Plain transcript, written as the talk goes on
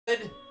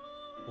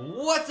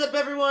What's up,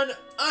 everyone?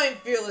 I'm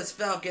Fearless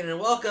Falcon, and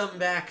welcome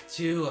back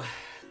to,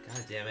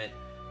 god damn it,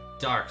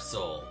 Dark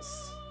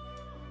Souls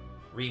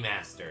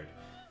Remastered.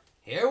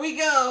 Here we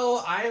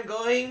go! I am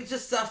going to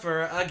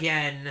suffer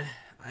again.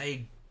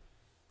 I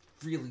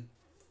really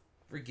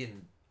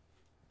freaking...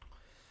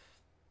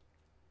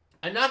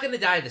 I'm not gonna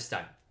die this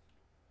time.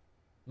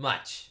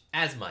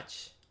 As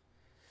much.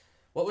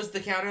 What was the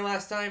counter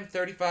last time?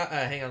 35,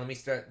 hang on, let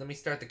me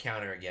start the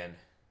counter again.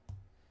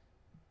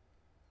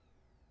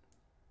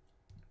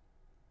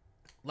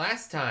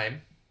 Last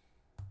time,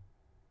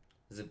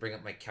 does it bring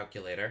up my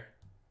calculator?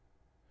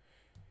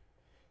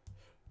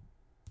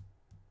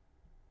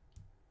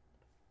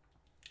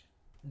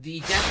 The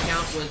death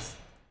count was...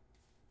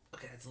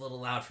 Okay, that's a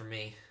little loud for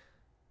me.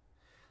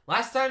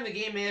 Last time the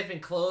game may have been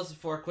closed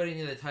before quitting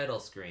to the title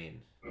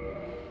screen.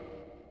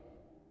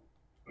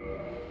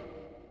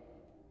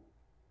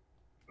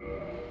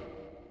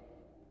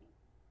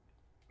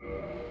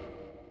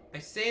 I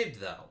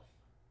saved, though.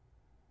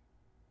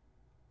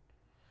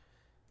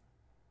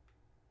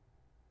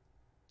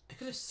 I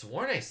could have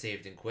sworn I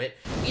saved and quit.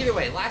 Either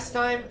way, last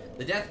time,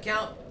 the death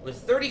count was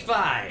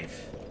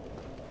 35.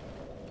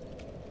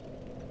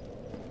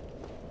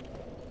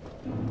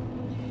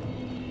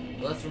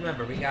 Let's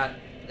remember, we got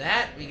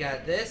that, we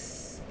got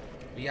this,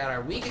 we got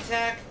our weak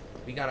attack,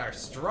 we got our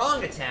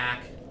strong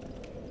attack,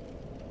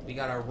 we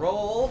got our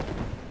roll,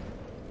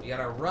 we got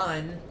our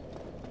run,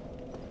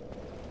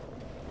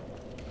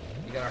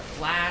 we got our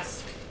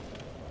flask,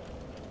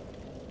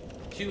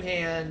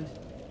 two-hand,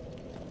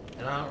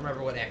 and I don't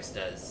remember what X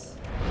does.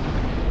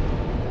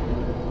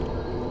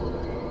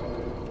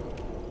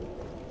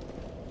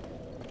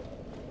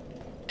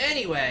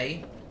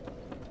 Anyway,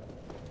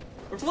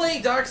 we're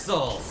playing Dark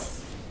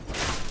Souls.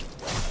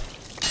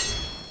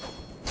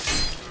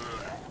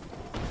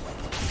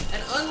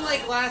 And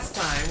unlike last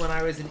time when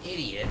I was an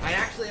idiot, I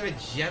actually have a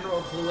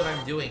general clue what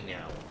I'm doing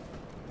now.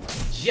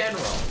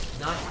 General,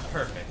 not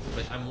perfect,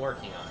 but I'm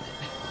working on it.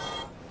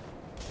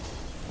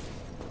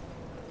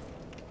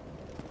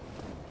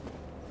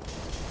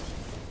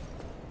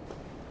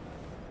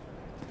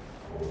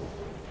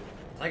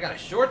 I got a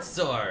short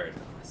sword.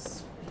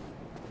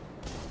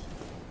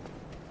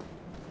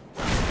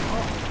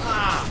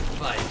 Ah,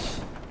 fudge.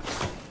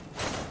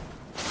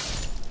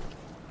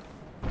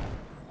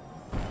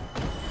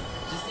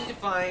 Just need to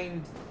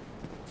find...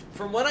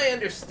 From what I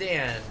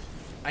understand,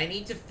 I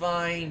need to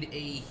find a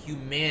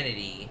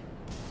humanity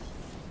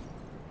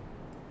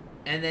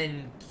and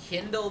then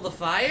kindle the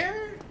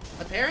fire?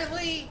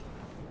 Apparently?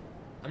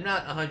 I'm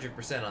not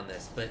 100% on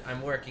this, but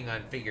I'm working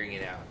on figuring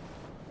it out.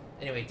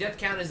 Anyway, death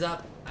count is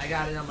up. I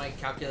got it on my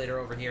calculator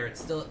over here. It's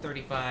still at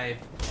 35.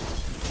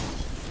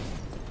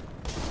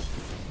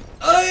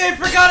 Oh, I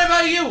forgot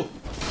about you!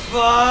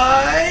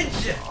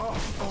 Fudge!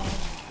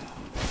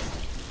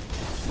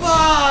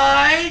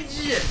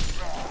 Fudge!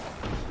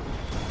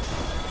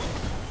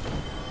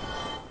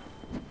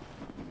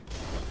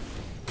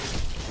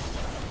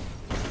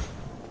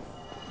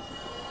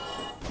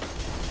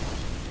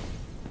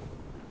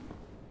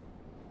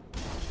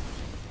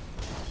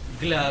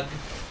 Glug.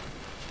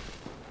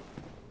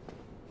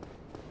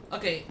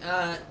 Okay,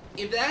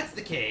 if that's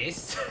the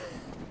case,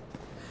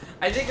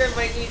 I think I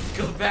might need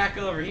to go back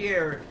over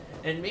here,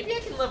 and maybe I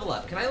can level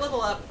up. Can I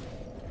level up?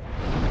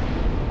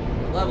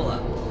 Level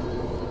up.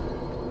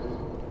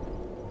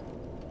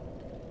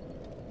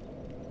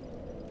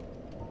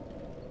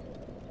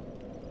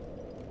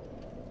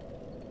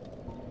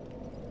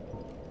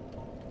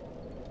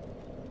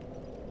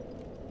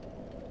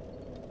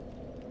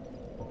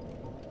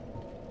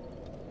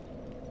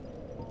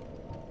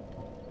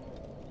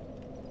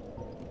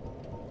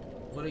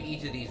 What are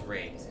each of these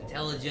rates?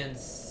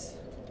 Intelligence,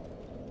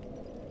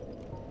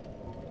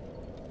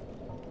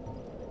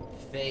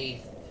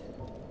 faith,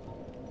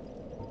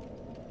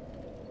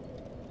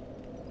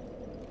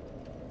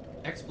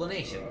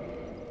 explanation.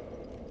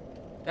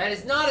 That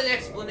is not an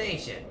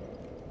explanation.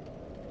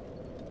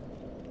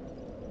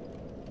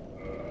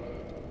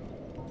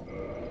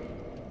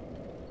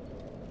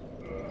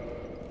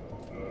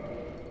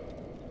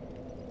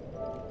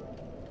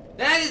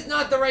 That is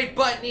not the right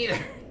button either.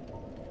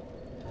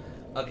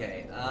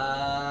 Okay,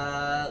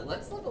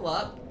 let's level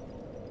up.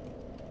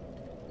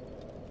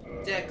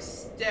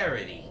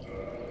 Dexterity.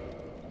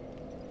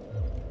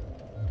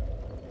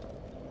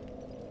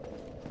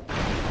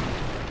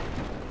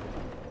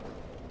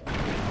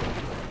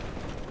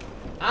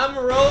 I'm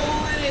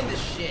rolling into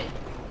shit.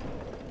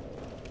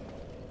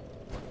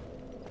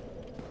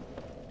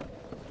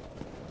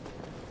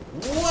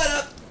 What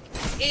up?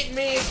 Hit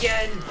me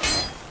again.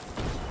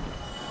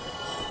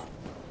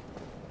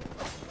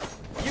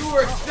 You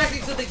were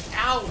expecting something.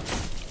 Ow!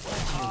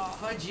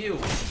 Fudge you.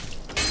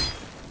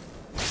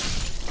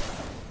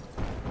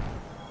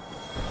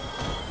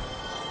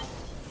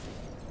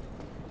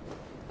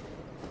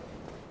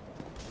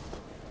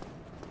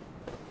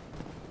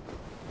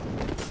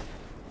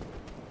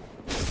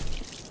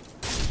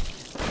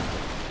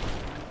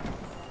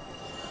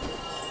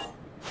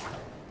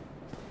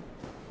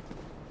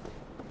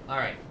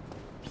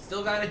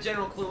 still got a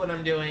general clue what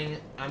I'm doing.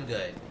 I'm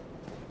good.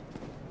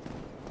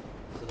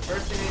 So the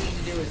first thing I need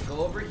to do is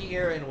go over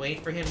here and wait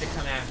for him to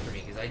come after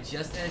me, because I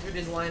just entered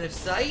his line of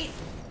sight.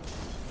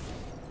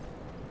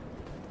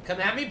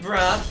 Come at me,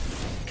 bruh.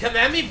 Come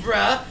at me,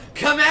 bruh.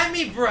 Come at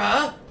me,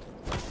 bruh.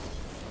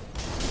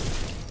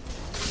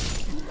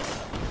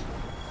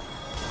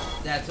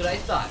 That's what I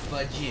thought,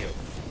 fudge you.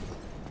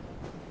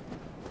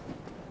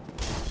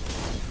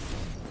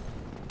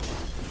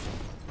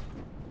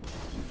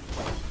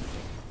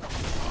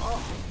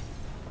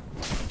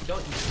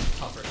 Don't use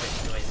puffer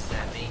type noises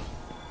at me.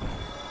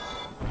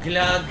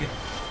 Glug.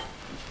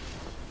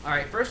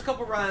 Alright, first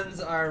couple runs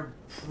are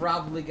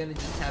probably gonna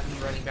just have me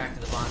running back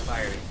to the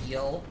bonfire to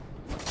heal,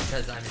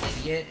 because I'm an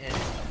idiot, and,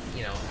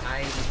 you know, I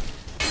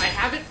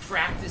haven't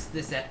practiced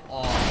this at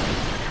all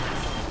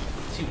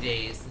in 2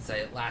 days since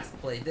I last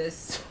played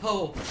this,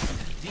 so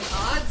the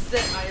odds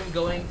that I am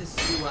going to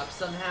screw up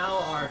somehow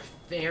are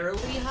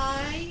fairly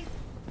high.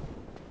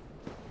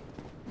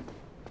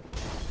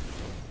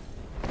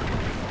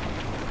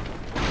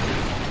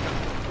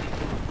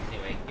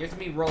 Anyway, here's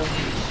me rolling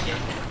into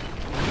shit.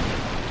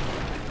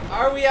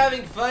 Are we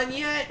having fun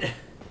yet?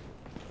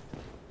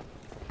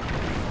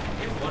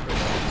 Here's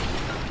wonderful.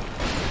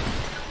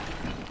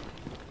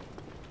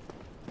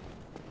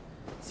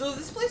 So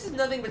this place is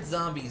nothing but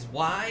zombies.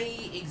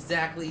 Why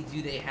exactly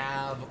do they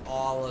have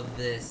all of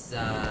this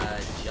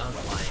junk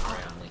lying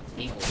around, like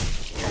tables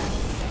and chairs?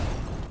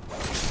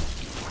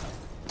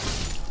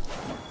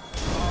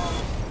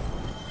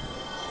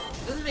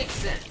 It doesn't make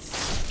sense.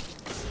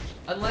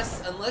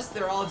 Unless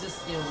they're all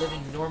just, you know,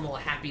 living normal,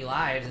 happy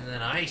lives, and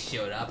then I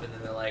showed up, and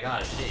then they're like,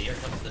 oh shit, here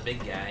comes the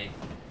big guy.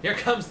 Here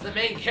comes the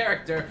main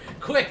character.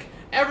 Quick,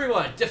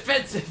 everyone,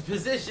 defensive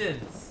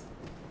positions.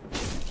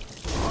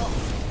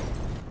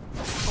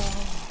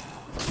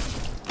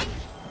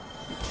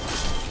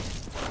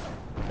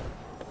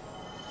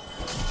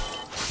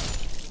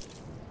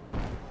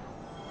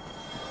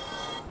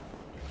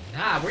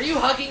 Ah, were you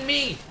hugging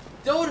me?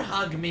 Don't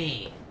hug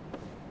me.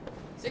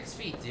 6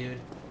 feet, dude.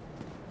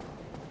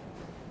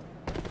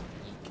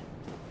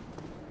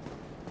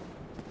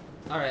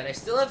 Alright, I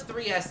still have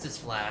 3 Estus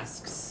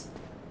flasks,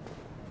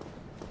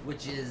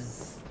 which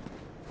is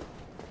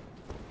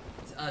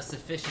a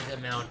sufficient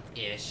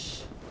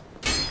amount-ish.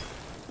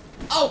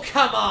 Oh,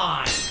 come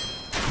on!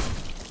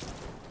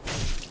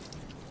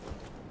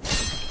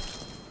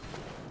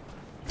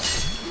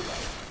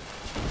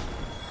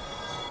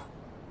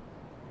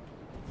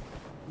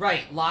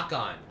 Right,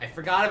 lock-on. I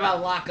forgot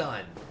about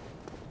lock-on.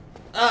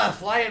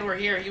 If Lion were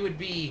here, he would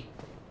be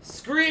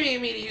screaming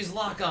at me to use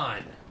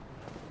lock-on.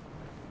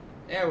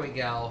 There we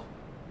go.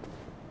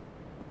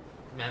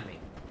 Come at me.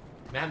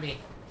 Come at me.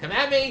 Come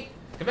at me!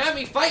 Come at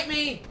me! Fight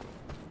me!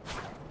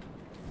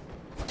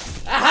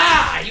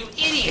 Aha! You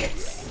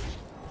idiots!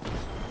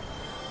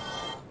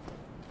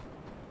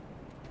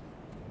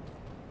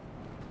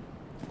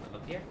 I'm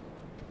up here.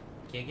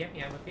 Can't get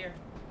me, I'm up here.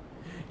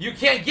 You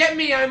can't get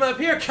me, I'm up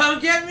here! Come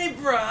get me,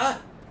 bruh!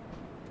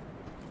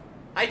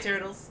 Hi,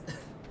 turtles.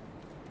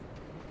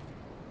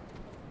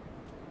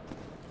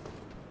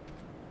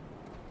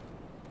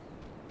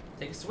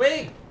 Take a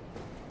swing!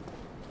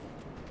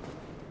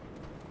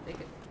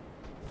 Take it.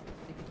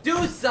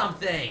 Do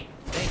something!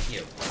 Thank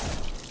you.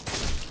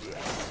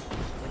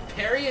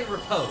 Parry and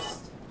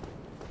riposte.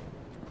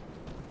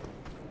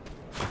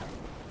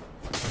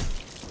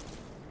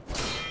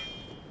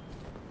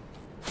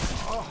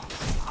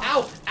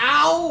 Ow!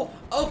 Ow!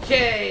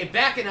 Okay,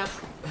 backing up.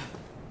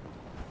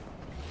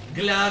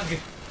 Glug.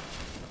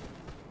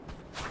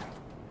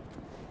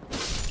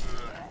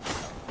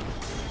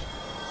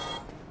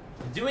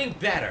 I'm doing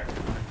better.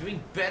 I'm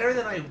doing better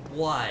than I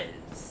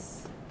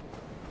was.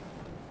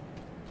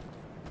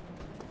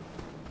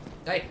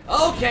 Hey,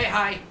 okay,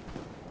 hi.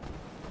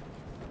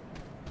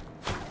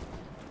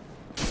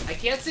 I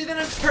can't say that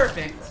I'm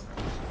perfect,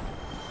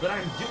 but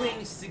I'm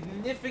doing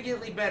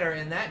significantly better,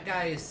 and that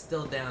guy is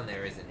still down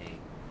there, isn't he?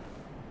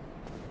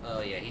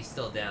 Oh yeah, he's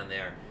still down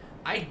there.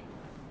 I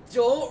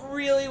don't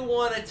really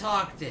want to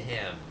talk to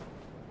him.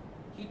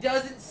 He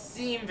doesn't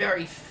seem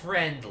very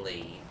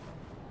friendly.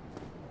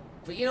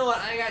 But you know what?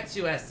 I got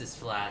 2 Estus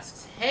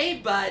flasks. Hey,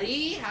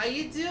 buddy! How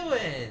you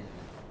doing?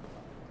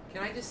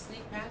 Can I just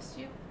sneak past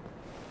you?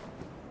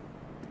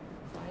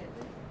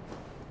 Quietly?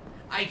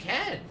 I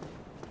can!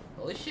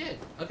 Holy shit.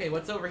 Okay,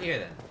 what's over here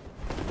then?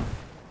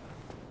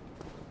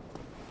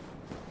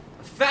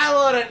 A fat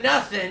load of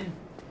nothing!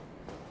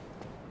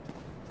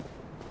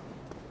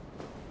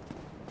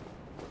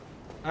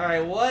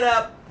 Alright, what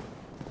up?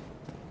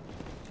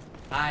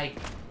 Hi.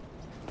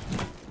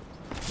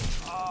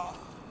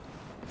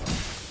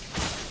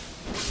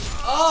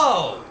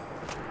 Oh!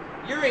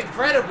 You're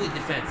incredibly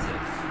defensive.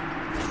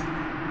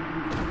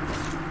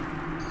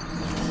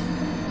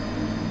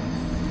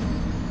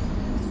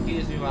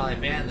 Excuse me while I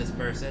ban this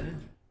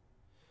person.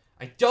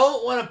 I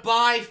don't want to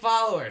buy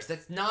followers.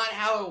 That's not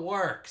how it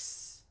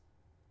works.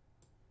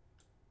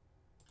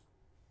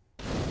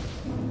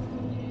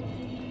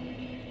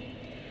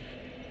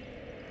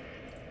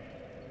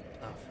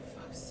 Oh, for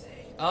fuck's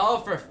sake.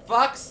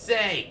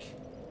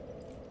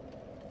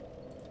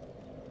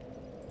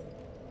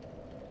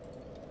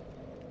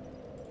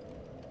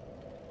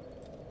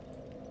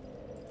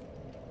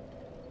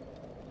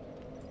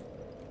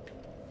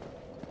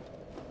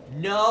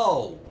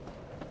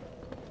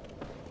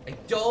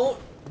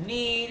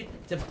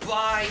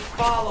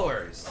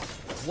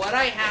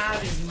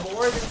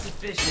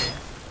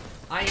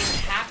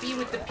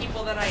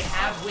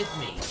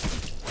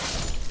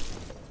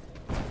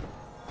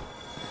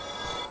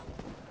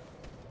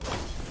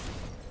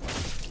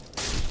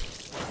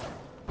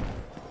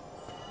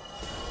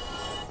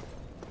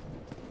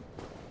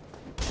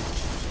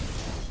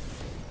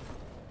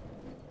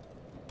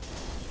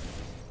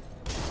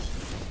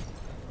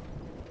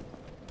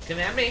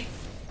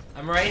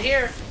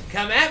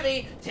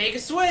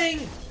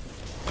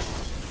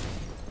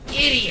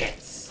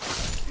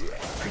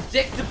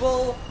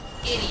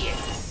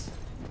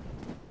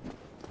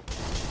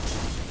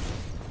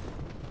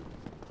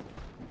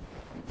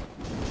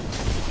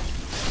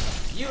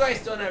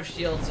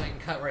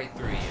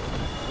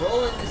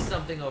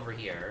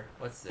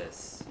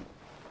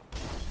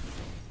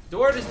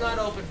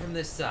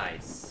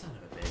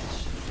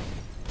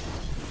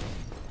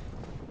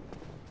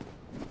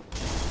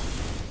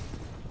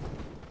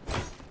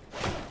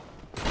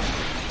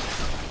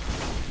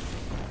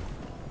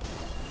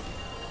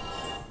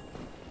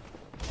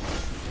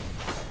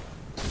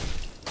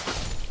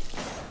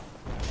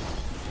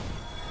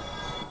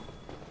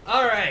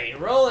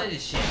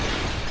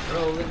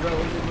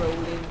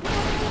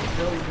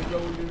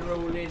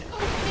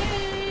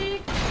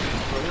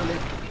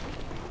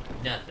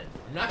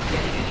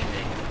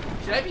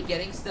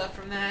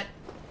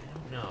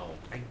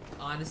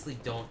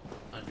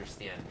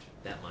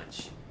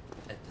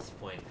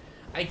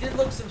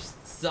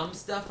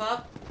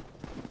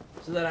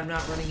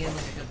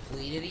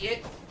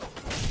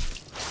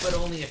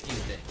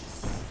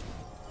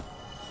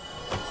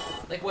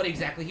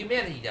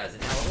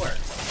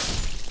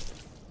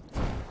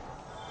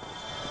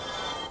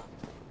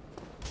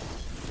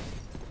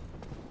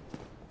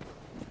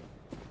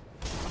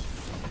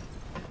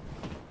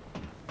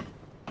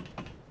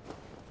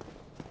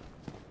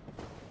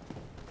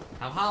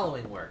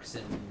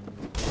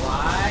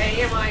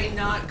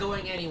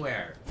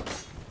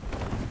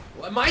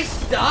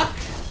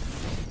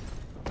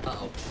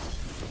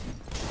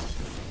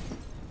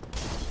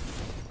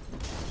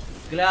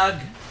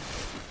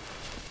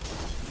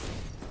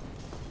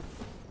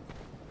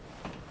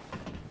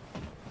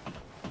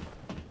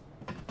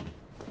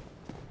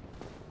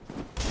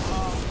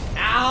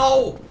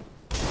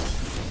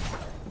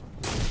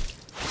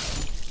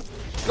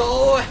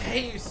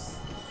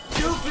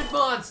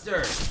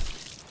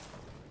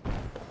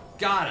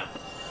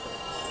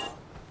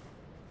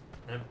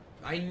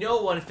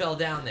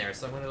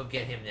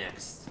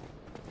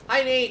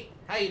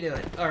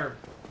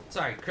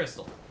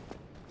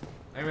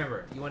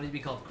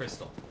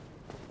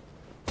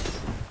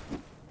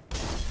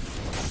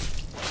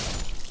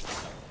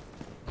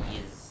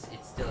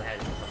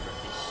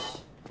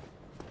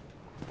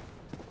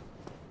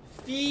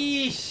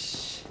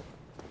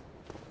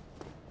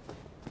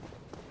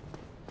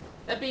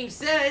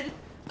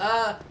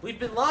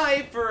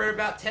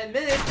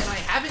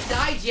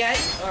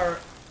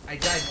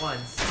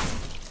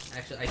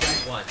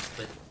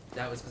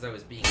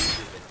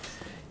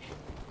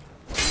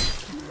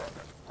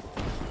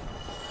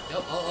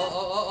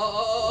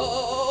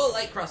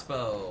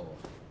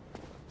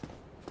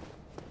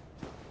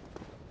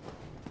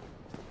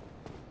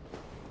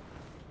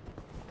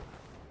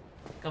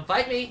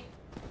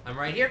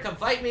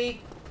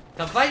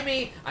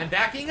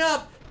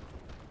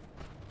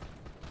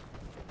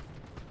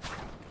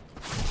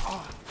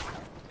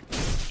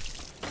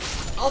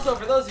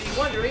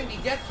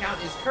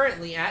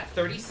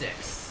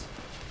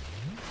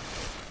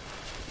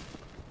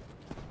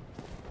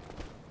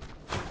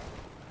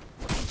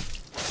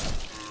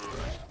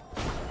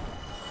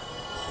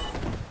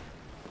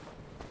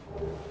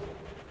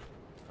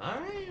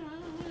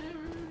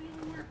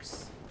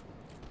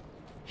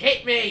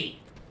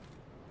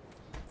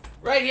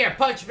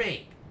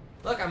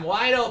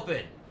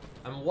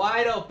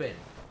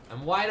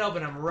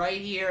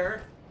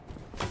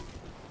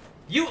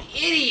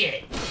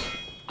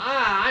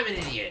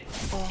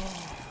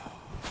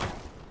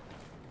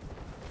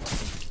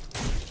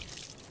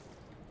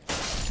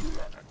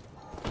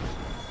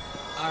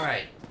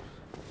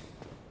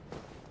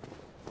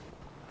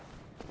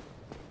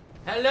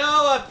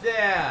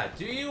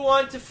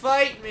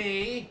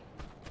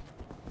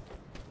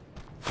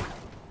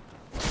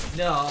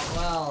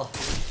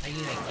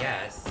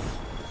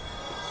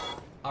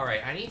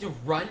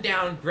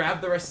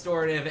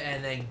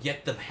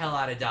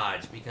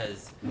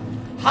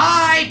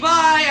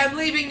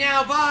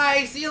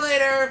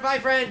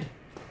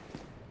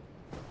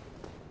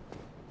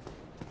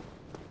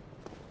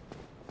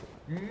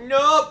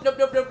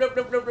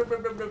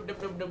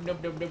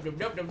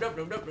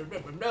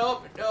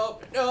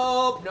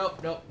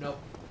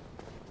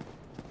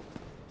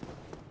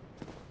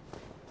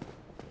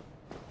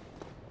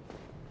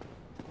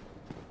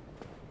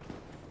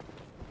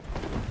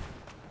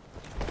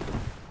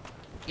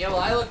 Yeah, well,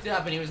 I looked it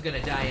up and he was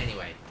gonna die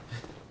anyway.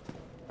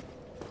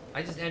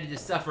 I just ended his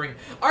suffering.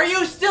 Are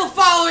you still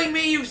following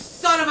me, you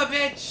son of a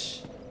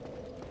bitch?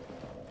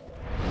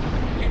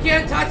 You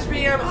can't touch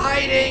me, I'm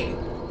hiding!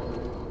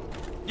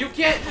 You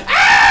can't—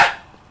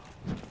 Ah!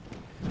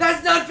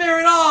 That's not fair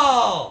at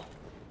all!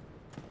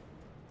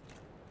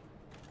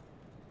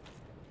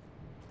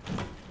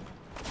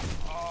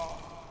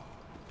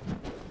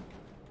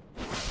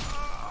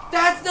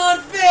 That's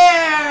not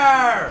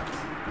fair!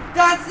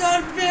 That's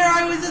not fair!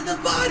 I was at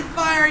the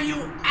bonfire,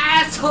 you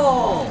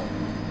asshole!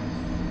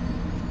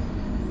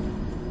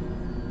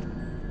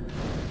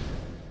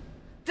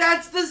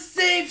 That's the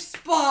safe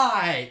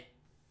spot!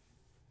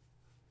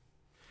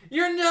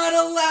 You're not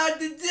allowed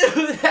to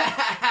do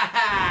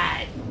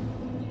that!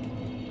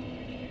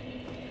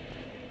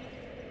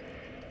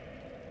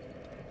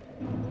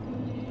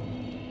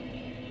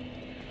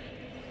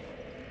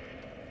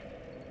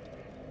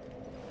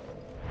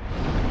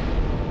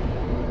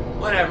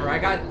 Whatever, I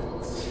got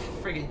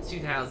friggin'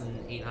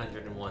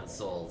 2,801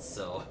 souls,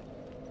 so...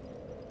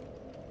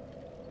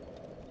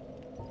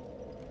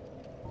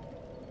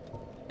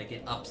 I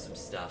can up some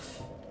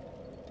stuff.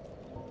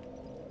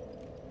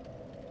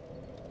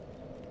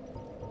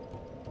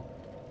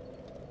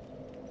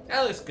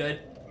 That looks good.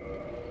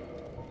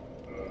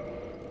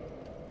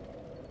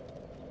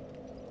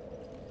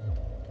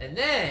 And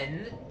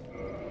then...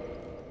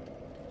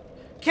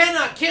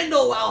 Cannot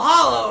kindle while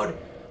hollowed?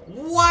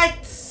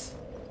 What?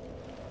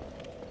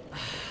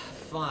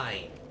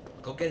 Fine.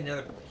 Go get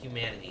another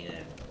humanity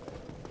then.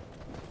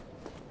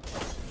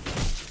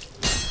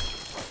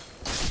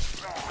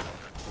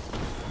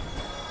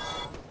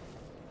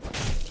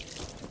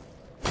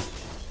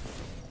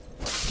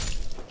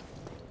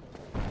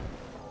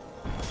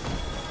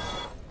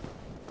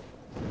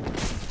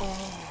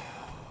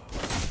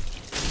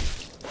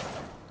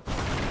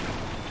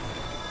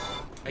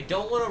 I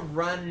don't want to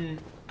run.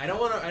 I don't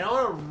want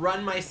to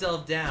run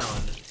myself down.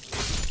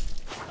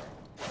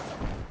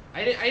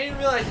 I didn't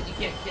realize that you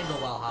can't kindle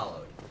while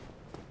hollowed.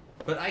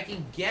 But I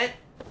can get.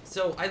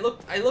 So I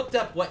looked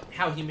up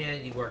how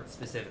humanity worked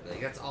specifically.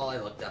 That's all I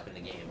looked up in the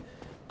game.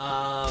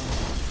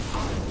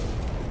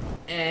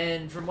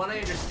 And from what I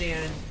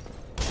understand,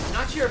 I'm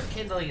not sure if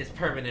kindling is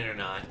permanent or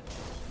not.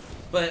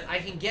 But I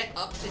can get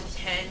up to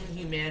 10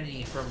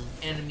 humanity from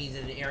enemies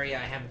in an area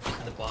I haven't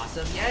beaten the boss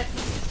of yet.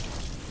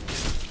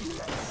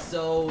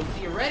 So,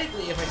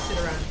 theoretically, if I sit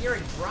around here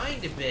and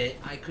grind a bit,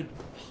 I could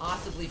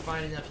possibly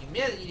find enough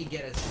humanity to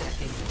get a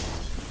second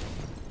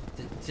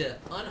to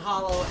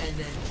unhollow and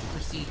then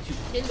proceed to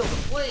kindle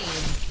the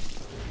flame.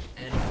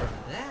 And from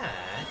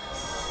that,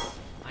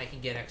 I can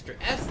get extra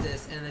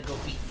Estus and then go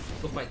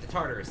fight the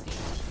Tartarus team.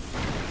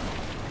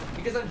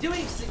 Because I'm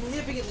doing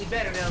significantly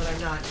better now that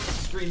I'm not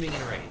screaming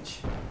in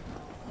rage.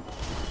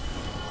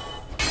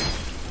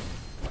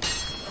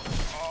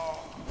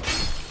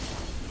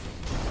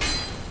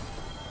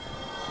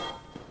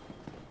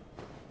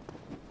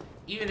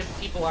 Even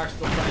if people are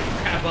still trying to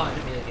grab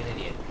onto me like an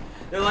idiot.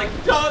 They're like,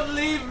 don't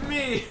leave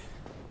me!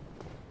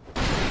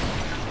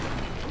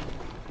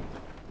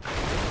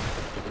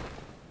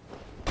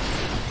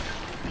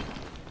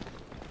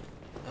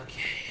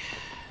 Okay.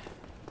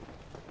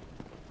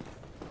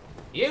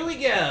 Here we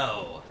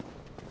go!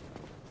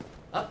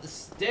 Up the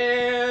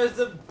stairs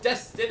of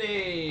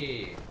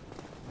destiny!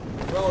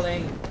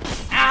 Rolling.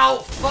 Ow!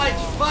 Fudge!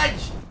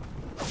 Fudge!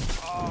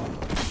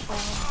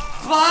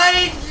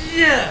 Fudge!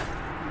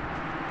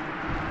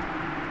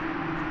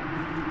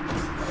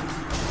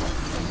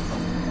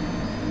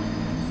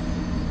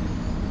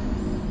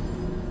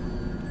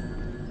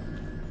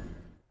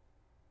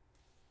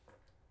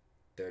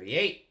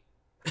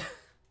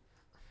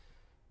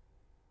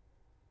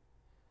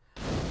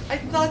 I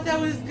thought that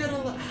was gonna...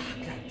 God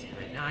damn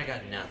it, now I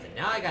got nothing.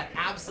 Now I got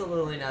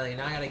absolutely nothing.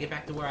 Now I gotta get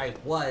back to where I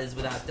was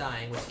without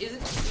dying, which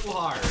isn't too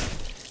hard.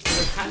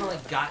 Because I've kind of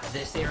like got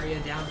this area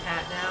down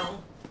pat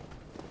now.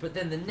 But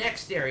then the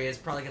next area is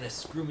probably gonna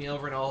screw me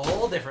over in a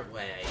whole different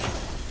way.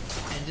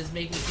 And just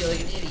make me feel like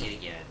an idiot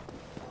again.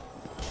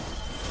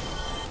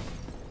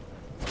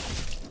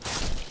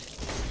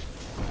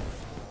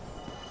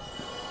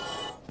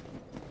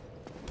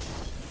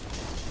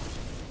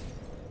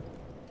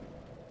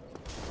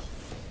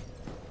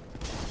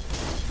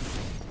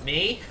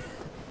 Me?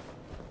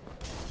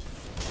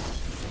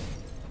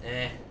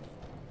 Eh.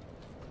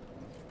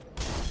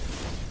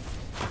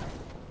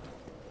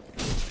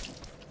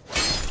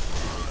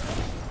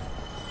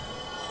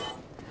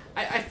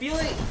 I feel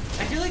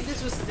like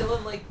this was still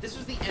in like this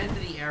was the end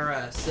of the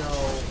era, so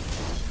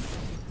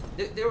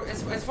there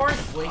as far as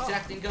voice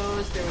acting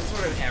goes, there was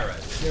sort of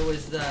eras. There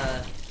was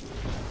the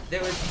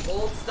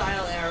old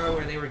style era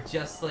where they were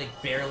just like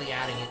barely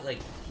adding it, like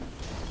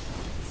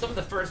some of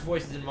the first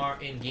voices in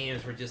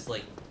games were just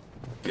like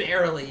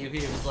barely. It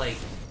was like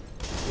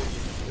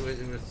it was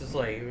just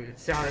like it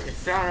sounded like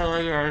hello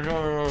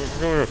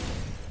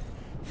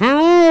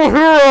hero,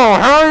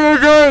 how are you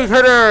doing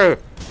today?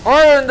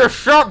 I am the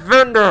shop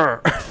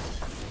vendor.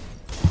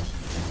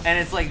 And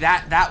it's like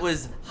that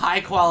was high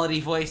quality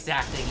voice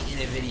acting in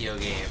a video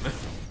game.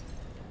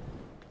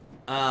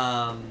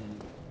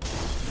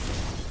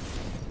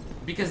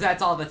 Because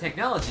that's all the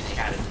technology they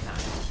had at the time.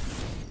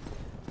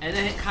 And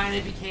then it kind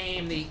of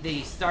became,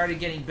 they started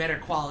getting better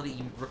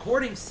quality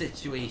recording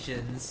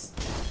situations,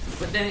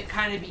 but then it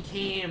kind of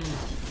became,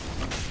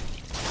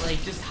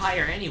 like, just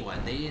hire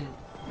anyone. They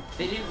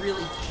didn't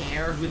really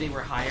care who they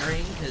were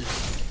hiring, because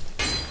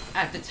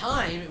at the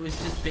time, it was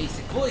just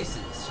basic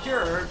voices.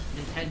 Sure,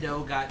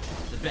 Nintendo got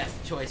the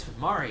best choice with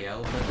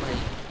Mario, but, like,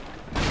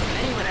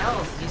 anyone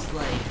else just,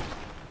 like,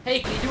 hey,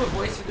 can you do a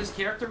voice for this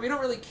character? We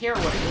don't really care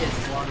what it is,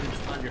 as long as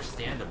it's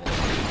understandable.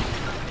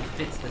 It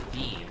fits the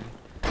theme.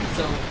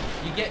 So,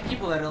 you get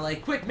people that are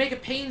like, quick, make a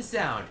pain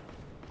sound.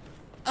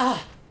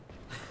 Ah!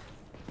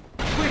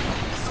 Quick,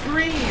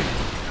 scream!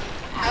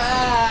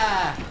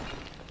 Ah!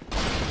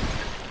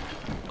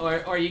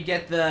 Or you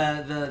get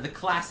the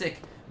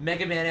classic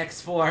Mega Man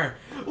X4.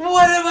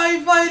 What am I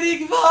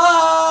fighting for?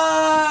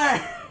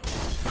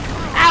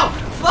 Ow!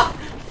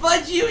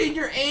 Fudge you in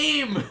your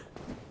aim!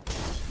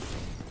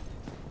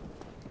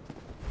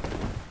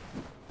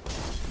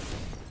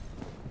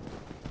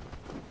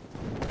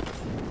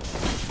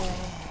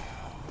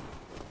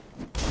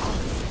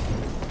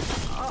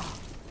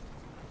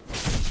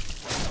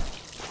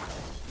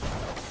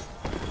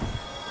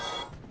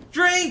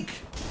 Drink!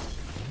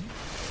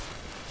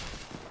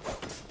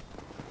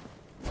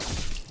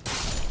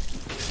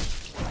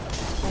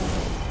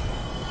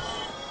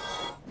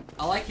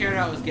 All I cared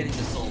about was getting the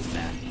souls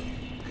back,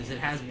 because it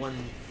has one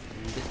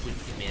liquid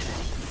humanity.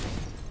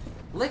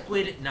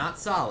 Liquid, not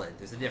solid.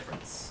 There's a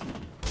difference.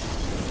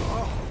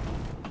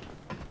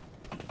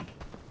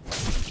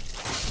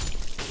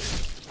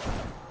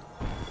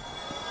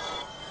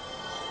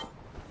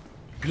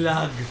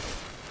 Glug.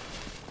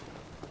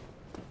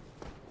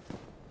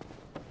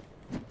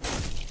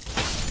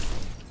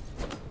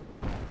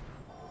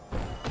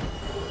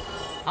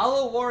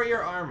 Hollow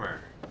Warrior armor.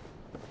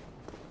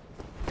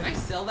 Can I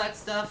sell that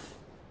stuff?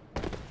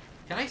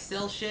 Can I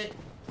sell shit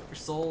for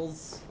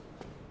souls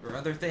or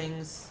other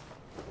things?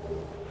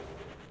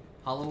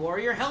 Hollow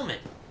Warrior helmet.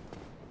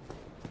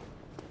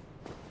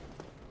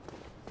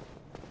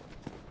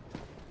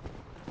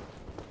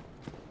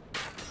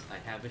 I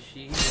have a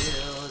shield.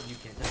 You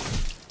can't touch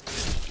it.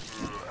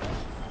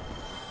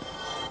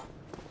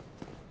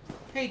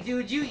 Hey,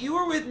 dude, you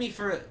were with me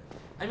for.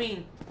 I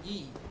mean,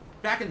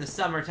 back in the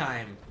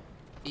summertime.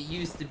 It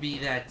used to be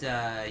that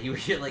you were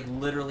here like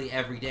literally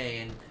every day,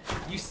 and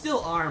you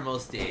still are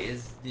most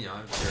days. You know,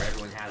 I'm sure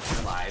everyone has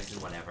their lives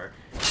and whatever.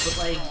 But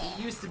like, it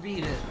used to be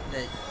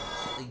that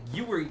like,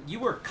 you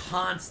were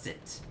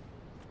constant.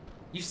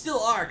 You still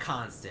are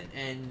constant,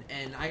 and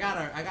I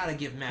gotta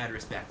give mad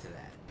respect to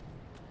that.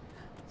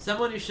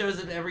 Someone who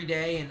shows up every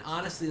day, and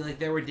honestly, like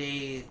there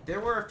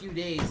were a few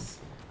days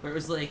where it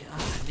was like,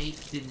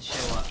 Nate didn't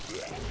show up.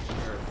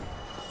 Or,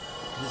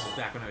 this was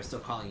back when I was still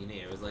calling you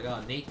Nate. It was like,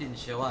 oh, Nate didn't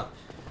show up.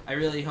 I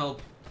really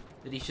hope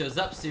that he shows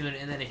up soon,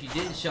 and then if he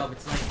didn't show up,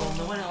 it's like, well,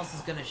 no one else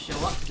is gonna show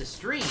up to the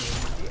stream.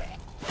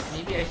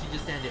 Maybe I should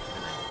just end it for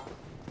the night.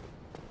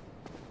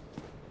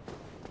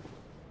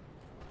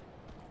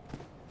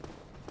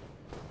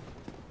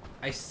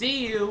 I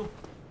see you!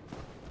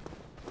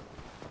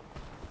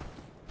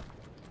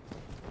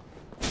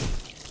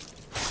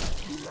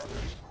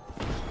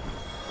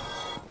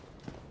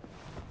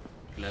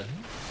 Glug.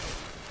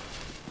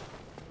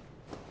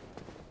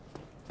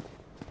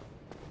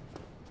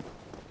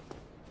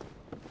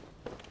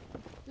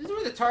 This is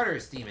where the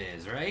Tartarus demon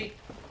is, right?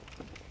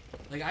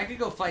 Like, I could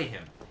go fight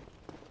him.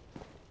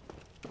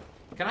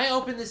 Can I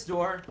open this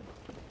door?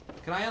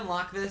 Can I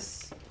unlock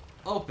this?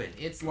 Open.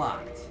 It's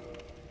locked.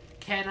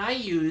 Can I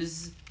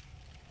use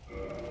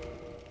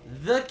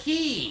the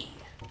key?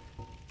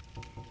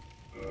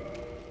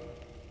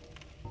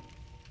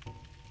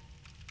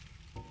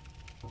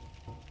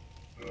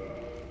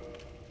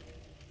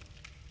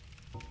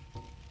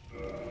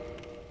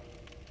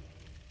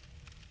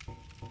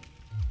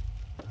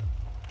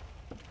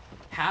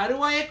 How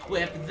do I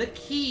equip the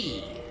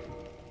key?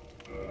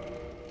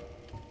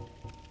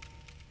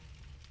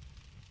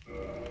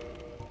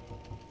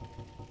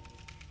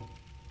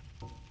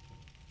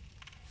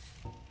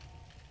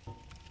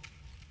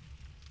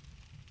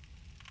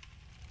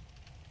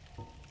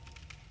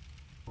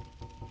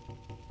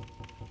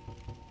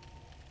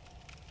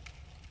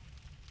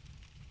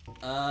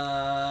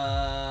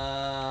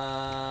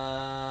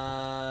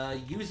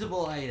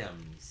 Usable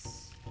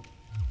items.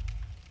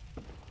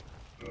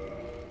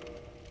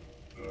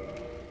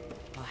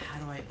 Oh, how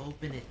do I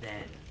open it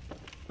then?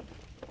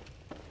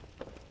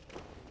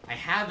 I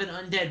have an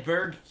Undead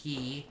Burg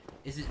key.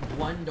 Is it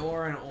one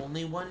door and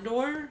only one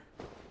door?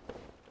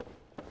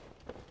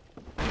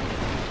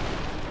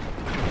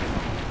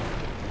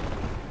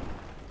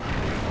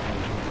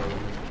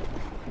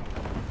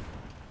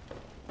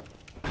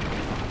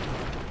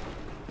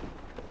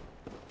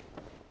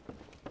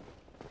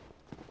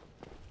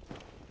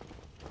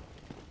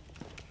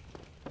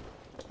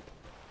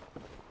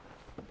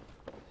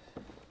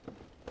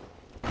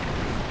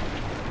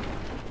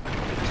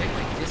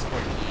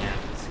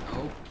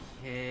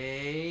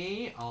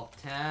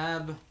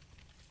 Alt-tab.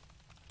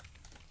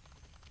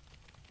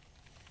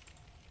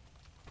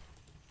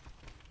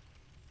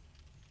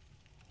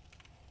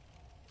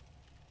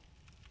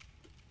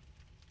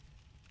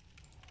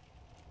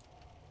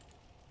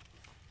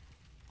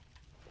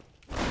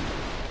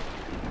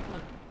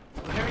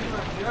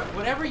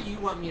 whatever you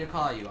want me to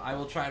call you, I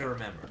will try to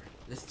remember.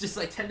 It's just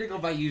I tend to go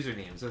by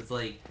username, so it's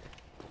like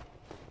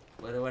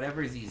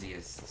whatever is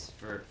easiest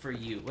for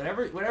you.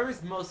 Whatever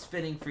is most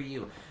fitting for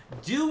you.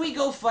 Do we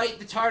go fight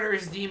the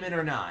Tartarus demon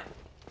or not?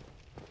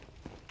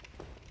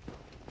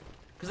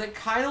 Because I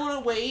kind of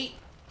want to wait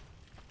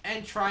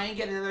and try and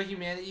get another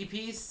humanity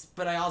piece,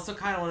 but I also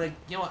kind of want to,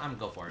 you know what, I'm gonna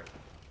go for it.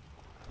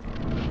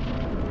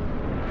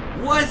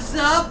 What's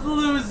up,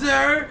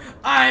 loser?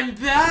 I'm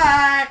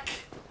back!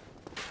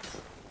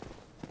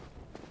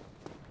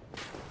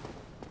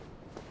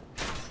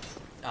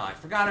 Oh, I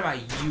forgot about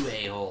you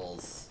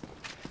a-holes.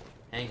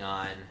 Hang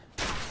on.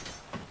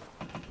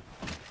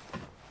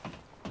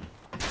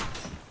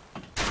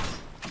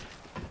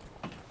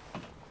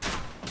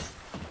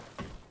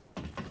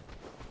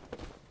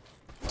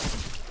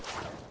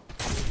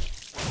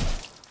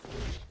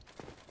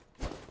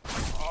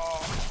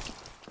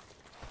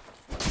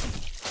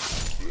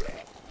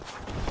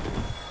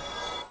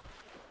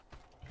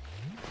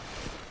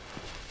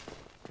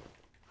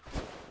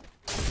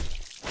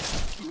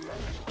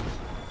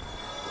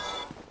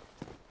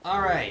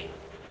 Alright.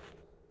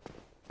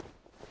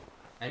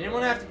 I didn't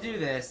want to have to do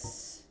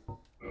this.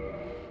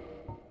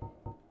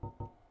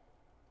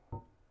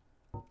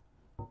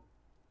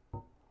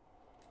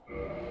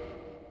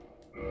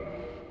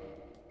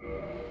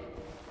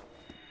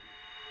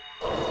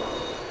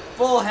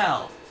 Full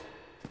health.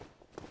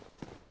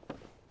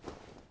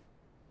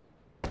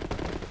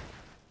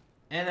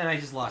 And then I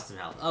just lost some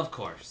health, of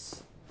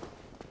course.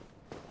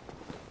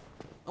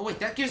 Oh wait,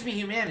 that gives me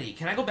humanity.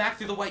 Can I go back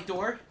through the white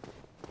door?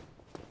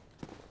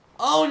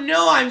 Oh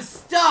no, I'm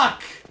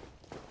stuck!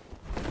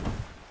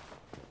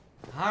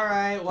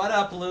 Alright, what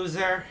up,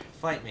 loser?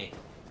 Fight me.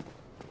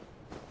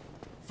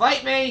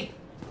 Fight me!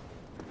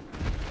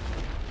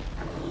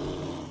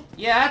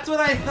 Yeah, that's what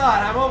I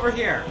thought. I'm over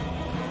here.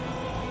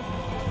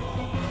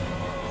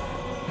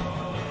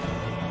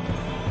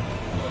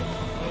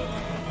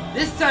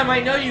 This time I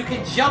know you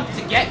can jump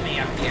to get me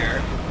up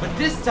here, but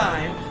this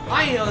time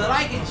I know that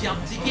I can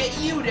jump to get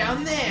you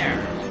down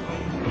there.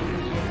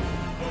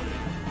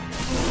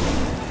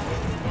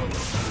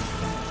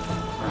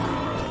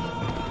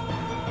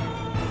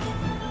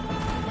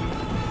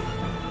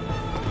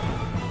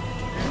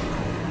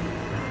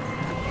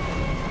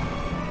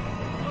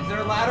 Is there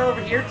a ladder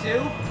over here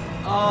too?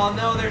 Oh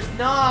no, there's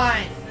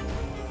not!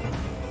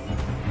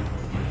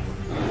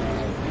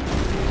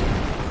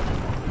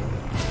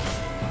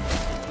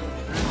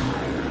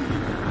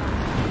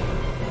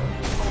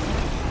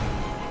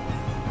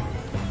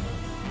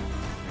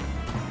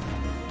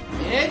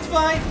 It's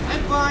fine,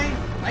 I'm fine.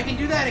 I can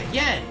do that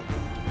again.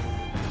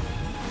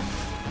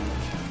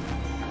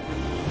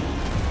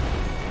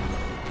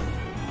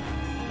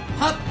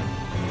 Hup!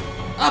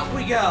 Up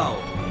we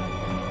go!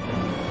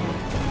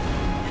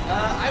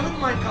 I wouldn't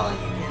mind calling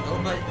you Kendall,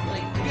 but,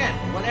 like, again,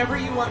 whatever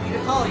you want me to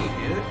call you,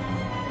 dude.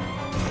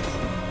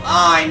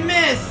 Oh, I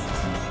missed!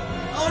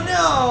 Oh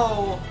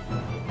no!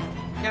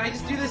 Can I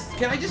just do this?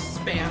 Can I just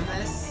spam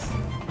this?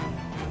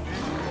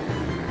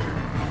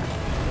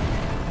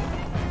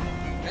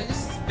 Can I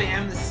just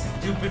spam this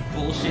stupid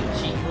bullshit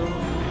cheat move?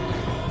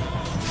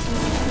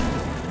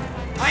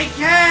 I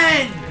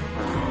can!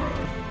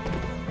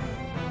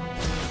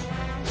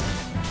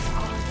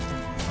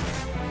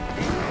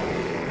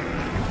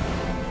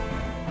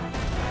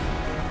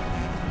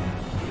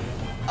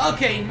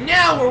 Okay,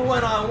 now we're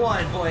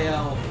one-on-one,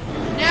 boyo.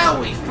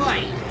 Now we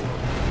fight.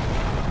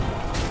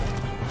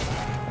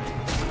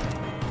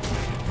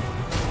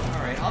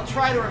 Alright, I'll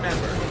try to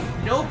remember.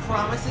 No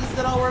promises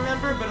that I'll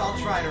remember, but I'll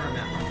try to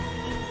remember.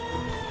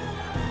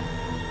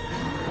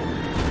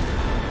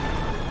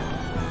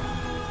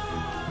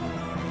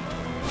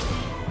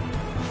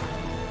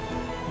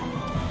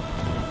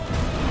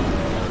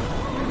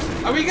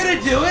 Are we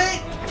gonna do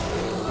it?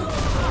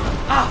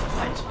 Ah,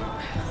 fudge.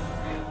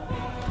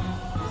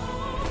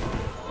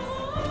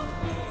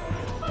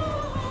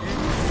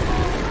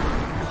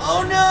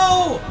 Oh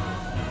no!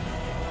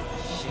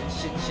 Shit.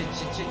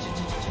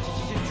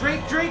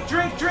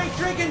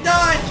 Drink, and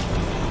dodge!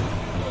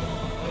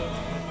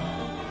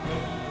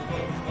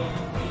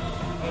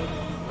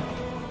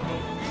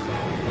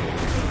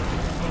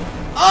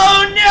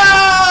 Oh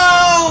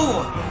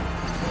no!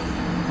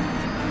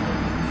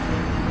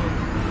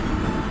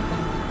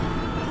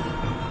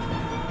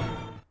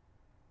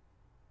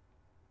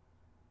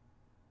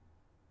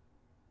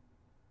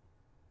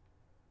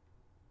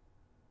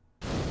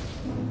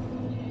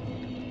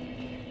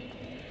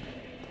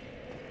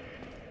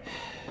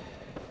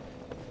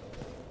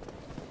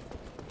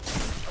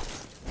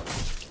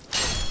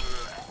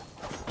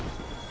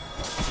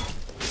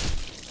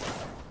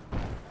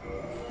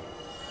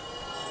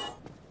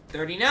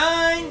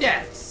 $39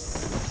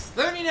 deaths.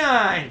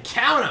 39.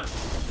 Count them.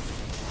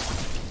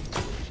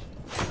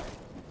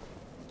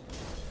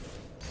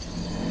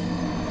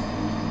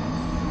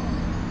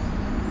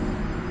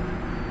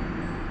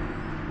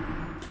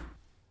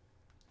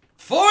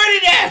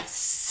 $40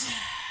 deaths.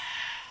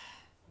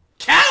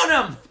 Count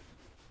them.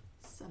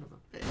 Son of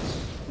a bitch.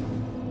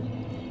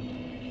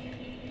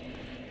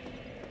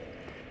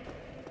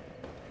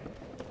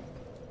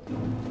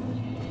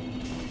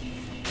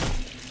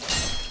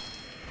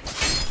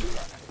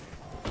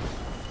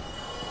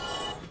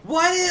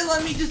 Why did it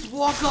let me just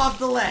walk off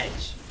the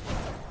ledge?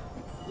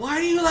 Why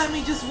do you let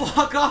me just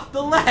walk off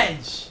the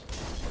ledge?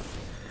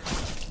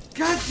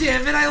 God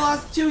damn it, I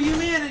lost 2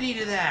 humanity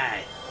to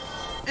that!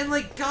 And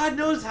like, God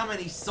knows how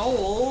many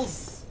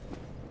souls!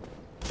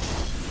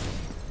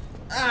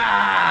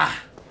 Ah!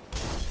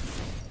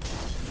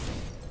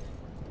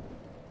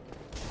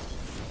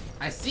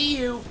 I see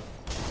you!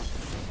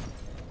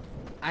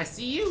 I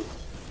see you!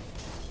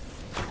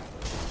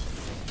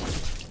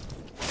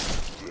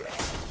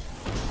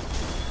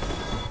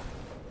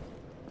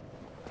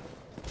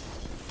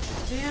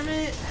 Damn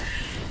it!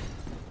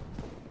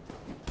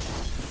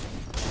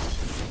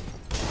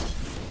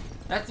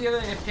 That's the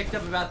other thing I picked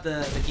up about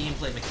the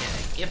gameplay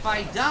mechanic. If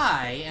I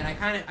die, and I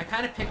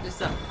kind of picked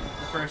this up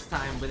the first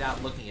time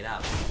without looking it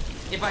up.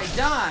 If I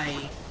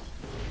die,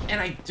 and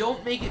I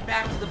don't make it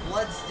back to the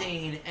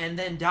bloodstain and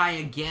then die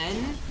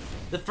again,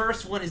 the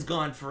first one is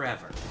gone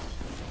forever.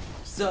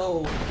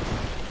 So,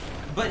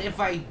 but if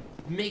I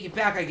make it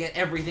back, I get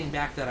everything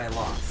back that I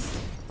lost.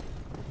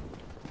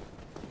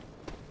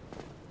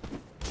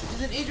 Which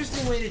is an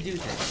interesting way to do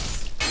things.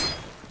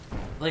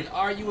 Like,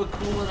 are you a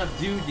cool enough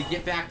dude to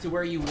get back to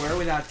where you were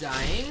without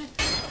dying?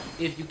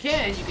 If you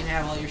can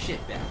have all your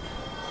shit back.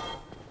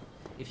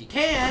 If you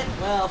can't,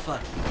 well,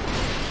 fuck you.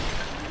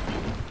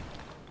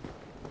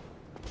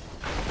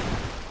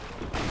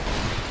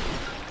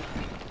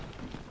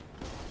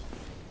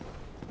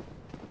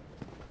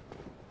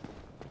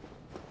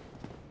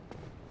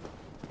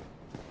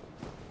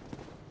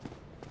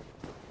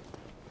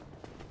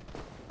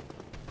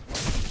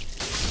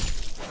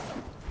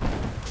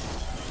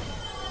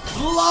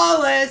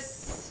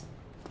 Flawless!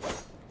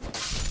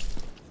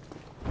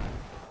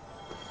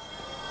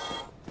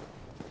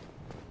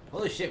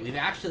 Holy shit, we've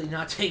actually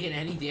not taken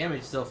any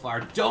damage so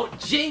far. Don't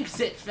jinx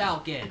it,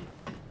 Falcon!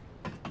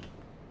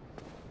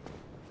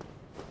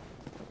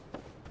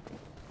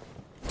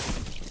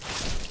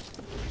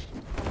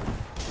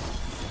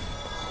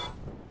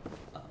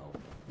 Uh-oh.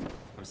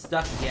 I'm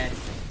stuck again.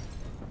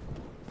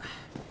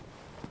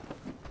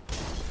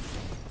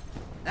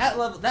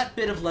 That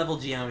bit of level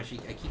geometry,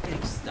 I keep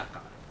getting stuck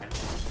on it.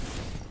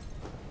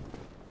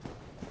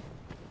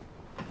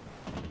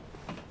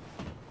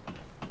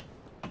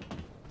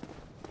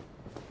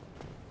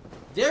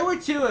 There were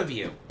 2 of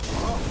you.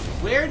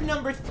 Where'd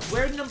number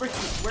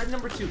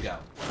 2 go?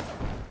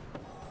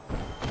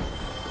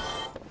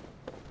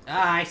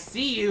 Ah, I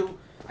see you.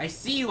 I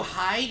see you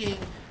hiding,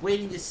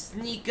 waiting to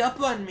sneak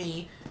up on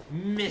me,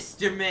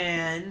 Mr.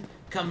 Man.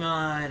 Come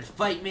on,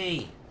 fight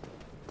me.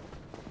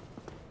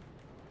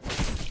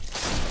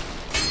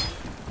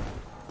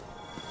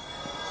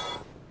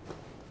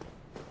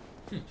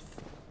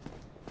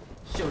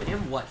 Showed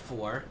him what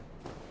for.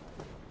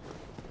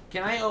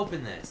 Can I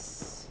open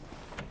this?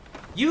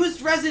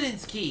 Used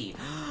residence key!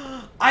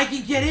 I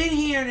can get in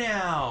here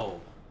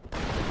now!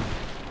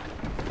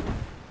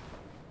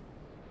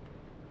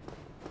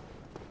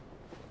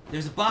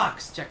 There's a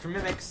box. Check for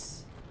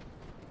mimics.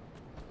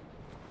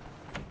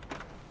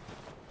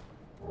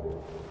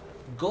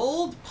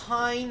 Gold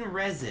pine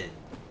resin.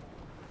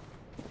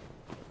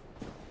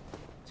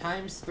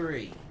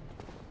 ×3.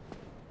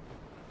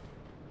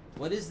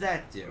 What does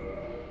that do?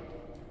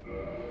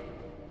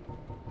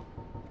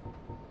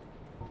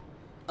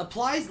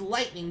 Applies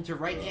lightning to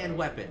right-hand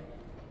weapon.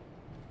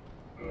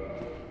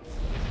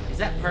 Is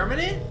that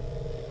permanent?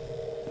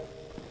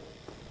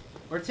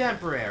 Or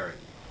temporary?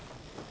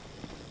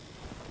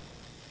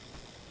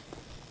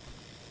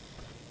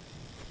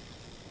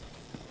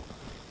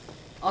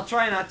 I'll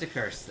try not to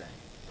curse then.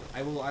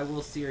 I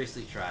will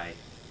seriously try.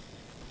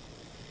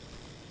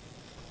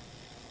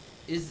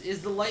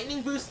 Is the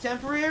lightning boost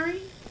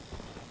temporary?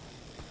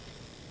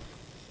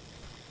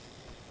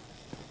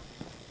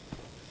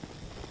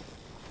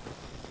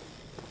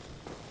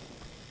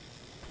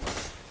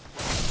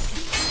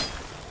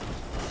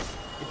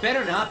 It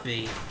better not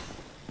be.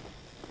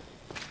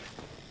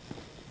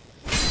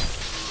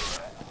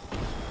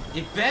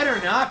 It better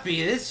not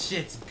be. This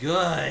shit's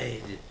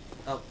good.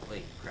 Oh,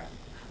 wait, crap.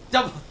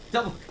 Double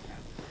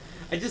crap.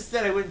 I just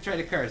said I wouldn't try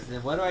to curse, and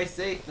then what do I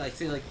say? I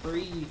say like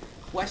 3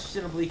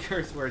 questionably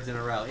curse words in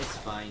a row. It's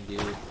fine, dude.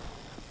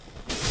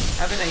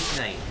 Have a nice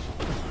night.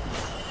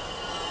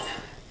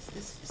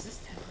 Is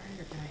this temporary,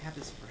 or can I have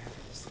this forever?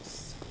 This looks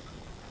so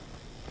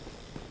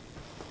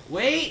cool.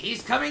 Wait,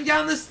 he's coming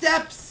down the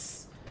steps!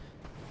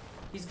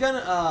 He's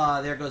gonna,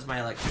 there goes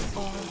my electricity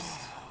boost.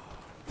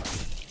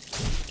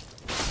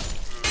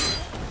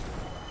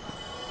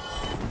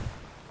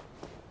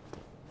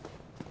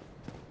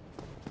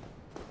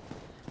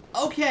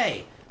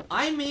 Okay,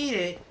 I made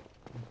it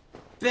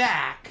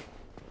back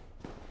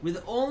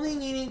with only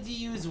needing to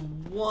use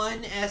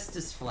 1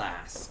 Estus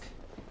flask.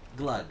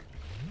 Glug.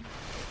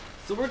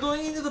 So we're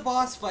going into the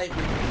boss fight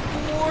with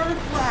 4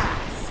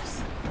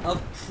 flasks of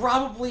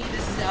probably,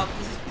 this is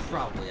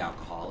probably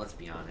alcohol, let's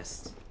be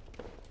honest.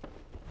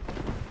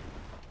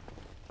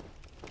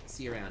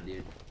 See you around,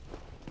 dude.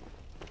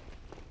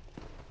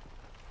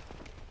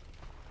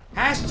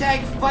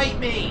 Hashtag fight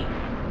me!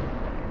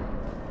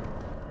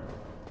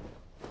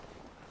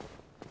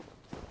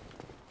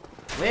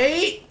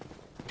 Wait!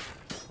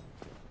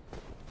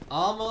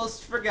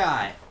 Almost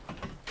forgot.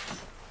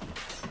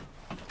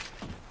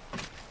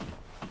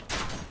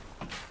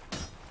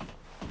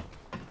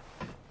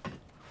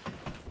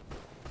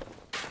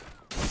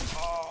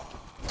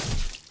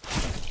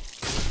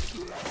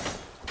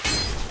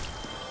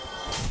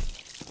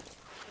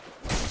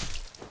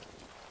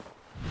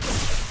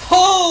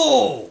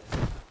 Oh!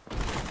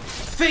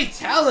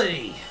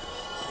 Fatality!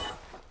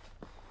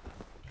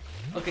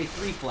 Okay,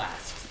 3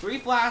 flasks. 3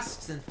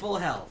 flasks and full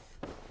health.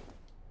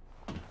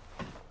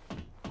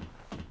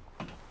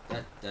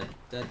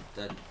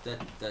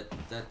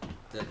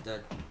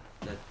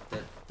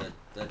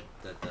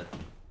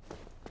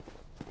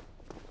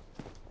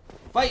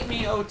 Fight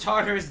me, O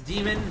Tartarus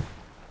demon!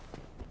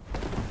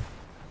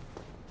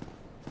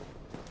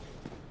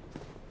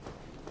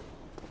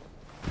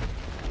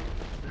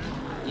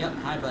 Yep,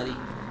 hi buddy.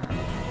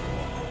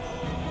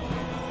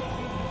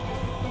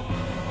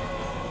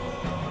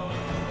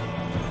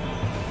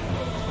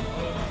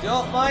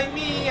 Don't mind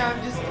me,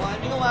 I'm just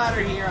climbing a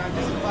ladder here. I'm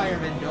just a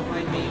fireman, don't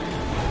mind me.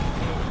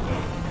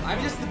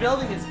 I'm just the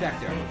building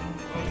inspector.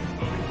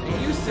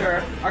 And you,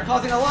 sir, are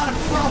causing a lot of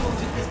problems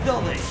with this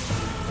building.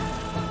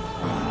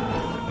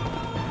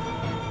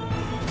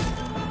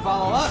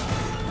 Follow up,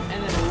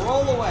 and then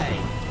roll away.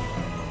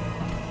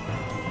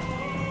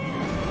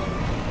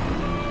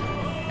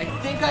 I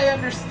think I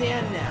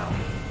understand now.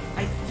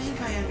 I think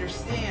I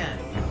understand.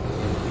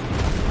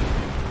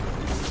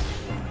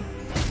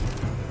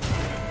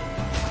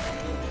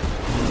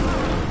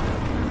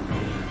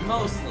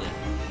 Mostly.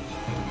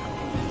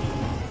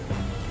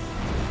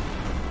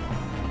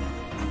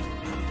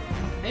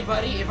 Hey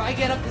buddy, if I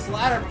get up this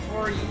ladder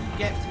before you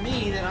get to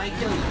me, then I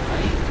kill you,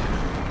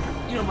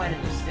 right? You don't mind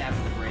if you stab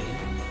in the brain.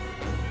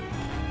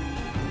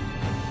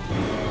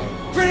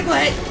 Critical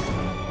hit!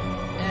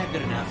 Eh,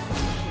 good enough.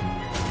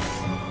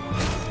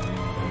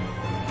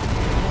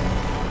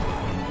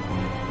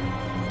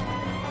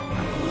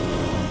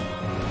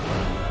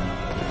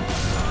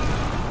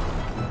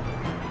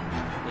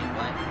 Wait,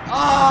 what?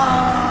 Ah!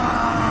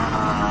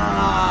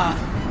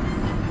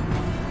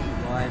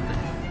 One.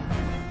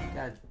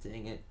 God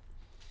dang it.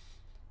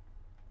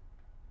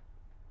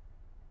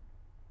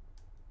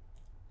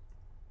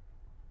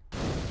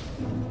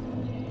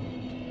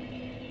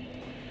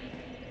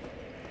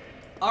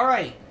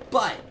 Alright,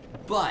 but,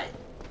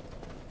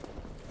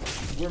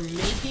 we're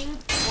making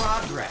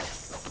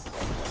progress.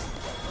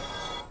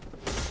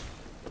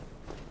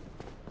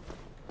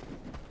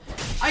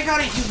 I got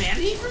a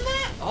humanity from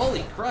that?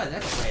 Holy crud,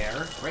 that's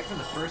rare. Right from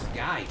the first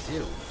guy,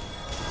 too.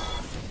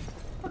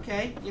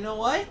 Okay, you know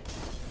what?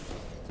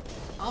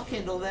 I'll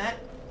kindle that.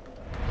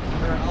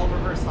 Or I'll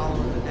reverse hollow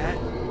with that.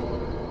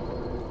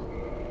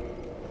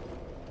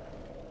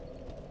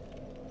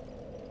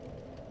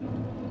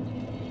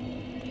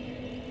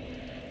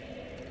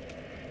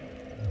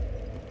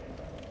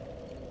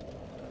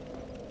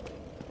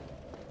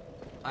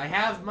 I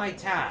have my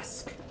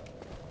task.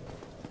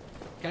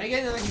 Can I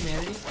get another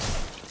humanity?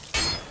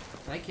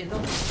 Can I kindle?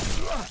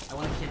 I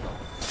want to kindle.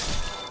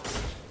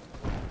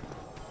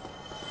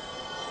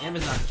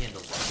 Amazon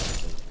Kindle,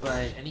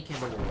 but any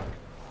Kindle will work.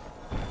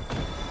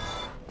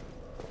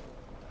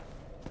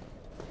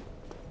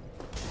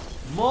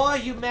 More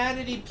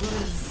humanity,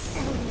 please.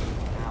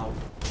 Ow.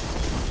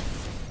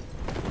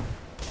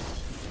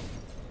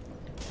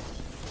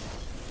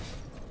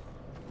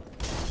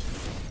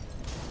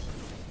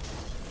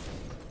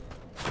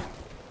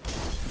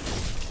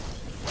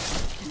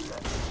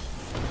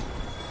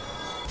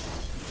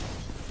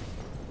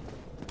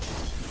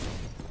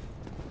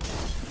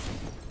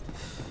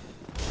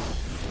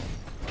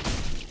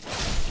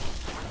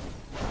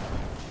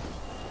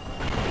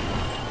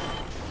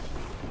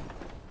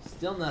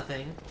 Still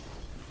nothing.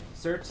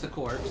 Search the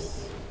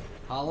corpse.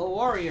 Hollow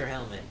warrior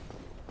helmet.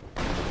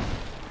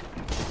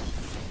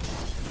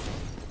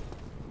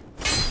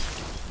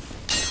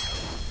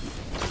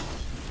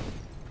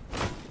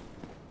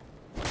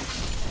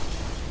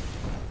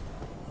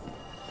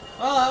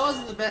 Well, that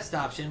wasn't the best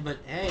option, but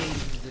hey,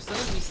 there's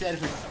something to be said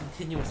for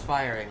continuous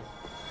firing.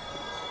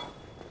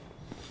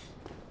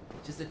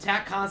 Just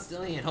attack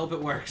constantly and hope it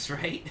works,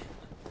 right?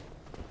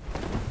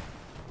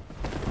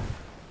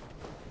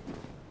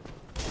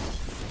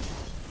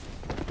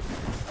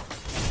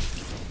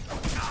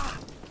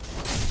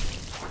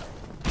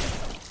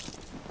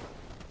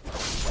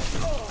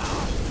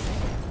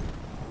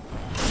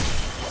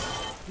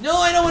 No,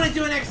 I don't want to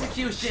do an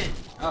execution!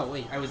 Oh,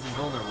 wait, I was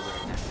invulnerable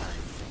during that time.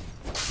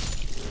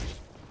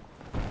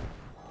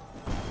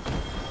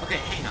 Okay,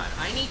 hang on.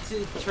 I need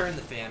to turn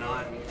the fan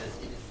on because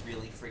it is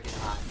really freaking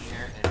hot in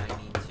here, and I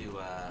need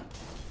to,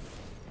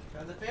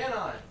 turn the fan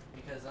on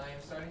because I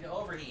am starting to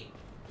overheat.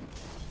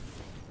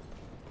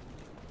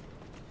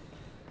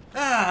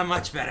 Ah,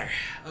 much better.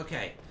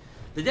 Okay.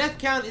 The death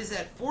count is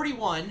at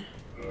 41.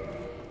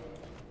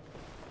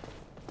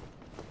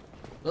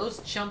 Those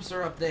chumps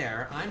are up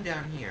there. I'm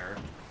down here.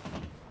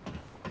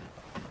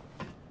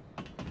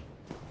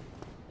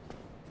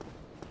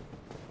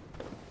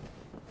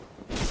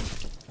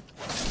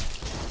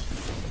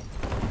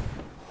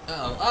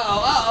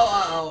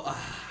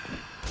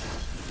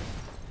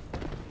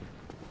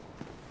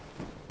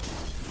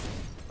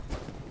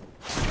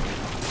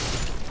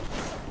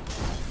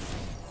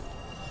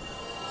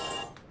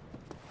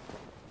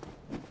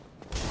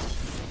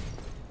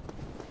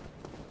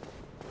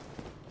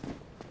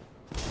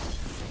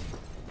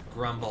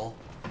 grumble.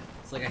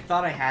 It's like I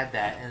thought I had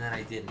that, and then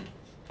I didn't.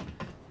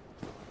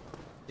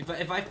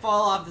 If I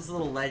fall off this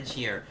little ledge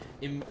here,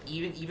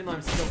 even though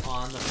I'm still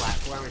on the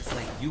platform, it's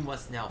like, you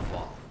must now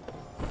fall.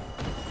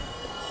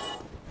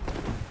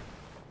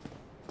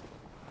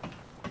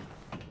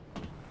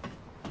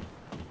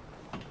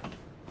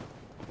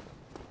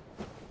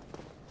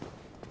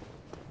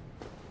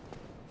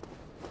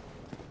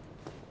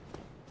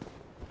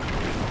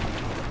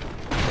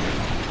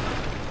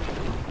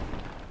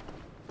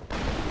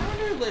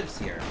 Lives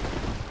here.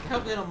 I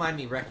hope they don't mind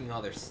me wrecking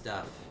all their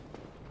stuff.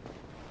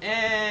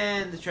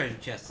 And the treasure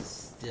chest is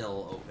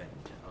still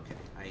opened. Okay,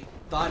 I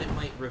thought it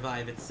might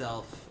revive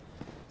itself.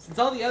 Since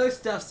all the other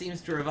stuff seems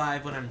to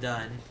revive when I'm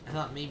done, I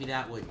thought maybe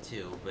that would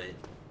too, but...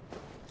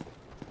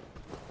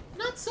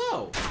 not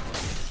so!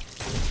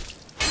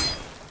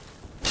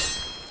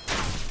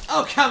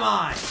 Oh, come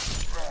on!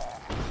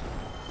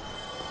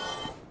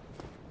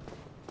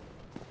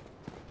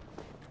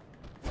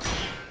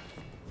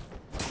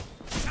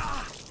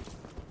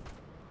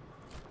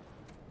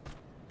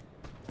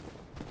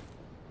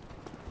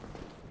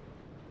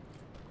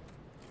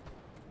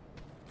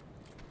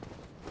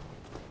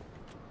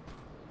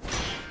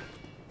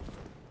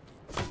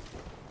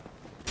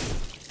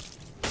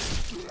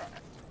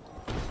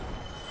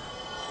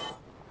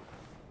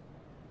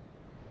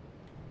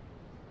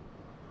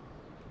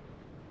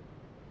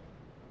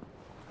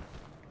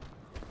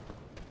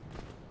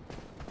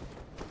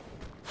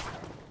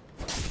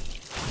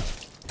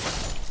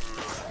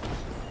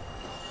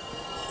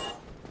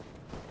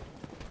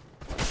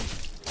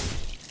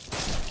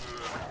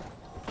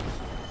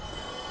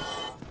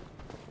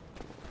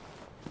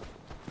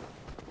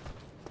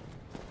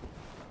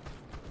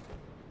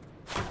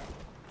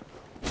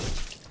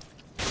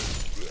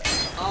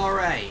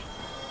 Alright.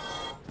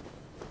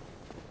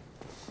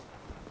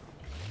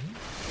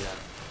 Yeah.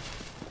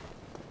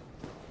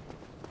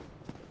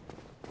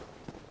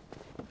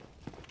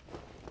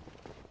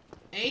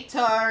 Hey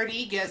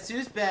Tardy, guess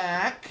who's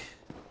back?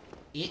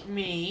 It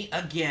me,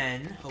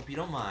 again. Hope you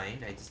don't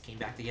mind. I just came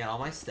back to get all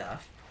my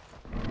stuff.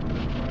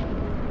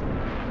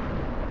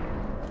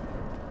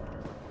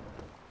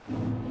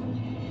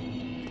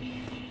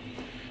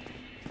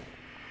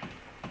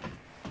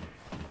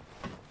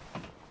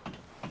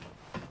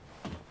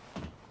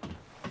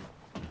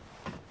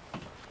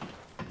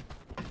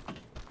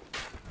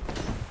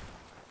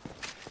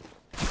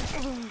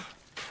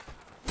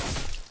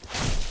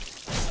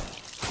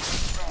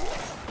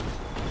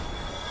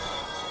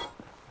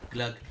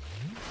 Glug.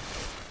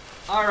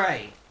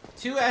 Alright.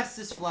 2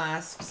 Estus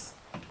flasks.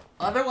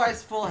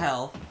 Otherwise full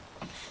health.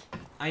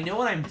 I know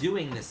what I'm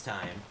doing this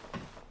time.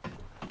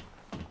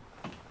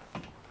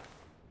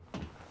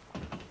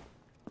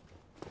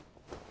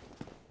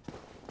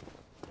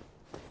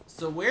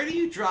 So where do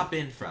you drop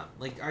in from?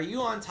 Like, are you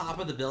on top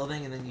of the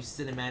building and then you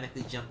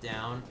cinematically jump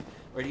down?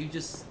 Or do you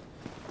just...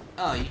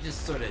 oh, you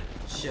just sort of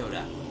showed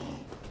up.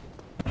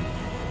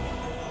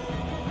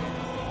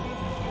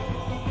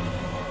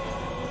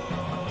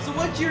 So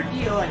what's your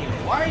deal anyway?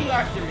 Why are you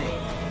after me?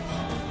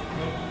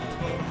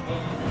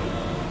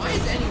 Why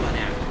is anyone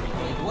after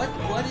me? Like,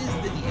 what is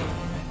the deal?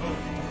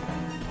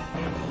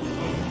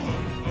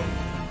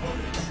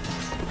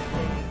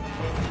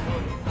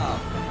 Oh,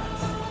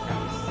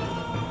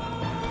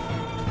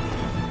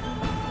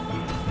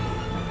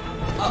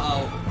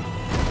 uh-oh.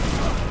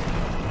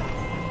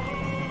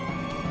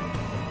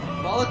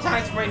 Of all the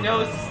times my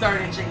nose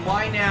started itching,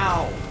 why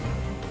now?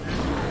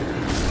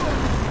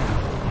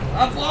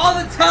 Of all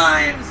the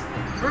times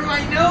for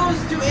my nose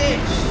to itch!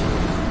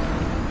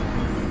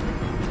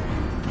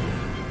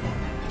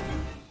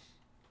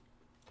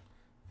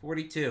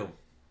 $42.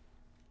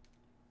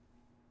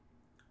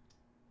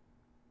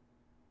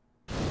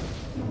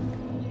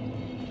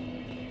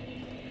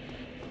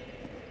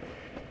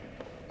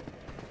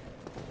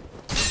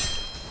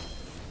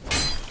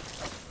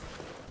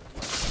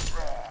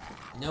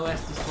 No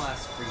Estus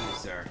flask for you,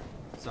 sir.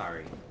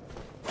 Sorry.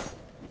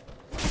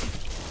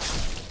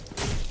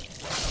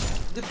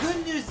 The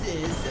good news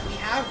is that we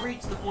have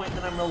reached the point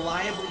that I'm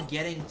reliably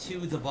getting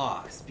to the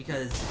boss,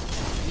 because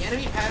the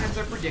enemy patterns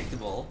are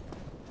predictable.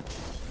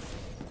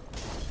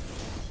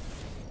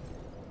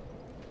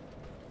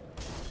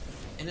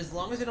 And as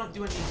long as I don't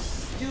do anything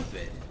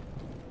stupid...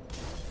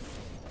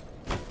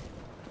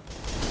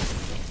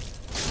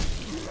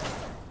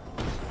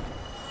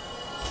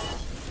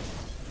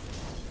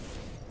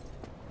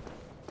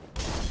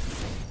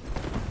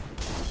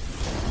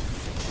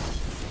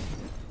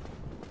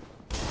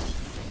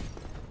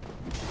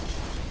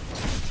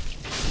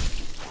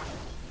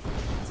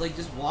 like,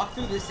 just walk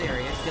through this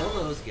area, kill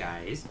those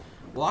guys,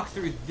 walk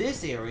through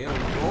this area,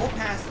 roll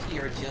past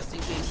here just in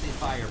case they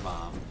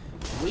firebomb,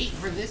 wait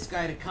for this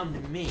guy to come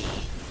to me,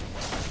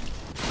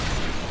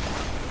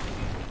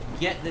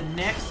 get the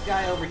next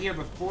guy over here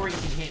before he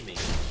can hit me,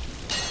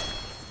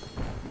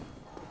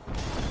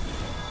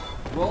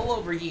 roll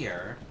over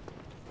here.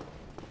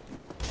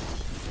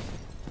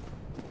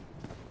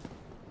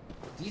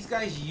 These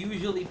guys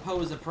usually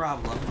pose a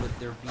problem, but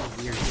they're being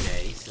weird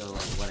today, so,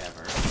 like,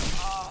 whatever.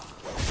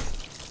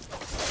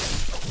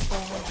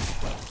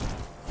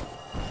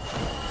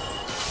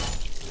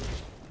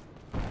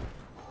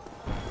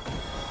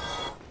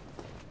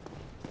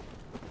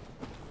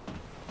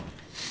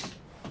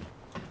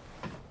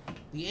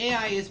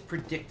 AI is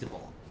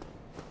predictable.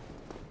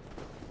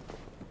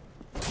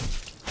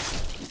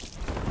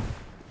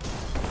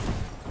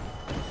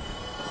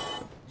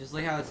 Just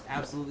like how it's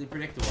absolutely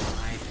predictable, and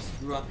I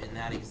screw up in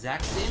that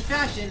exact same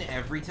fashion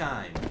every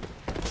time.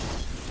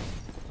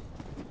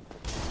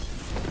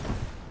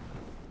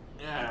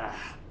 Ugh.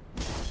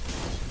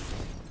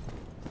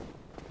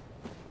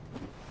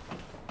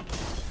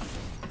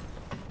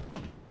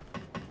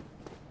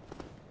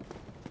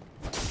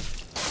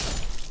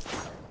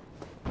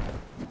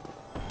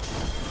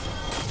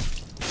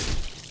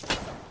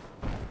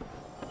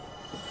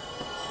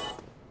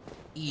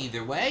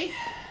 Either way.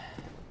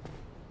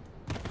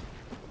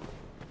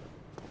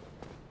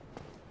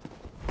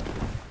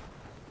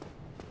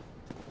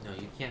 No,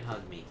 you can't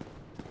hug me.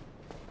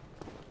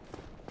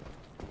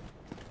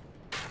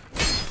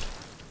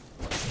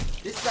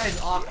 This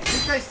guy's off.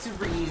 This guy's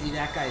super easy,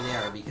 that guy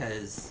there,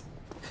 because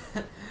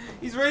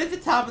he's right at the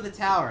top of the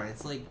tower, and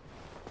it's like,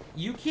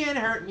 you can't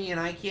hurt me and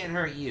I can't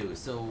hurt you,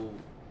 so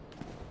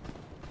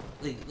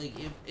like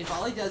if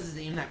all he does is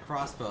aim that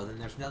crossbow, then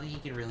there's nothing he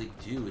can really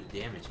do to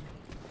damage me.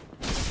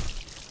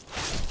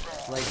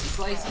 Like,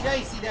 slicey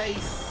dicey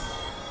dice.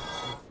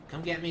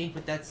 Come get me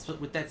with that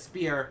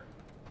spear.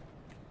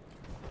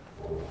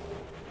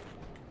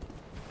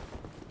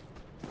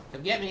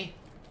 Come get me.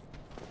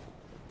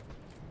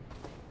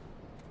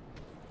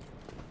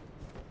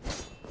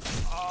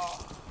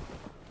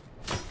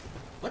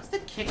 What's the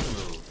kick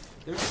move?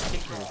 There's a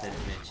kick move that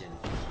it mentioned.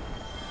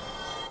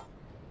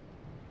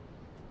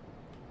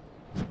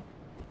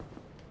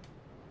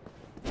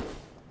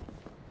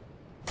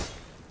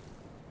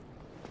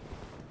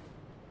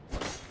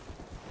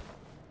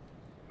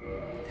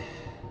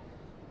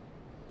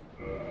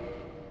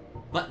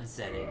 Button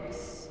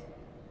settings.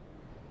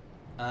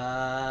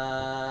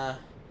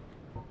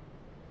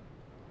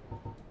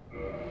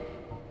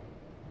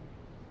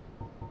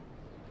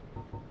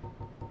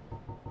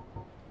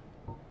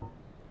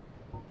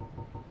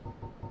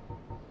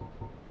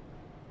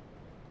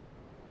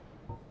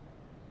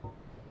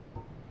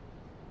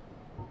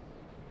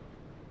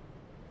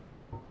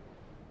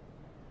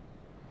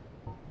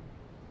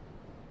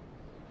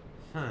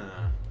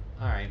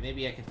 Alright,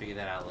 maybe I can figure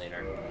that out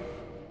later.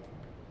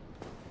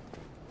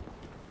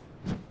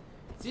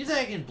 Seems like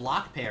I can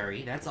block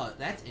parry. That's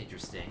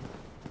interesting.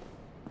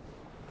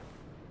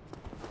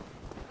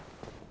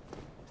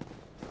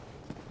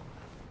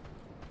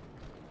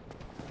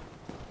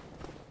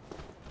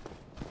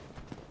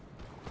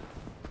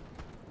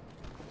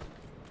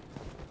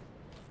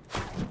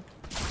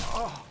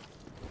 Oh.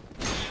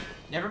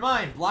 Never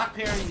mind. Block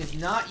parrying is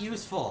not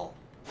useful.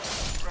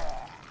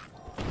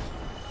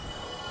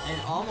 And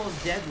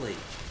almost deadly,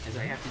 as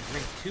I have to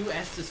drink 2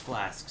 Estus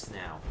flasks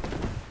now.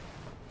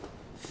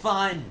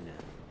 Fun!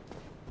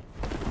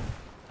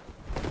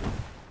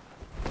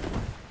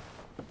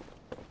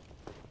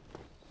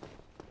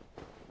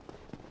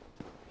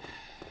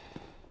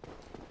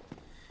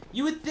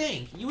 You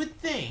would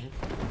think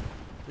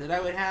that I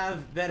would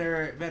have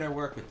better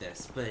work with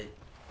this, but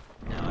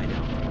no, I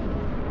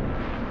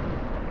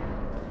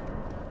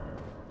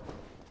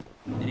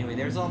don't. Anyway,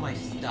 there's all my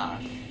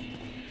stuff.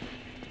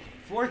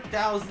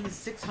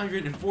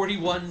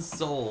 4,641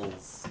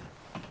 souls.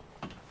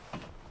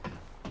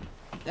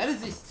 That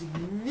is a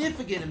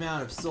significant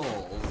amount of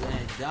souls.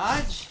 And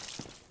dodge?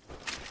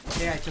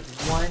 Okay, I took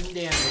 1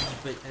 damage,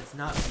 but that's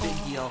not a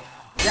big deal.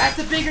 That's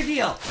a bigger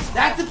deal!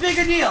 That's a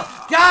bigger deal!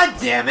 God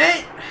damn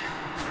it!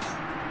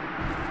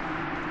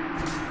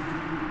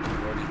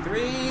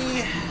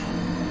 43.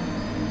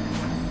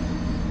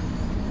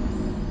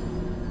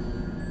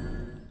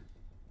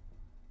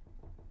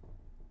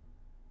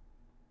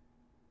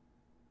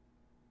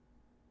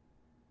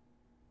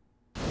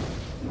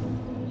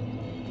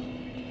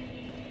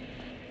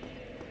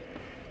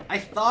 I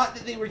thought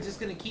that they were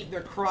just gonna keep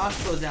their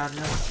crossbows out and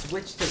then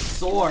switch to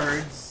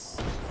swords.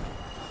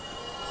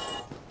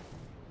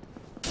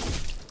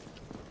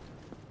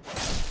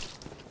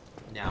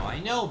 Now I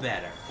know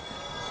better.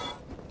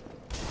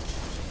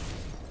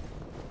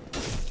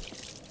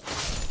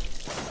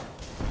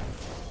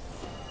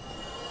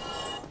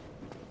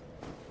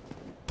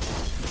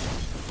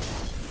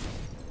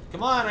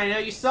 Come on, I know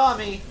you saw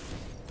me.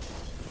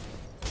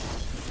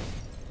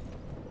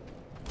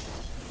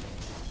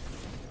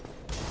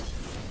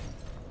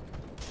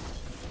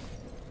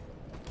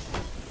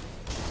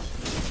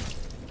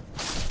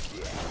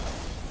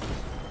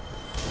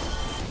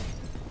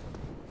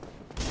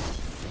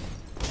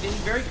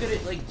 Very good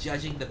at, like,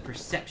 judging the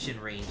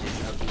perception ranges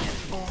of the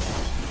enemy.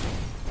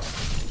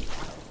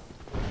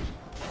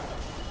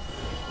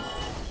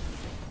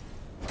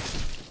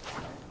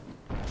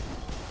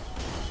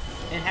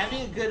 And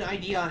having a good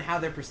idea on how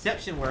their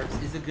perception works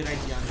is a good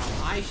idea on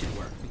how I should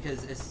work,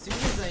 because as soon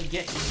as I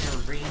get in their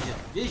range of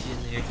vision,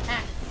 they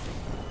attack me.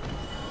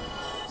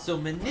 So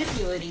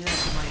manipulating that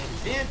to my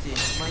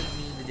advantage might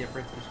mean the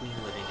difference between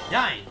living and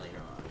dying later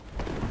on.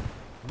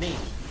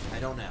 Maybe. I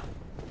don't know.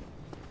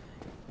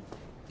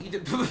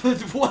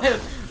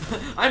 What?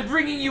 I'm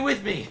bringing you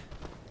with me.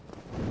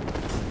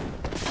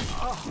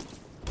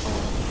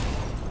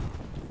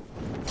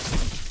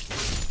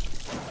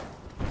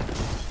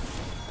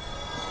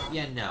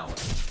 Yeah, no.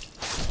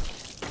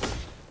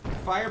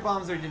 Fire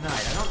bombs are denied.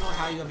 I don't know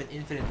how you have an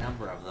infinite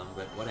number of them,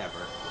 but whatever.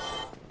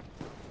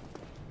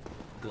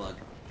 Glug.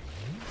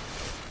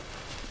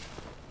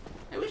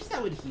 I wish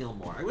that would heal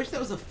more. I wish that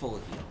was a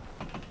full heal.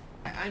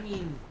 I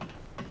mean,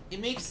 it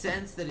makes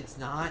sense that it's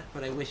not,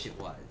 but I wish it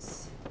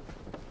was.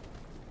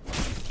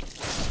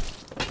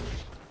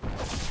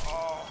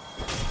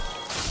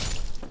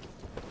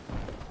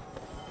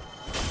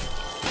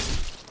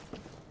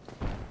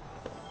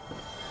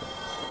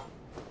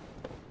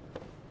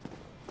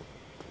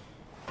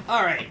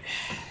 Alright,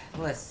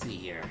 let's see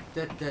here.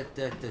 Down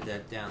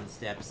the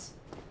steps.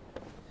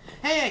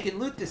 Hey, I can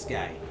loot this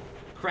guy.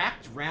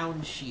 Cracked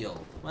round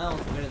shield. Well,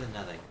 it's better than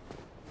nothing.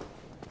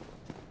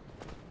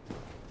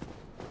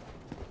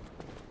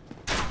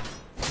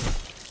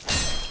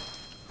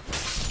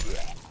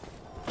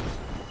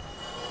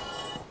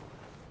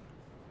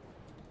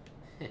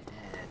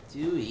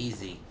 Too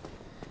easy.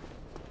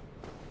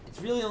 It's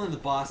really only the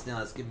boss now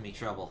that's giving me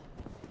trouble.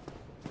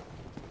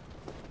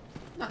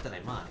 Not that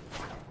I mind.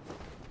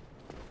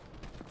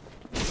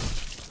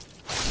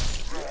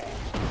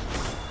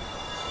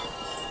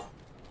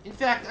 In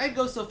fact, I'd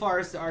go so far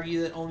as to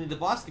argue that only the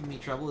boss giving me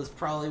trouble is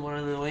probably one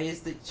of the ways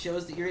that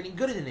shows that you're getting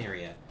good in an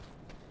area.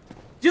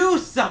 Do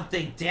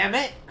something, damn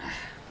it!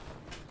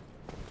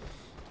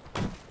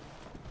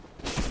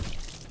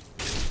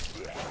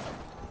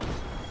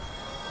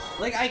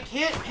 Like, I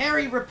can't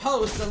parry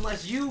riposte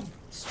unless you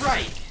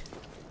strike.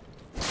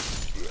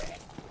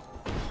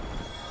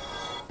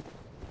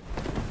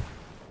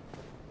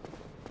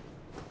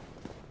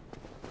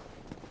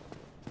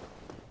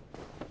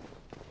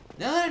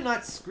 Now that I'm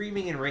not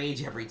screaming in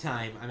rage every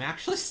time, I'm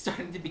actually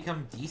starting to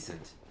become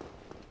decent.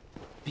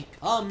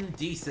 Become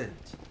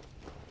decent.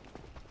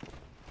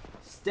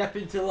 Step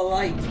into the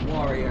light,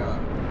 warrior.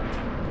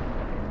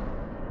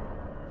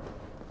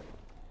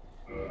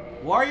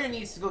 Warrior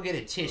needs to go get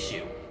a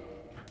tissue.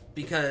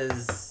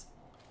 Because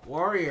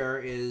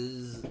warrior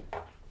is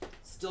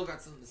still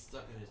got something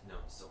stuck in his nose.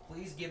 So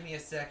please give me a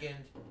second.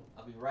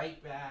 I'll be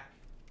right back.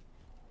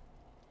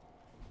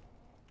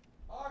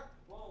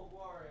 Archbold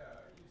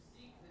warrior, you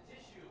seek the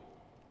tissue.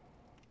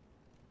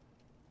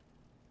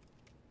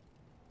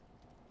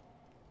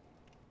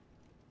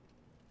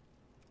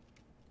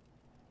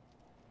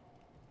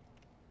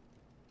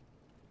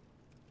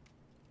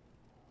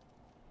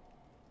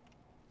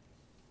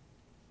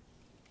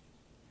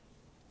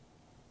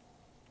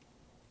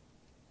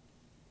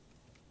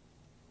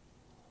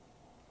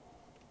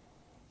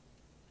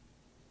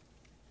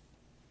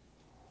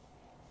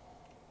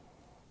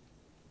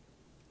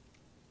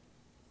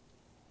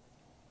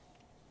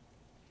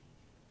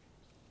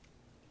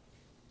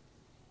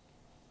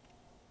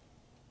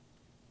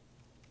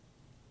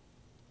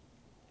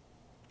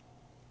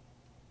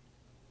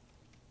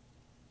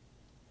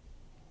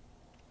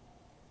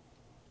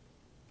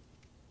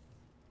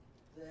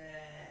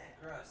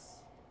 Gross.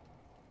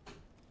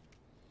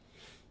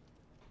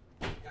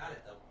 Got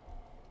it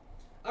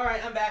though.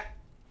 Alright, I'm back.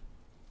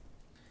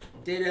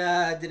 Did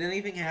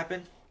anything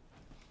happen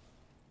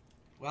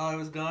while I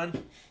was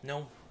gone?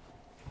 No.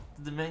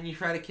 Did the menu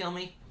try to kill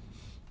me?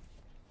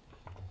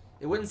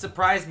 It wouldn't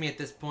surprise me at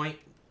this point.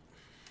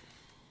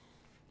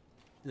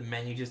 The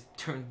menu just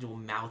turns into a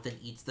mouth and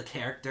eats the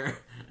character.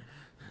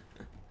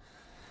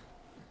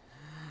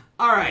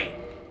 Alright.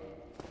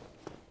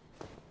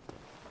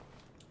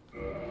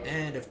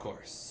 And of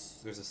course,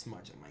 there's a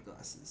smudge on my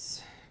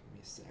glasses. Give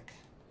me a sec.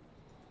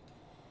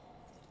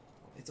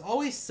 It's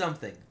always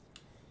something.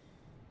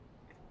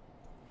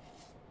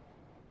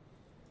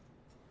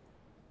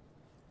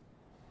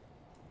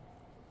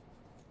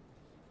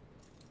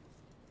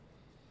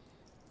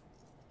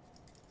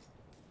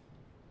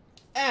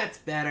 That's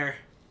better.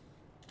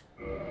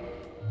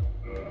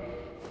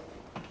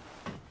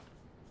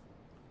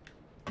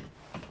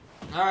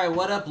 Alright,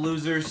 what up,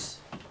 losers?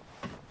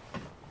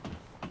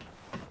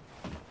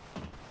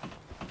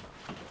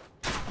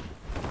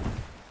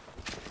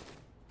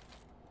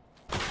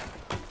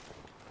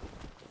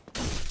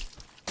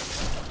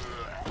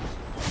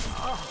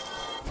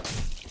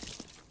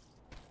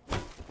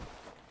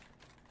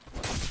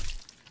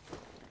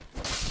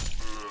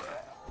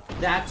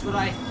 That's what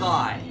I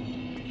thought.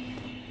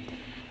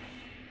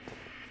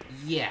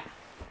 Yeah.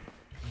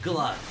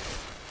 Glug.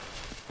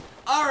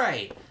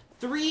 Alright.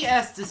 3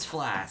 Estus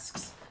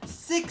flasks.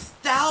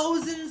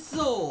 6,000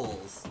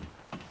 souls.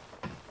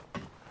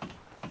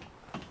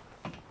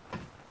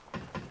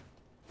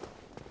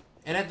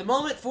 And at the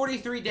moment,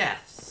 43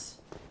 deaths.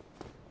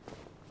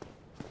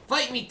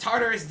 Fight me,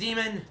 Tartarus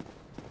demon.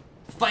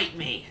 Fight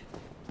me.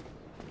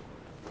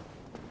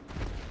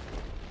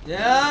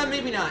 Yeah,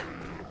 maybe not.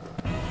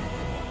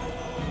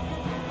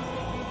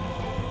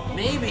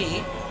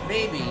 Maybe,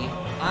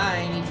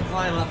 I need to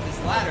climb up this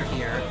ladder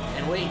here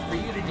and wait for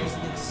you to do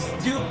something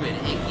stupid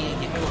and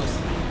can't get close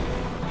to me.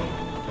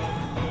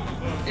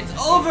 It's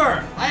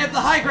over! I have the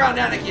high ground,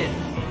 Anakin!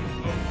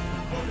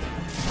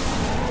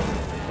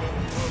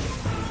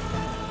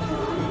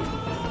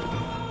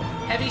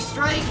 Heavy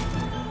strike,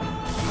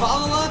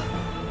 follow up,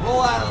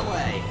 roll out of the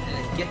way.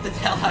 get the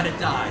hell out of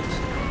Dodge.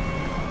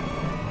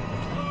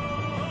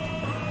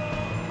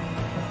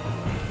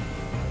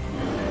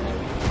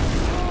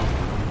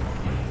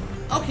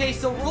 Okay,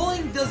 so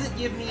rolling doesn't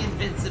give me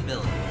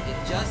invincibility.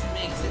 It just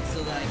makes it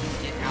so that I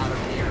can get out of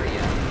the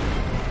area.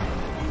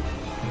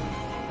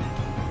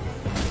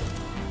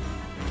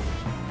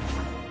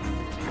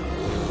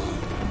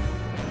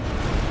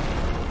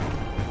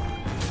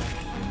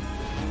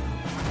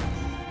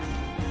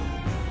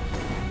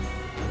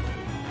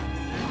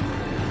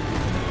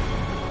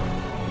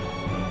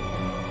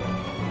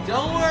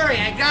 Don't worry,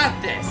 I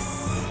got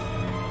this.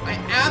 I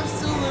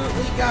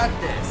absolutely got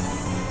this.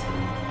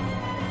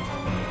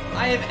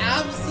 I have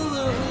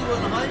absolutely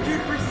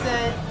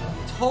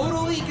 100%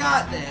 totally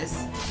got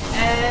this,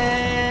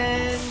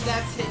 and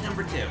that's hit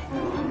number 2.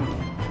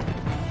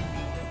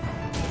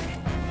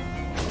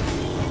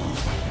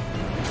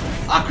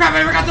 Oh crap,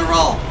 I forgot to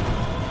roll!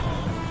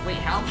 Wait,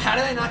 how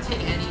did I not take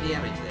any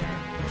damage there?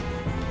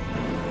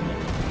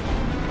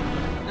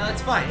 No,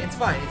 it's fine, it's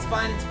fine, it's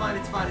fine, it's fine,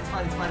 it's fine, it's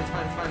fine, it's fine, it's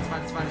fine, it's fine, it's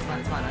fine, it's fine, it's fine,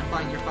 it's fine, I'm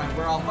fine, you're fine,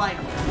 we're all fine.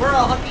 We're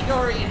all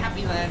hunky-dory in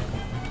Happy Land.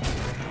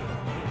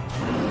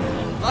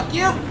 Fuck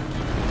you!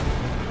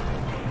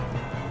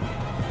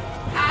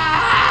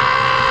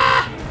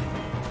 Ah!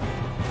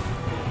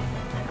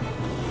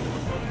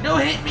 No,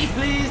 hit me,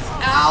 please!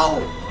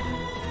 Ow!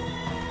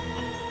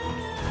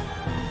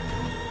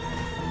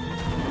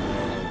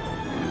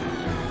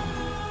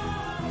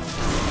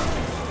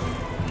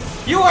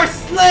 You are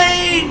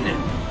slain!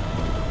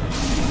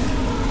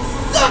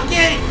 Suck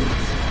it!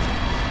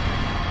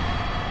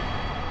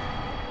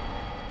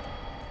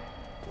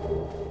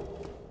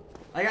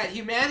 I got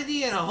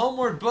humanity and a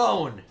homeward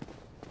bone.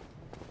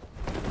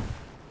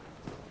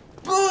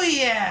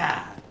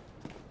 Booyah!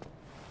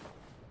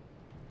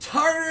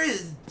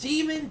 Tartarus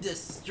demon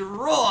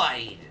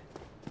destroyed!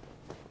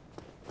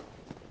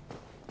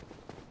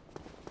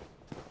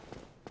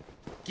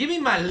 Give me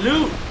my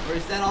loot! Or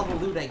is that all the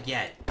loot I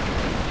get? It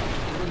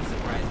wouldn't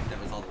surprise me if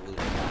that was all the loot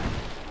I got.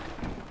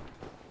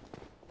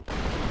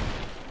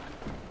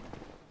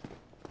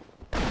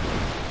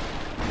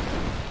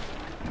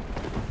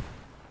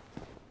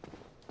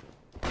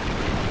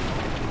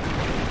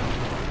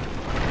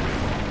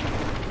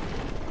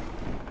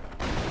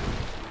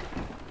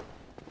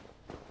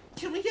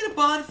 Can we get a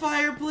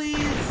bonfire, please?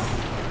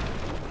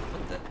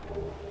 What the?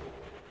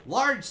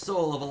 Large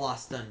soul of a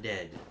lost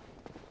undead.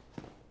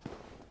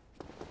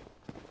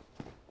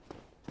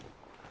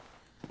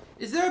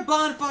 Is there a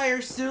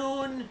bonfire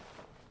soon?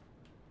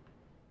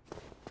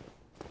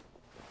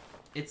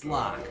 It's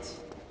locked.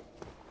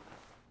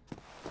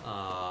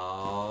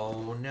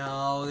 Oh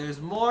no, there's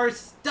more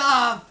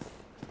stuff!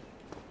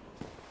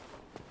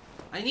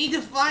 I need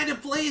to find a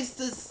place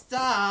to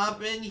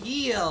stop and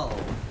heal.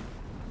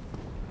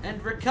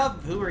 And recover.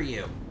 Who are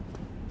you?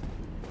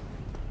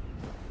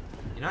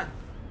 You're not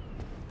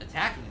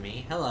attacking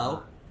me.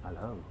 Hello.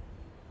 Hello.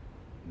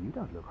 You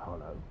don't look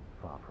hollow.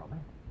 Far from it.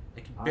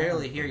 I can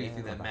barely hear you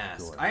through that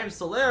mask. I am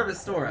Solera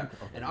Vestora,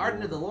 an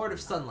ardent of the Lord of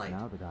Sunlight.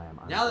 Now that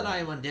I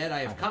am undead,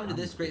 I have come to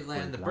this great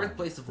land, the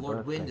birthplace of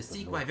Lord Wind, to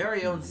seek my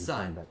very own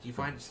son. Do you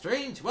find it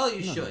strange? Well,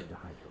 you should.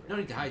 No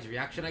need to hide your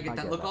reaction. I get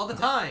that look all the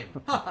time.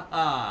 Ha ha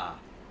ha.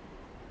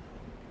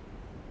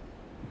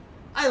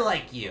 I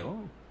like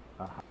you.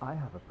 I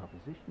have a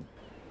proposition.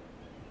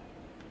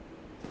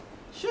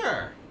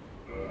 Sure.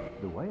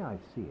 The way I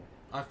see it,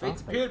 our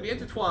fates appear to be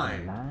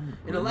intertwined.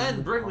 In a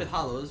land brimming with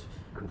hollows,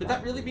 could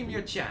that really be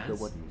mere chance? So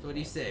what do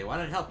you say? Why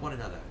not help one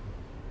another?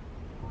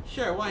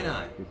 Sure, why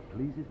not? This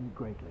pleases me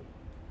greatly.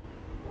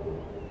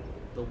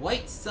 The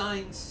White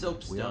Sign We are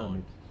Soapstone.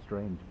 amidst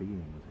strange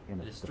beings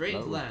in In a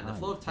strange land, the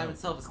flow of time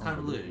itself is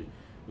convoluted,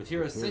 with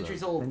heroes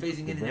centuries old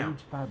phasing in and out.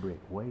 Fabric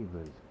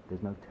wavers.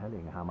 There's no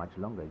telling how much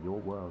longer your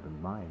world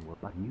and mine will.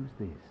 But use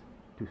this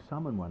to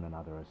summon one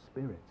another as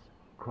spirits,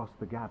 cross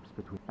the gaps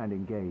between, and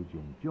engage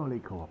in jolly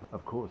co-op.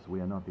 Of course,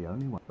 we are not the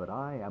only one, but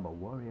I am a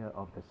warrior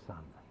of the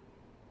sun.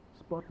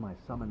 Spot my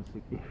summon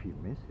if you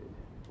miss it.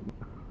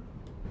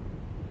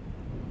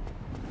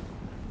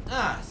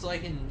 Ah, so I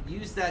can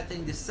use that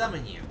thing to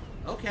summon you.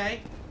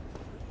 Okay.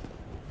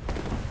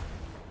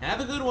 Have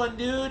a good one,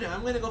 dude.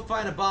 I'm gonna go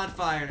find a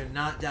bonfire to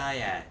not die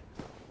at.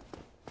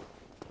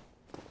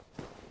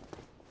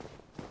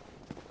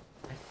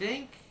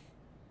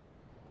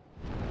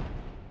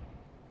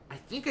 I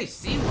think I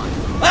see one.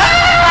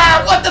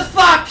 Ah! What the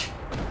fuck?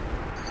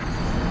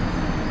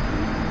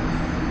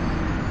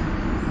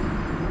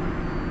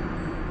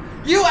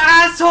 You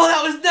asshole!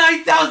 That was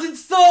 9,000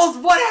 souls!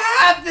 What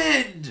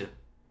happened?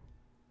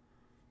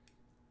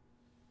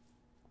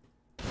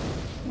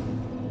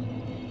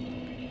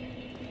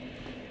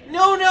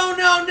 No, no,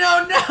 no,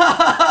 no, no!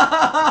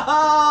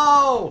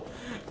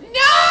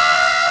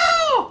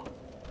 No!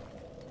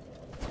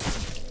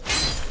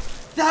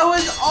 That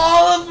was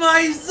all of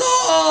my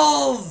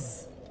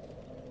souls!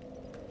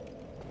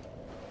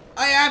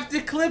 I have to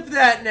clip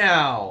that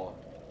now.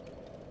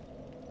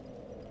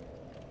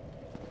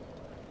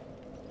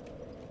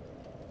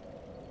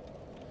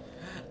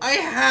 I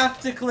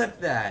have to clip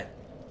that.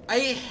 I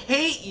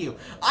hate you.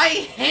 I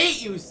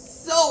hate you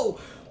so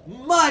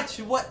much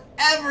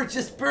whatever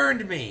just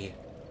burned me.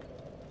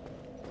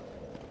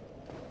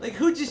 Like,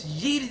 who just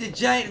yeeted a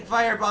giant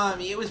firebomb at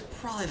me? It was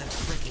probably the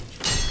freaking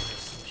dragon or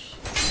some shit.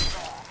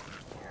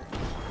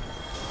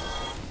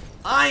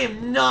 I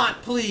am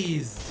not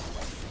pleased.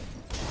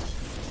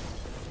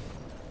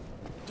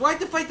 Do I have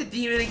to fight the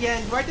demon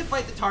again? Do I have to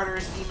fight the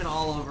Tartarus demon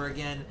all over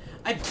again?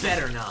 I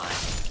better not.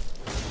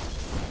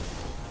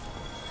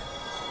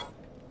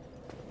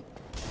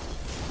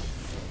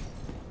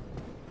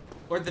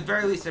 Or at the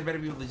very least, I better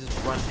be able to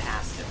just run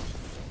past him.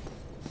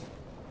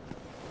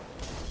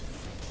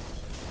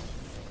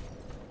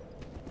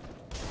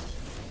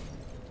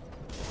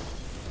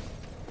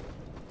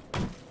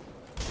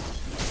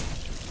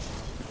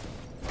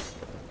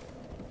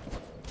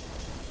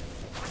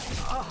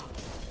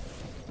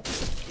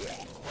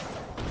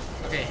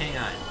 Okay, hang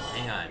on.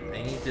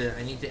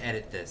 I need to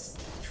edit this.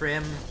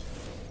 Trim.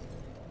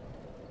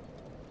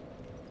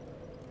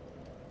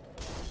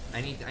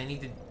 I need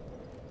to.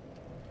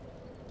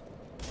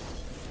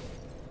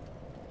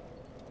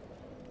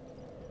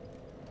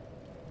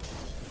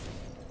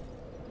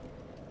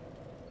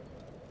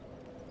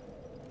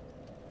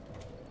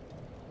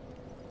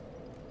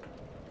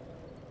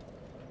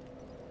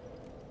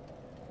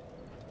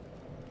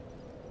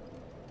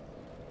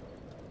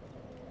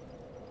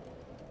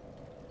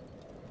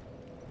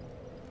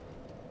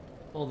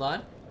 Hold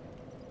on.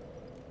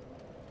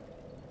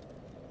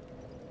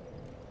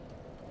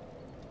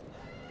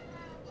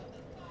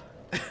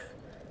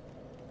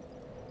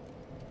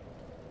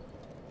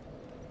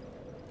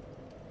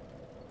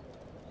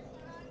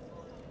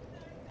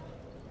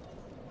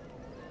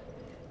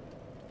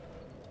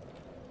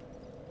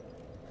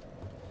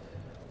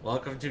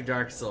 Welcome to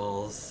Dark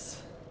Souls.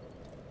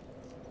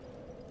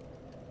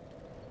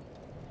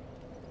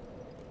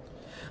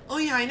 Oh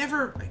yeah, I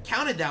never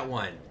counted that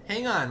one.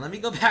 Hang on, let me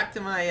go back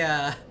to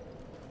my,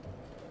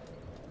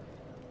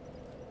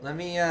 let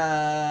me,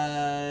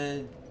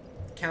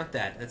 count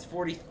that. That's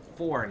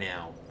 44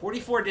 now.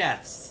 44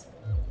 deaths.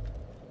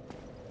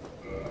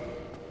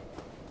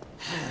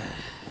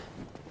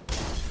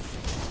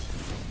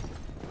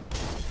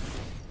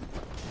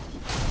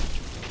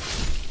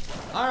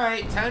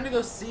 Alright, time to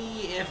go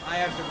see if I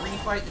have to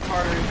refight the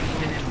Tartar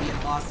demon and be an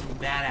awesome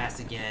badass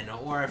again,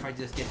 or if I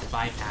just get to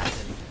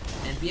bypass him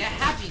and be a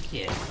happy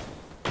kid.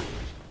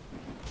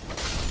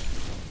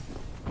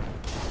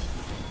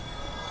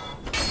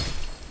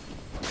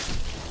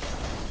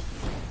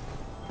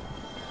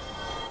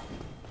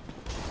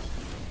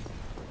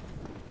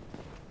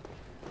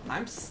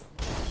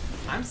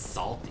 I'm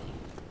salty.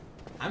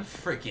 I'm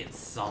freaking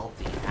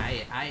salty.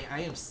 I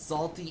am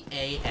salty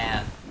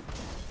AF.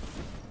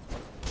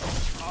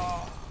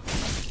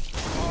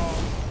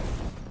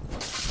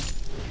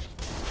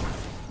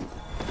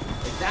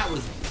 Like, that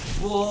was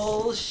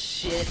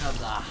bullshit of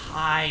the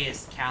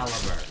highest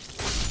caliber.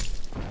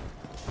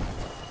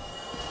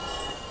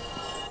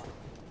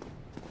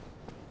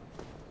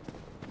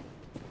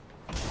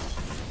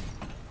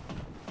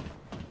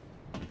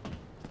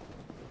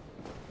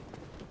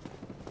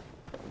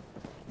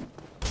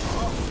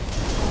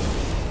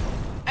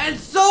 And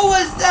so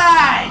was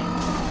that!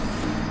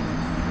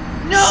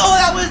 No,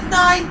 that was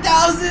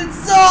 9,000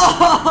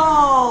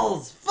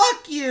 souls!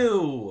 Fuck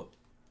you!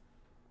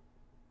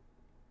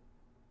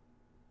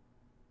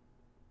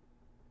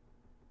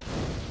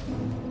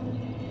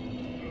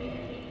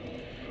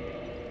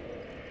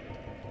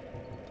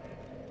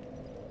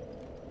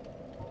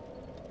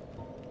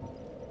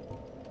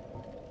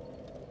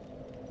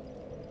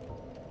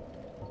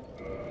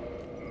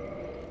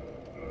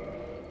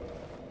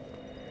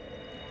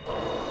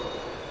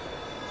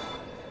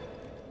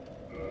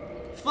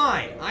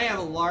 Fine, I have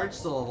a large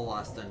soul of a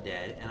lost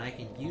undead, and I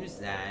can use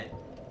that.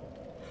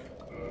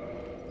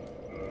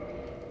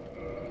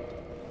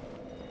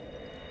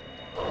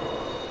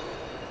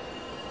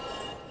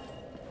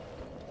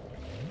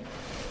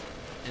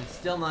 And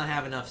still not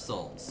have enough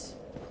souls.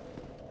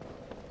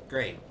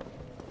 Great.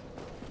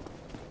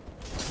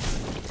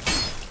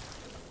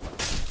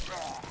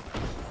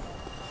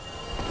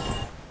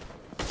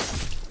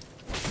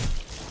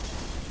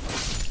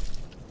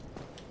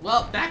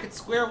 Well, back at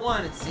square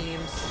one, it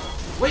seems.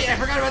 Wait, I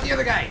forgot about the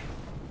other guy!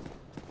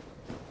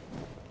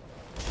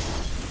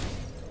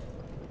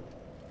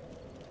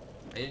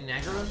 I didn't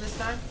aggro him this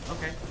time?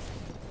 Okay.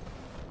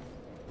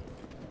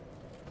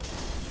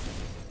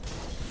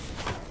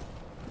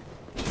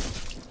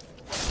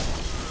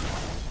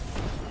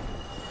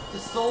 The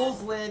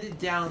souls landed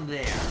down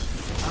there.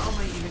 How am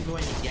I even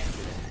going to get to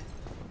that?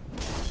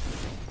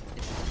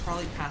 It's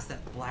probably past that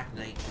Black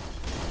Knight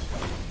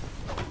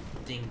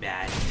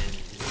dingbat and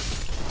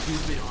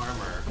stupid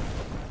armor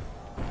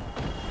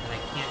that I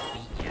can't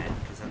beat yet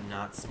because I'm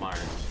not smart,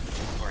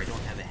 or I don't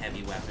have a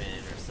heavy weapon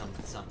or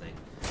something.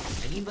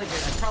 I need like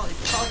it's probably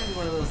gonna be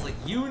one of those like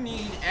you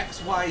need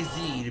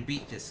XYZ to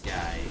beat this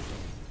guy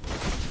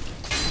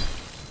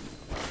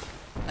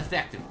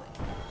effectively.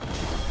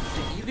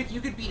 You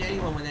could beat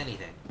anyone with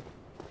anything.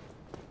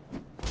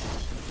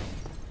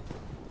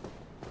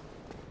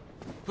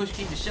 push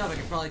came to shove, I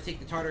could probably take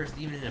the Tartarus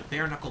Demon in a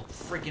bare-knuckle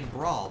freaking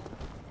brawl.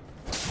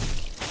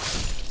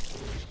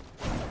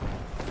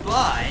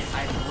 But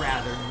I'd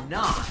rather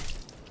not.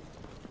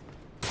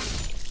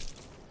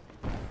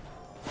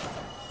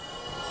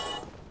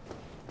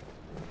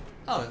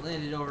 Oh, it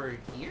landed over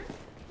here?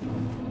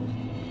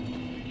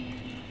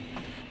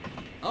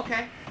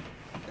 Okay.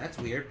 That's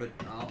weird, but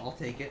I'll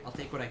take it. I'll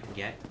take what I can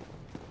get.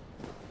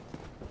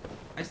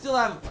 I still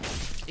have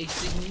a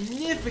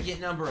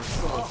significant number of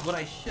souls. What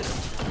I should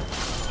have done.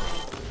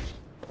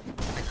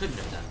 I couldn't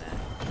have done that.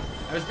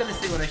 I was gonna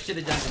say what I should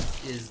have done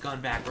is gone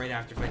back right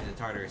after fighting the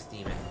Tartarus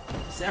Demon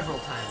several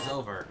times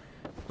over,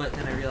 but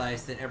then I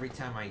realized that every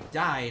time I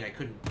died, I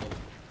couldn't go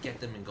get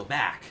them and go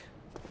back.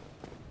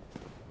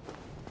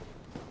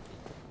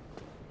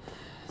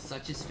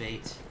 Such is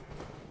fate.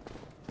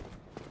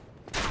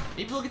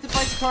 Maybe we'll get to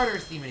fight the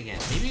Tartarus Demon again.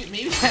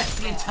 Maybe that's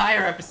the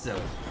entire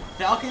episode.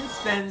 Falcon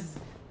spends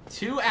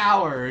 2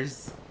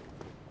 hours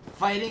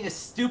fighting a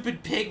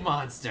stupid pig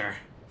monster.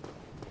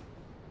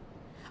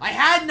 I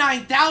had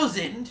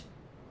 9,000!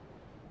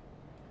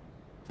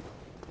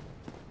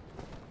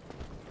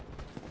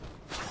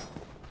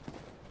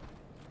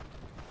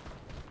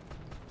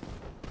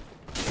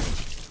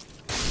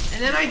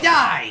 And then I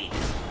died!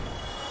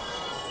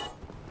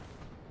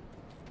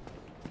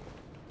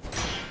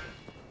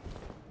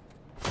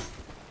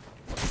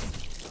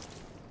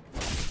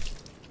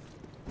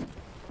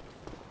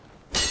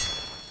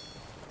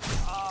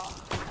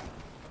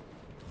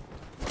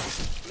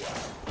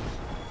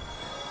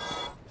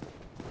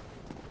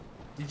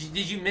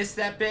 Did you miss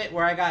that bit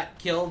where I got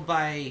killed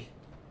by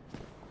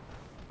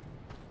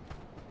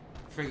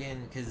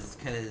friggin' cause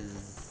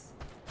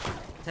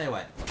tell you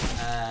what,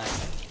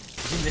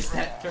 did you miss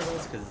that,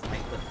 Turtles? Cause I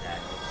clipped that.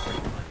 It was pretty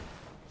funny.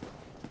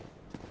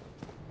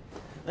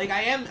 Like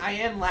I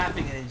am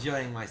laughing and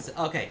enjoying myself.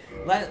 Okay,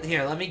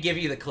 let me give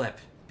you the clip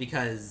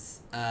because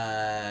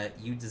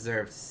you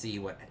deserve to see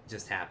what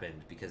just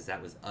happened because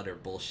that was utter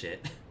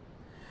bullshit.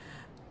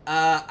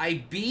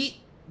 I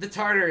beat the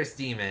Tartarus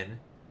Demon.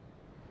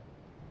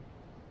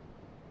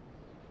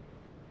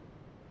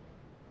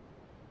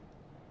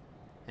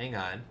 Hang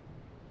on.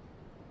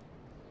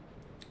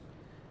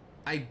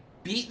 I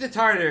beat the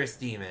Tartarus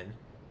Demon.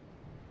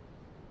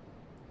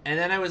 And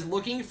then I was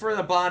looking for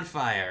the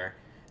bonfire.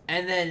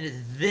 And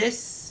then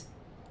this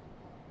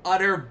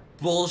utter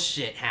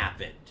bullshit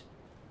happened.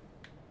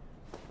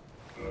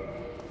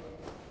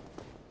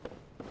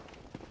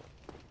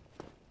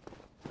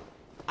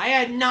 I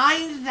had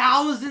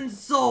 9,000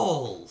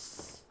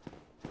 souls!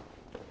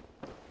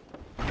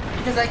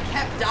 Because I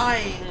kept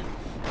dying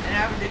and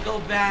having to go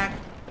back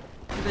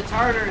to the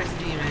Tartarus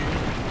Demon.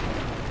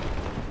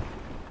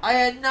 I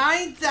had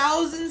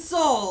 9,000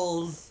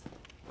 souls!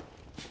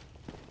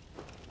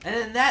 And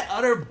then that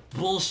utter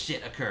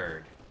bullshit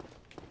occurred.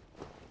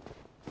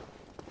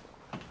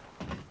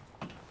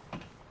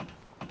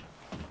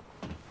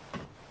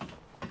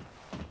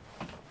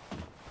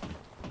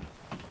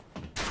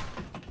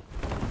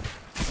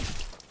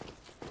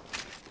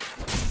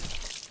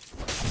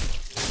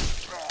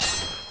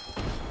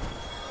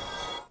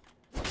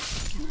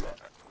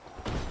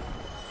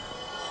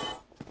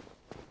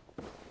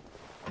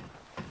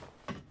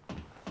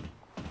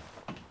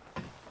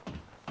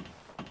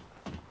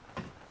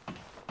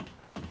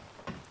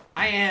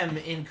 I am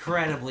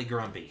incredibly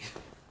grumpy.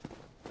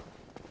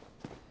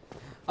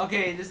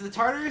 Okay, does the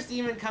Tartarus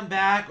Demon come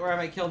back, or have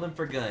I killed him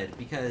for good?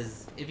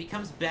 Because if he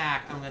comes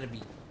back, I'm gonna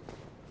be...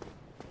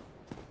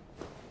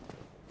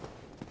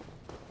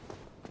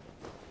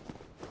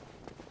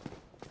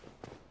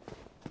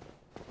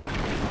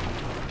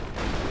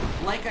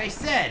 Like I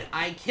said,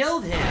 I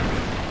killed him.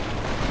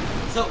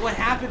 So what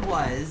happened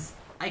was,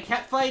 I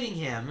kept fighting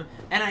him,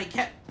 and I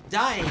kept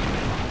dying.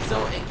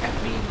 So it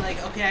kept being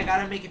like, okay, I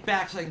gotta make it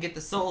back so I can get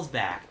the souls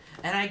back.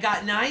 And I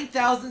got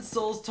 9,000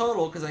 souls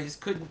total because I just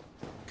couldn't,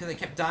 because I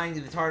kept dying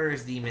to the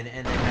Tartarus Demon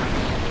and then not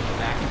being able to go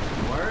back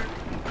and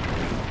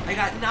forth. I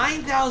got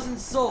 9,000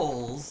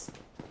 souls.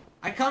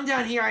 I come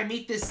down here, I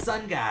meet this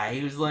sun guy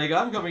who's like,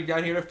 I'm coming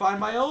down here to find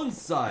my own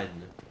sun.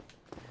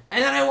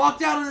 And then I walk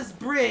down on this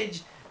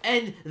bridge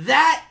and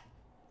that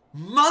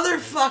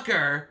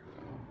motherfucker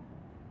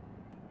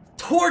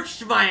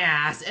torched my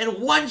ass and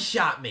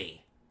one-shot me.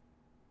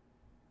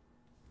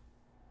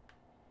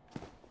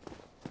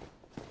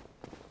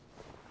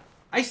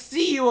 I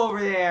see you over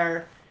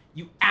there,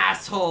 you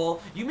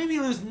asshole. You made me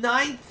lose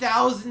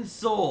 9,000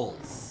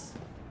 souls.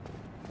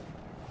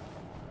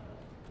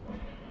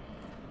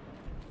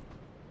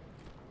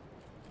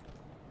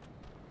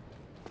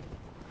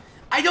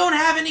 I don't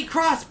have any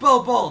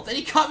crossbow bolts, and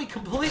he caught me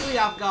completely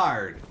off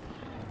guard.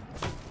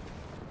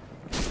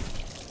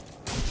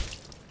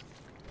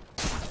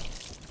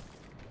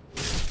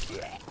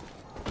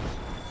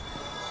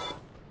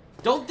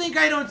 Don't think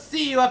I don't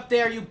see you up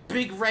there, you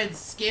big red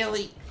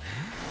scaly...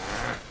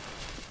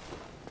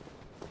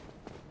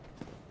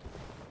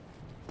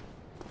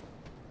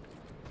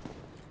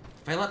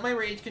 If I let my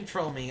rage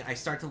control me, I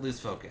start to lose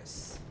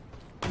focus.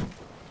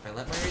 If I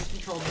let my rage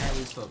control me, I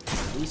lose focus.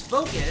 If I lose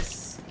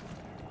focus,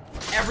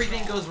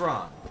 everything goes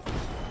wrong.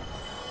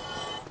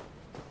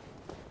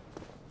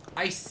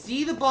 I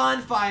see the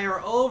bonfire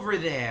over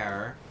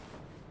there.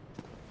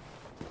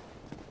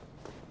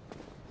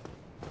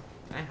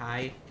 Can I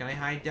hide? Can I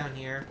hide down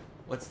here?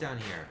 What's down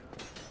here?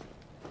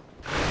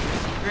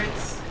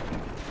 Secrets?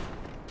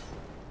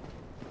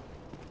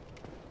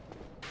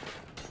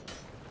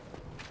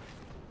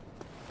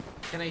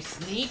 Can I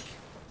sneak?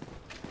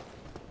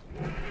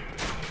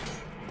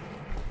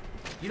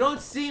 You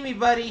don't see me,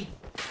 buddy.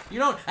 You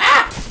don't.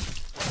 Ah!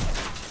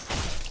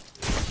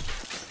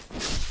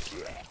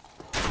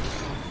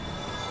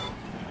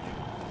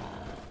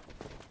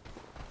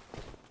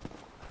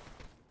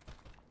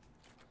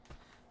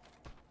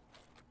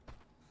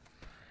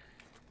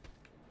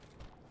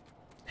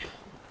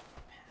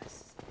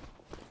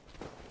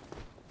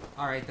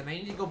 Alright, then I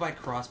need to go buy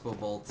crossbow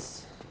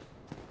bolts.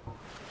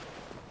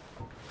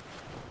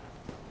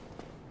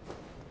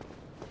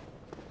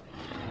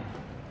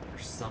 Or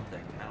something.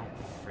 I don't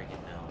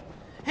freaking know.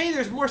 Hey,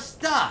 there's more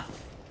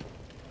stuff!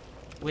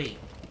 Wait.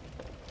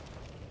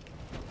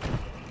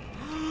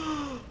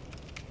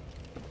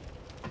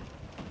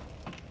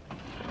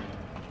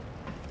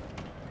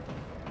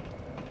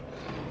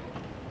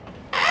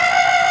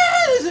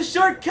 Ah! There's a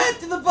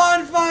shortcut to the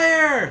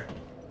bonfire!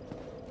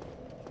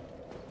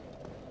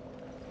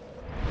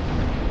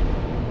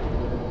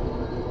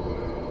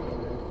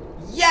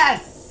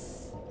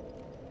 Yes!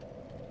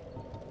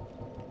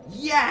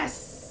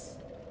 Yes!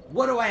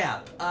 What do I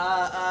have?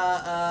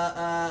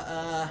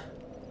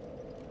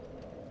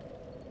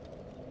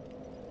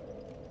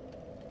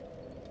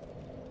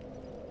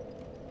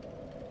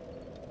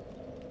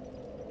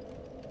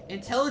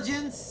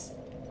 Intelligence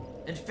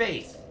and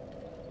faith.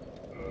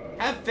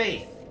 Have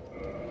faith.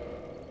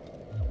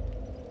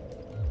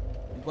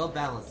 Be well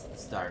balanced at the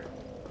start.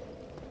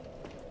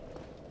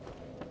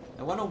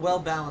 I want a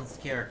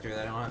well-balanced character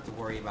that I don't have to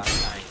worry about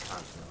dying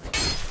constantly.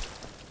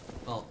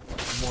 Well,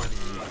 more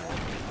than you have.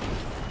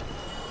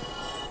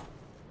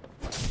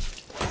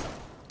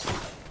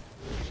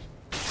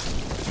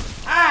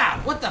 Ah!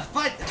 What the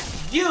fuck?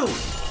 You!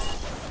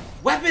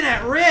 Weapon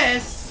at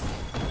risk?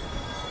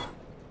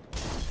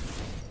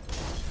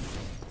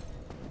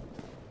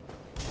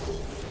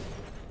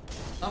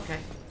 Okay,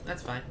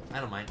 that's fine. I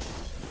don't mind.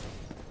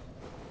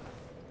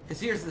 Because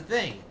here's the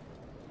thing.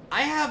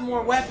 I have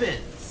more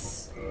weapons.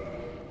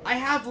 I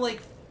have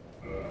like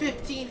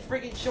 15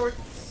 friggin'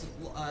 shorts.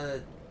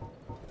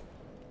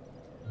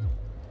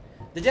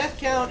 The death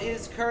count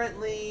is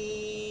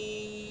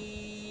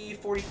currently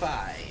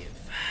 45.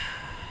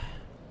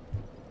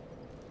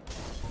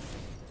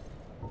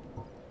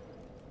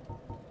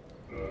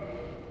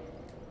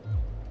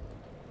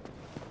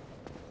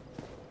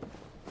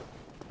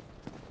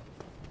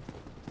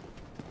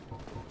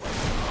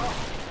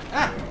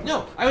 Ah,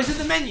 no, I was in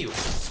the menu.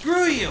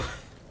 Screw you.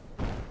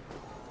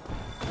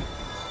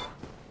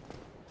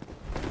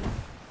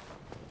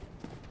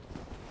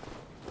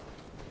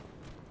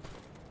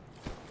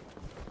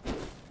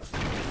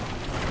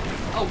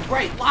 Oh,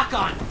 right, lock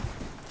on!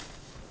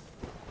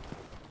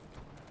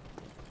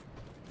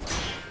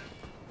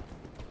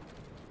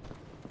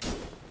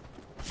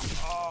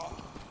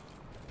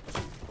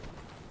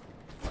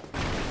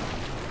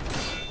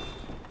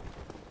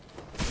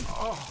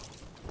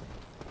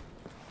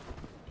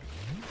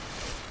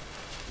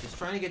 Just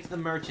trying to get to the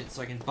merchant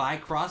so I can buy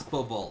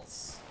crossbow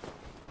bolts.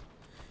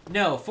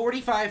 No,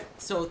 45,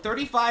 so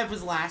 35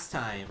 was last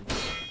time.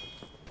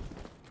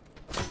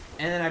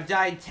 And then I've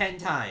died 10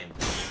 times.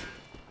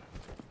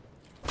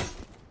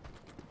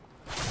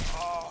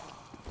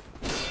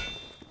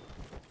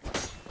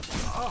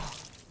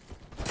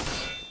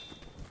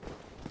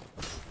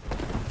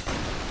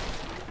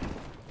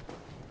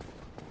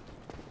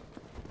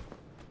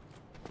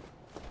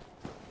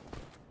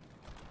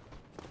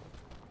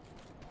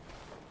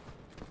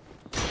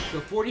 So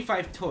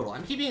 45 total.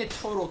 I'm keeping a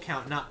total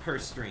count, not per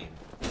stream.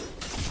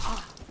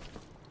 Alright,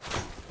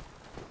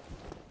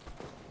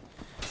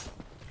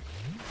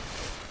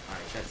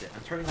 that's it.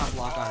 I'm turning off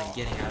lock on and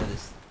getting out of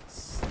this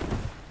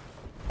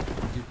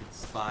stupid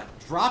spot.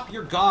 Drop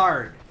your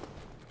guard!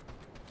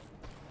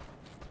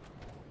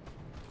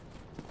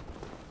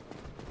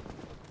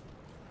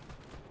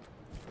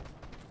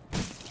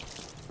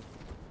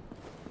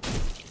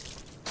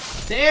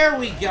 There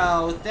we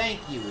go!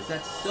 Thank you.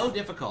 That's so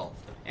difficult,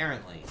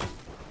 apparently.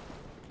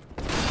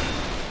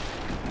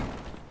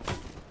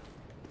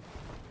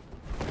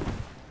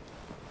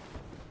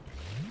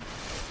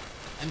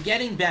 I'm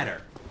getting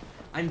better.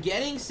 I'm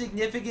getting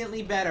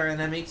significantly better, and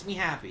that makes me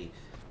happy.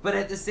 But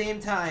at the same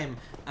time,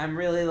 I'm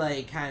really,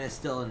 like, kind of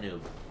still a noob.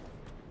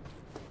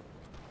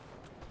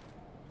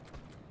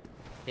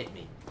 Hit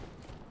me.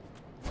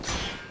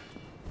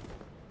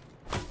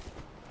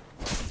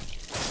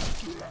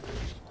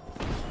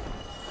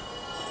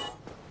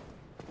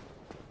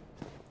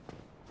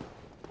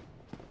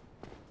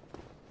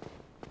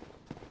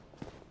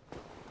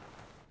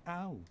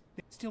 Oh,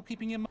 still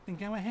keeping your mind.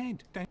 Go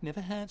ahead. Don't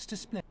never hurts to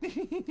split.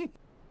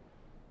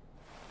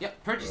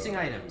 Yep, purchasing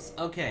items.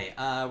 Okay,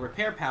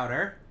 repair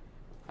powder.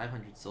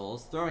 500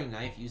 souls. Throwing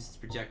knife uses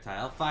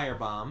projectile.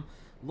 Firebomb.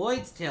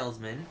 Lloyd's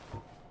Talisman.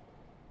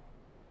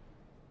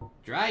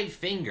 Dried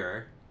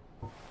finger.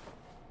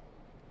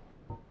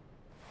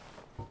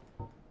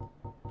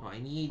 Oh, I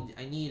need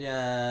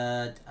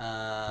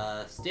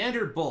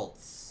standard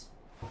bolts.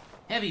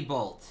 Heavy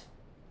bolt.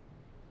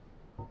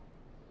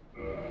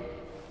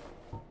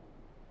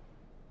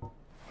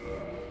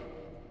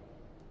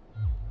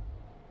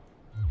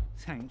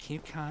 Thank you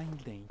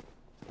kindly.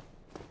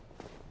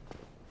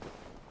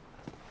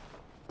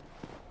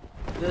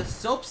 The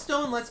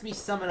soapstone lets me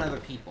summon other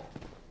people,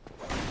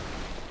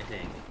 I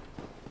think.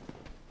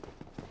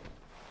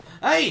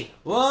 Hey!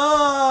 Whoa!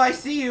 I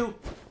see you!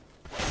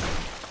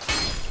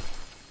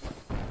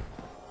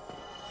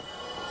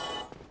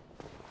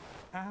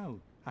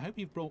 Oh, I hope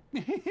you've brought...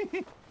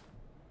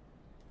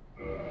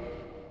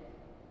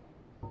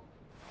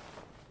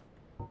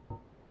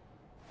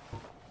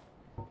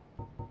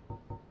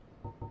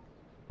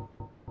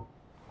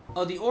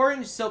 Oh, the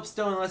orange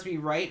soapstone lets me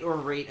write or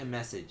rate a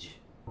message.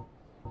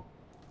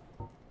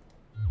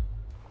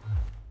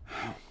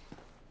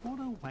 What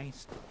a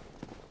waste.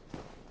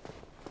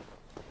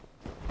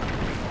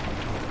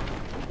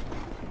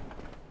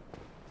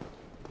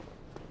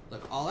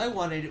 Look, all I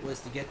wanted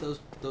was to get those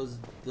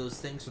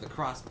things for the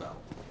crossbow.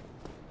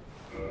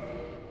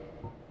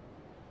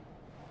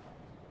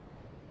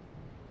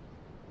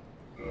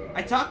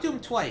 I talked to him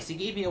twice. He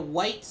gave me a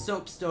white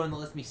soapstone that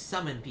lets me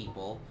summon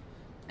people,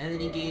 and then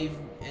he gave,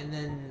 and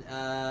then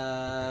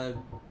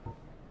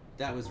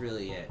that was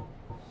really it.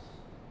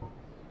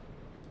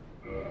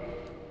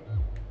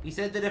 He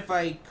said that if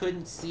I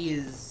couldn't see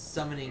his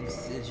summoning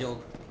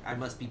sigil, I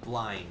must be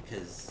blind,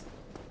 because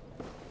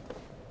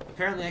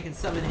apparently I can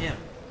summon him.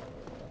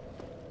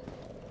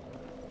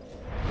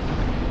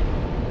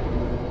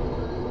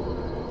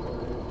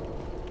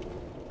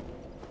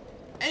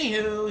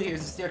 Anywho,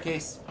 here's the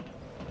staircase,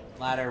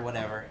 ladder,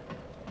 whatever.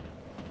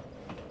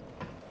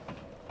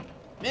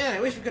 Man, I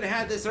wish we could have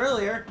had this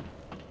earlier.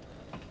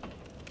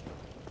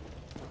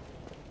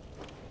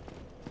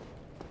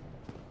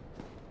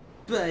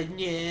 But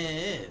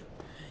no,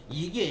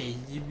 you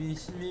guys are being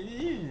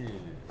smooth.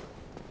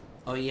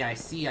 Oh yeah, I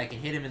see. I can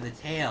hit him in the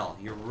tail.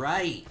 You're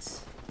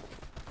right.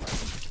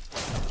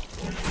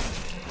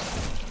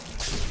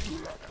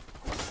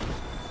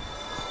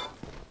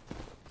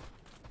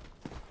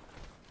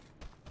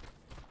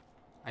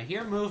 I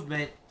hear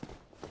movement.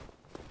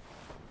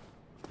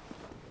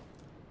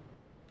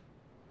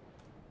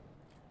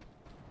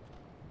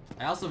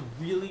 I also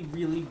really,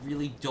 really,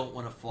 really don't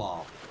want to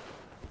fall.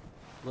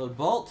 Load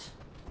bolt.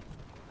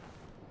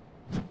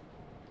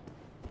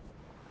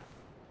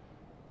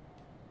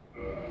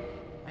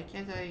 Why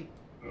can't I?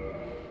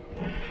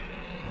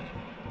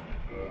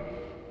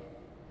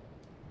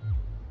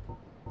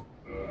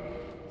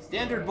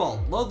 Standard bolt.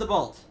 Load the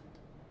bolt.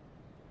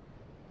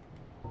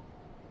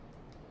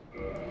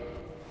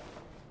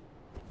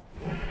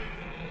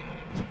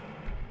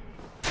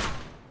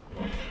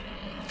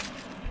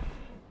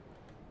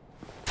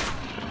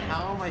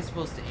 How am I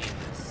supposed to aim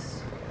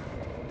this?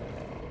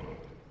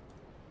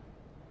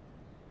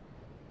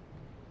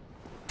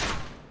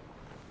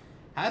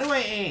 How do I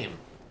aim?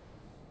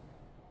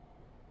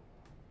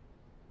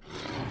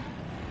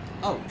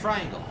 Oh,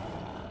 triangle.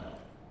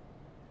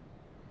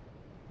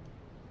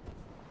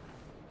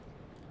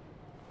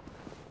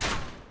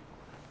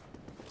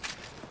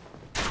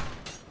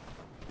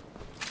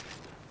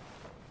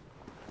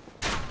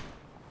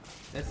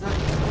 That's not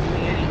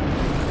doing any.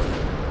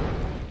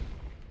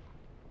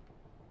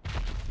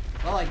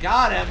 Well, I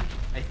got him,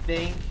 I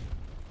think.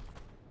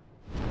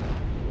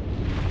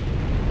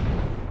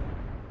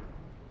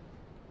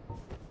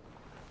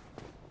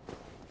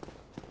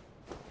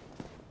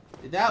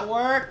 Did that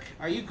work?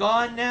 Are you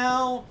gone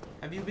now?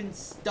 Have you been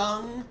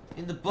stung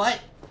in the butt?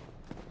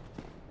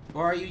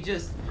 Or are you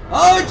just...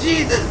 Oh,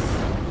 Jesus!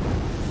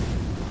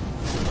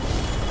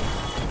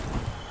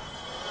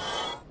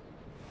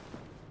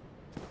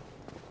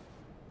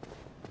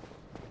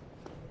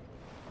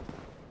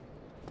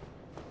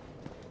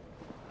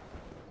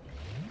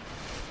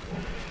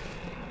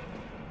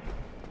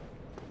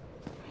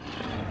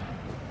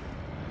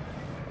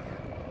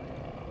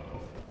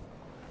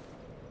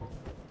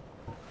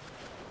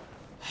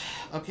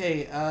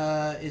 Okay,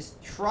 is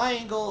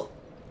triangle...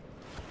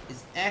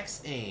 Is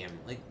X aim?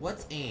 Like,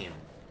 what's aim?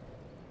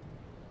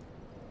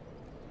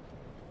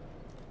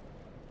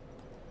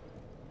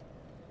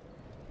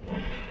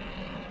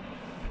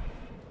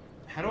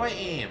 How do I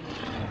aim?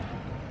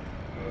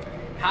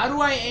 How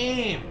do I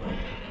aim?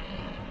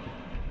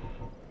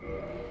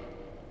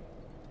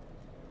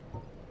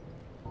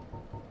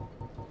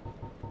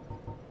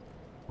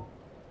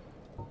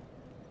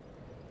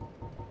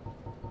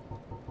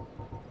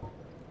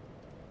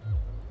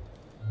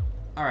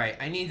 Alright,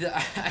 I need to...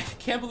 I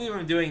can't believe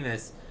I'm doing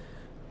this.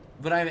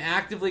 But I'm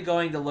actively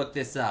going to look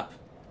this up.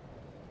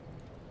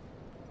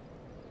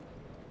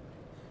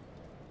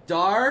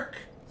 Dark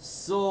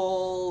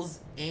Souls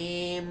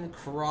aim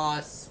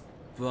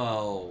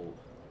crossbow.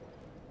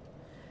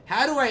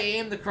 How do I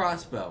aim the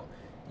crossbow?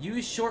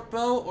 Use short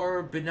bow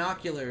or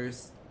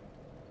binoculars.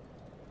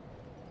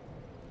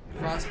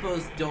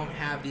 Crossbows don't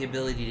have the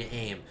ability to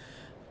aim.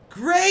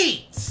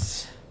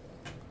 Great!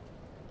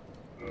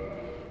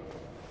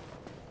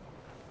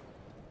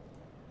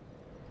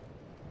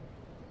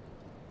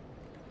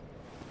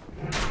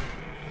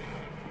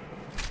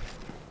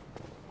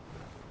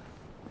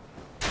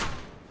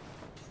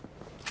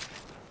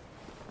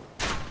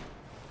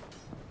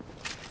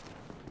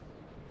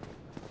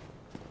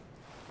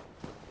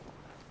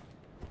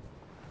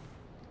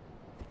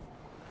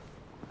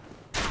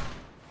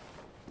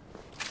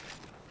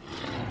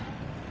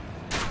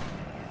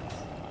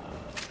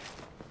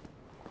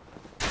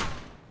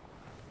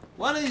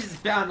 One of these is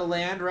bound to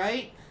land,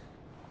 right?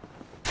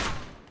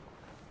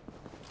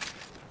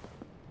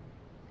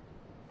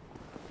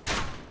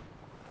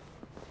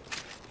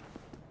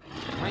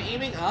 Am I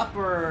aiming up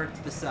or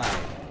to the side?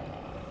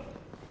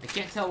 I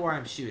can't tell where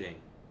I'm shooting.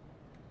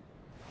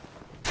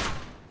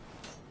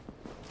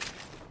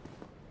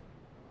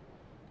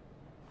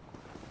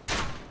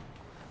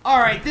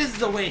 Alright, this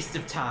is a waste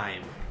of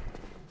time.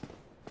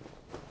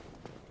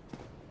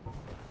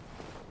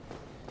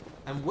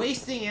 I'm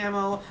wasting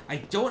ammo. I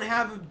don't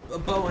have a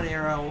bow and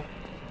arrow.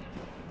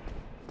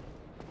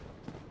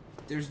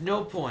 There's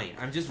no point.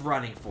 I'm just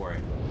running for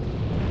it.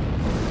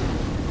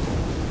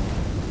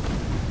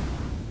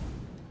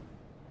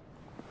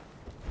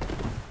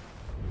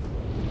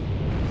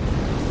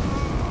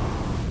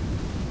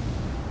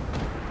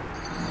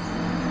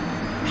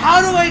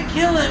 How do I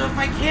kill him if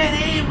I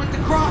can't aim with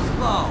the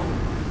crossbow?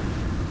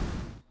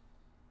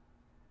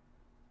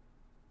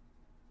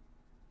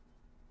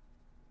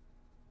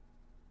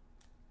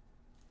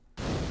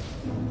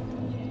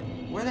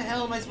 Where the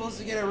hell am I supposed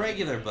to get a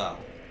regular bow?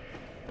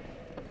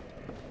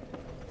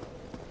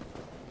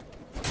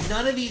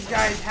 None of these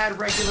guys had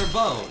regular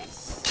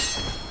bows.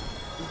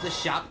 Does the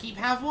shopkeep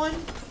have one?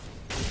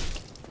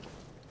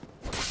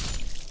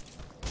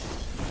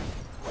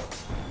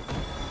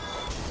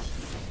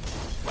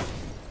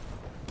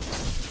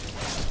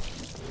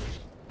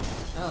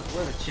 Oh, it's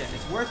worth a check.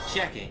 It's worth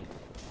checking.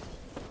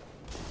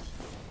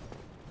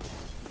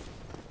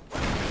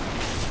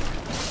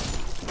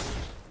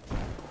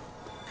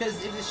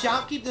 Because if the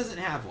shopkeep doesn't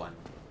have one,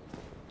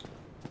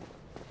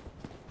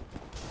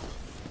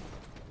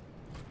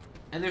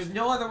 and there's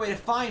no other way to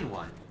find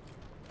one,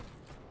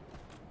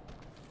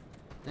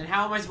 then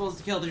how am I supposed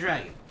to kill the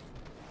dragon?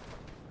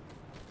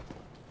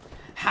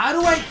 How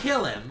do I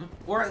kill him,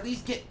 or at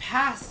least get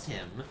past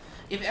him,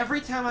 if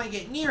every time I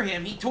get near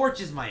him, he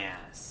torches my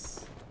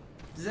ass?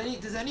 Does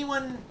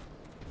anyone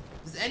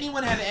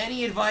have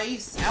any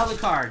advice?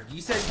 Alucard, you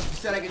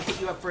said I could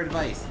hit you up for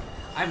advice.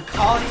 I'm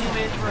calling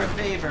you in for a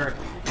favor.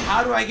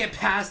 How do I get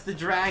past the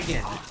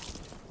dragon?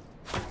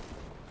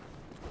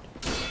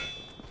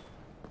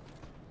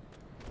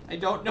 I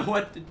don't know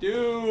what to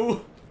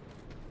do.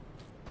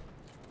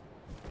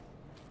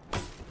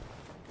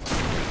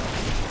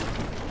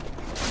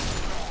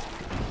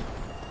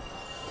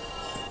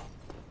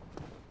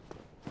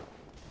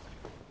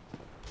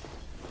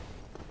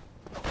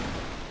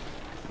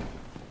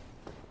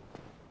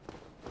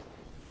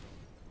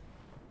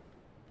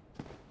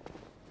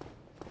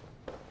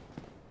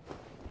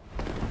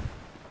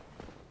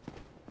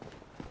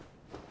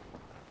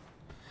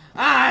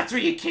 Ah, that's where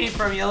you came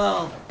from, you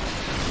little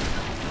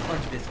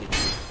bunch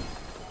biscuits.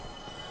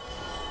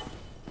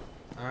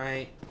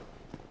 Alright.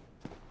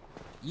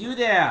 You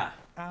there!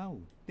 Oh,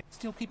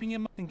 still keeping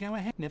your then go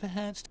ahead. Never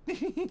hurts.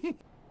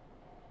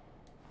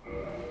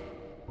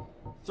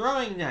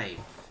 Throwing knife.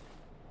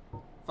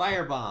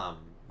 Firebomb.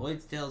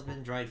 Lloyd's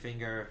Talisman, Dried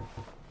Finger.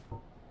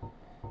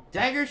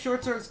 Dagger,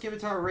 short sword,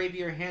 scimitar,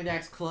 rapier, hand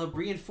axe, club,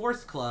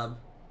 reinforced club.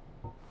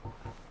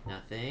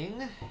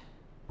 Nothing.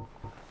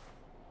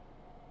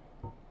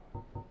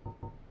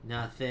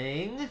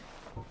 Nothing.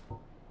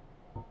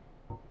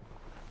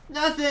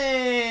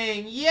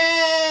 Nothing! Yay!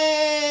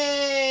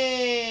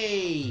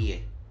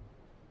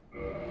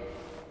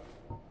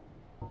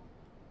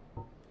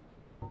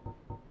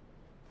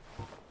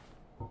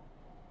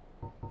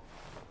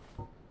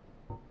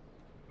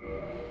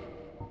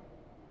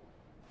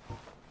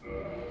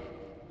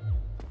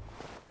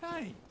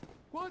 Hey,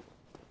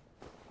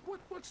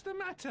 what's the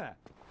matter?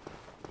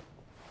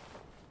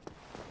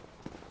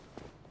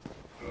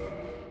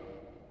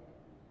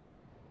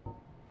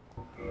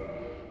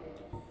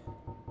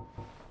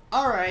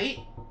 Alright.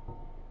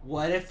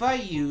 What if I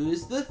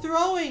use the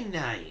throwing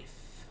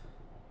knife?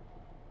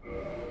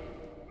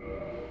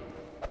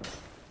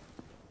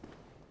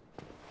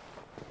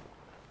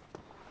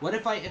 What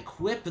if I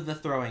equip the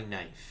throwing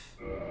knife?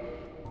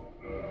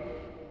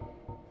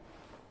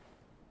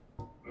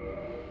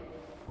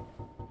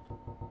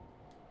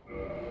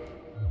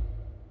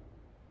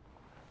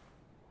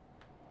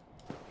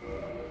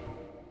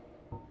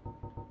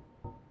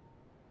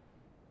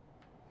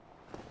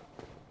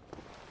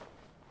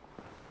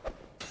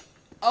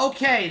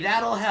 Okay,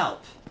 that'll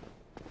help.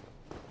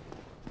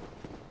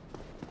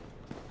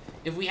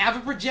 If we have a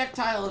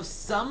projectile of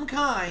some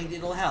kind,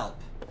 it'll help.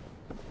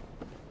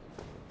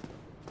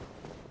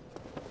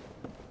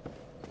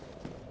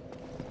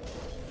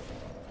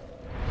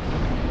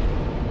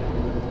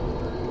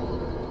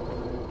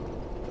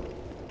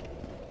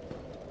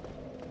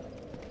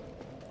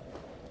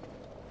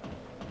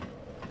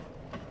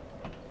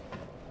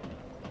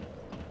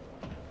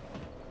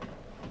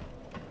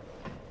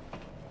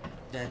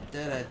 Da,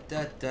 da, da,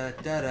 da, da,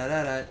 da,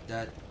 da, da,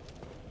 da.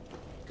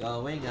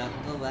 Going up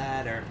the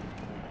ladder.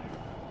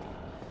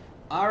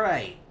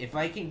 Alright, if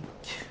I can...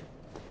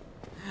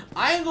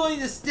 I am going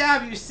to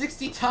stab you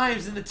 60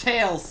 times in the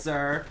tail,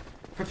 sir.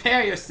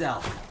 Prepare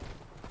yourself.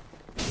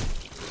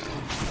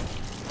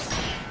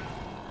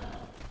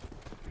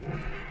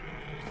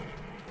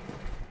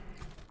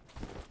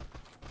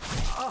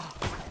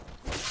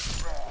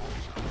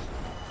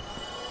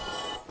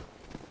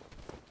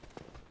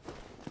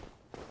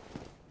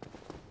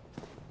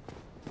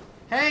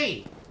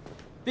 Hey!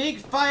 Big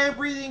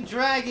fire-breathing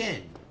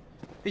dragon!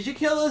 Could you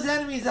kill those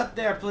enemies up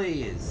there,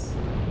 please?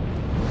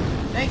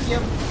 Thank you.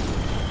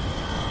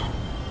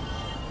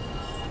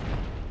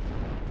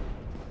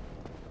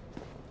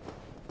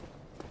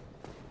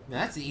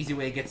 That's an easy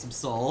way to get some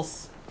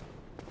souls.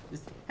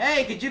 Just,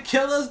 hey, could you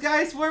kill those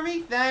guys for me?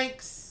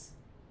 Thanks.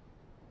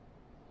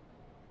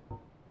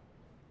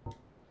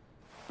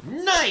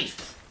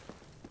 Knife!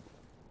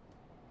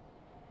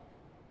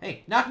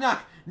 Hey, knock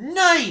knock.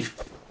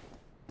 Knife!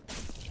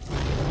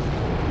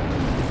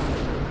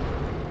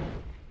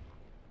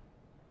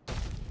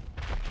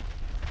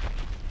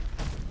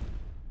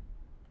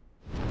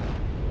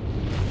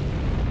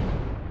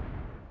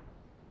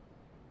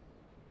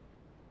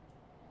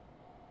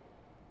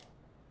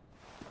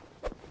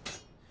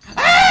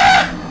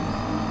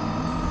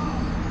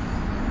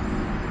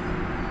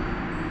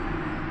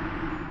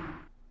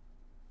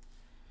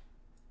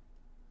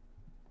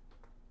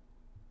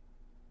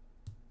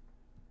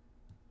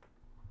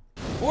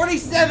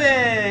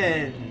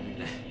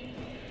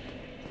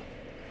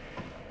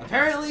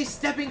 Apparently,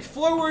 stepping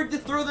forward to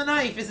throw the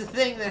knife is a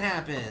thing that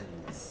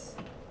happens.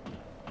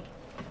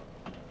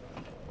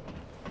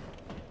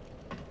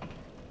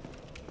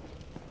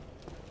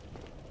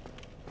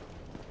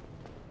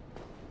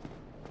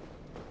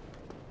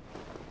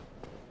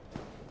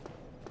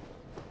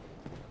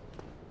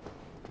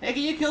 Hey,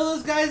 can you kill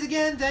those guys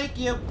again? Thank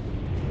you.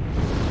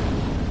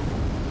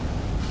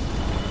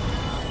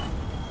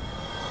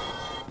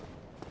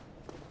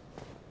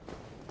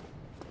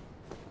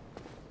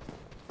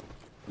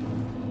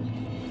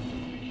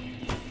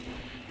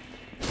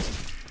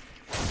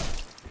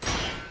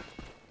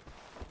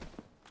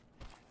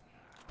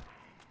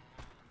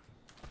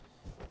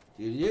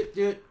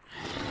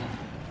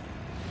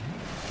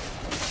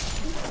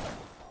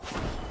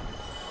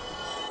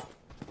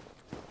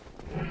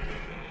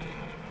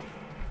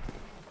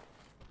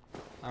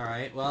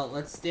 Alright, well,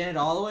 let's stand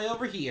all the way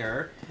over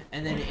here,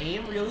 and then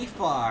aim really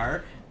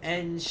far,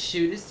 and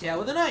shoot his tail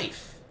with a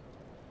knife.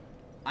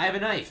 I have a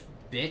knife,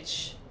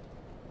 bitch.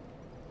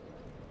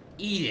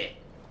 Eat it.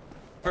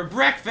 For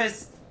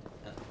breakfast!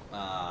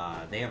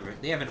 They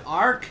have an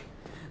arc?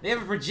 They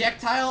have a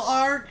projectile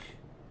arc?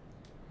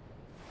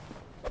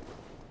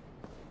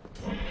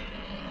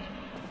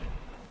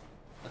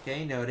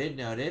 Okay, noted,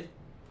 noted.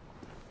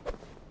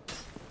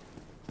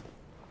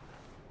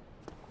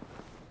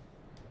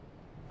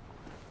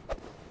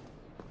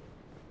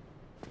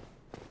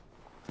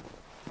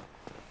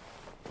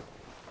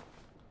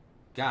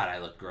 God, I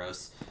look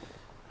gross.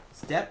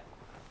 Step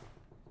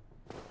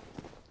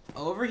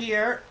over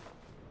here.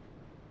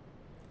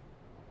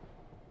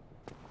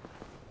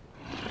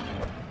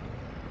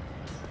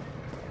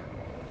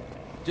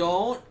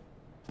 Don't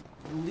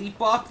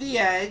leap off the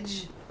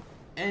edge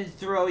and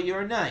throw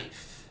your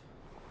knife.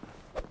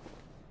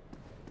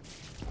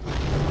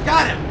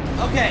 Got him!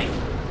 Okay.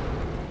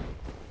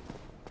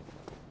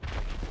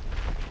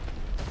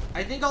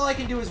 I think all I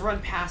can do is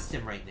run past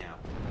him right now.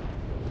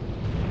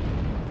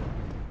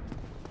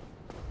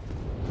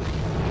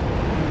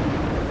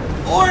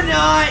 Or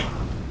not!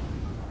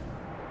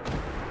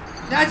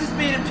 That just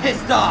made him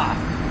pissed off.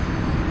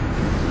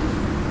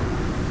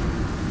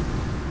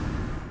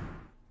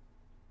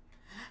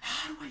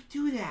 How do I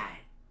do that?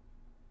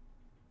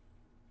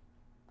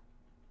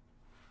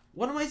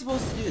 What am I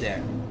supposed to do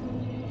there?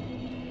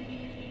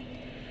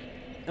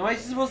 Am I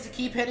just supposed to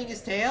keep hitting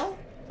his tail?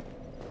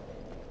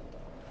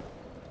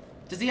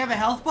 Does he have a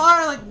health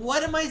bar? Like,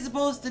 what am I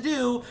supposed to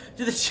do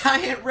to the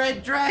giant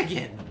red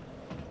dragon?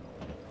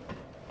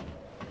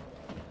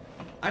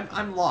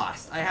 I'm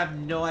lost. I have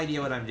no idea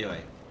what I'm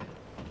doing.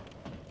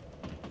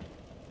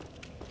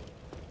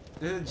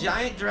 There's a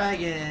giant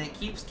dragon and it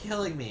keeps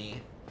killing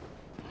me.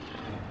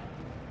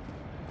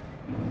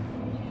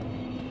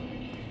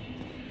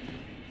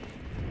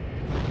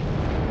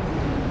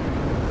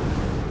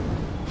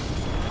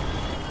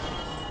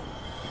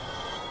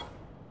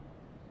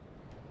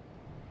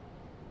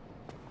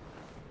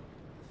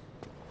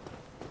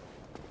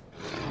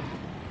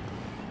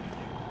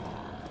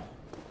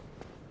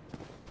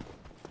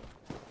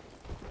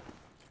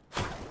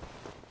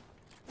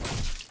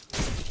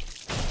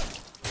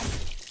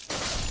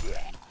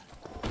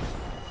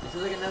 This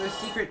is like another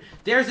secret.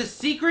 There's a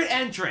secret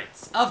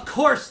entrance. Of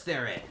course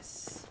there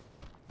is.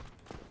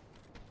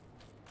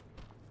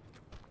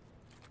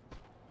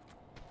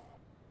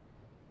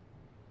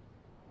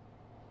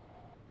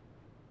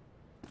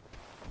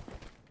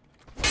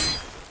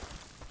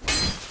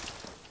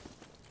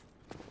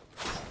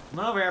 Come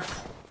over here.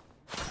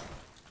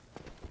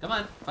 Come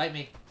on, fight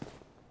me.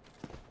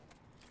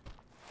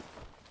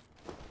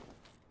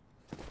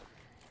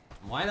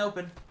 I'm wide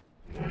open.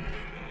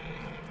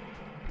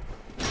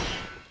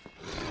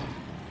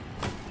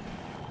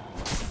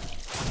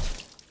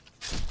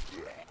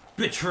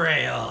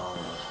 Betrayal!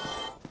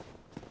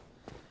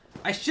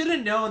 I should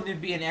have known there'd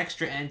be an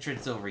extra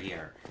entrance over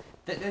here.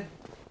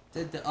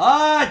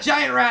 Ah,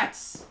 giant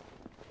rats!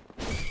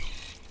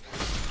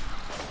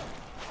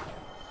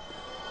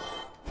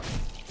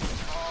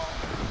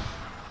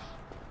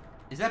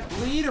 Is that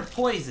bleed or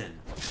poison?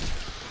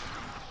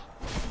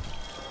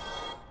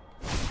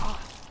 I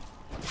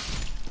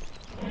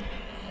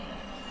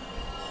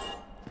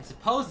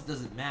suppose it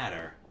doesn't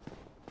matter.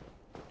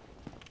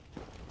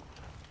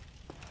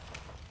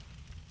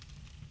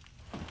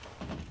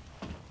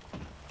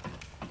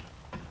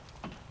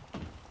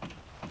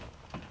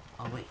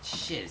 Oh wait,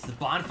 shit, is the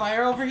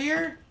bonfire over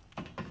here?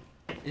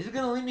 Is it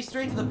gonna lead me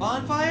straight to the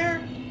bonfire?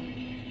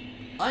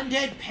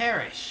 Undead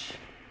perish.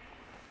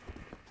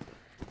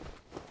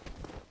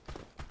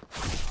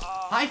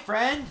 Hi,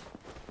 friend!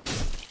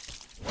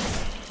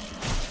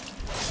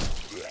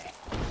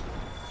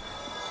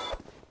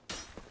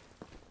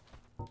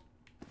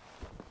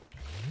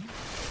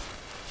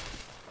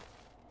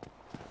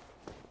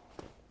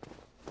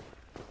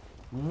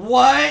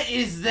 What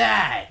is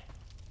that?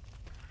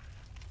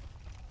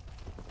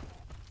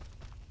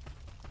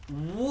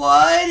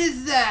 What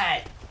is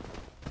that?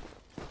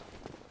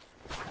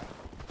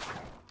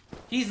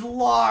 He's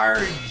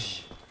large.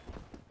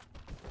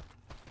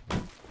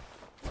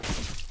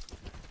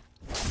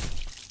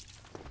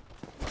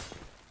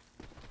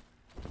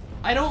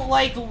 I don't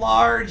like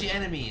large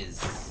enemies.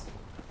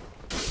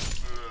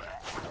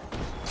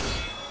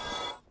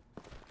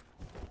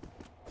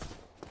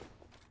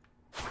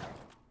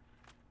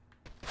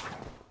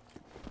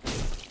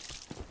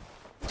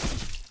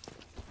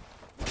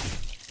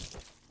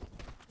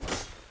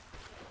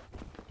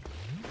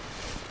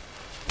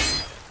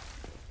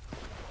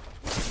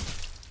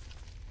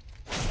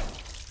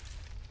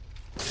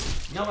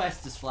 No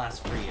Estus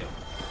Flask for you.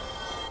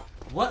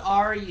 What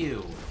are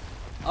you?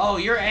 Oh,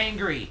 you're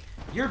angry.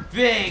 You're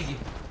big.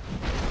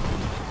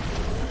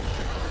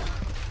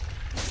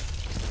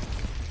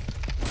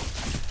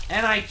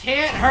 And I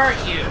can't hurt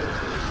you.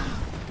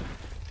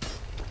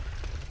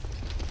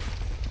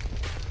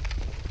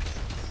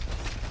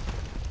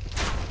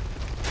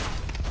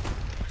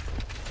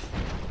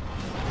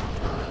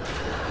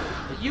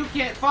 But you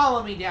can't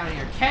follow me down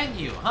here, can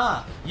you,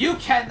 huh? You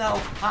can though.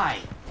 Hi.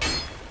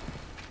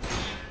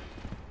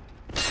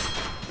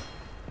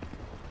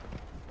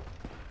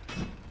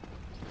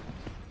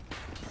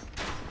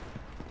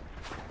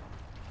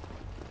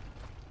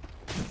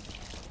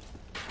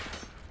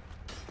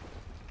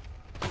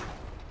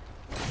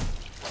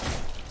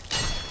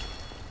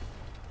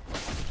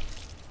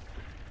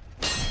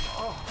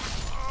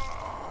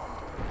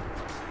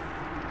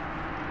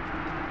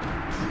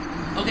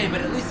 Okay,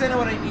 but at least I know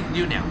what I need to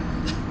do now.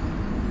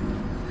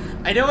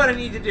 I know what I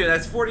need to do.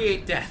 That's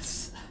 48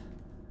 deaths.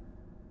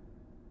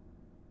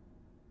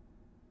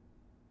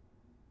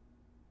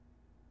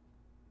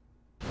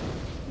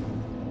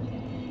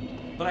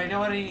 But I know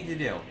what I need to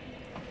do.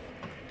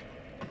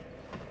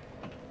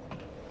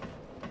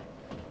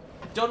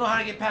 Don't know how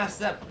to get past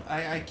that.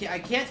 I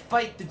can't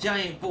fight the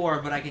giant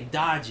boar, but I can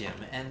dodge him.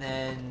 And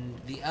then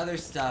the other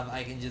stuff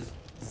I can just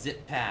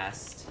zip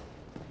past.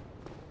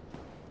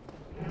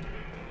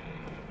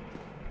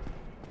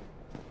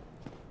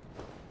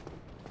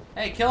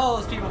 Hey, kill all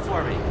those people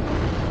for me.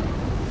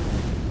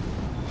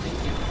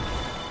 Thank you.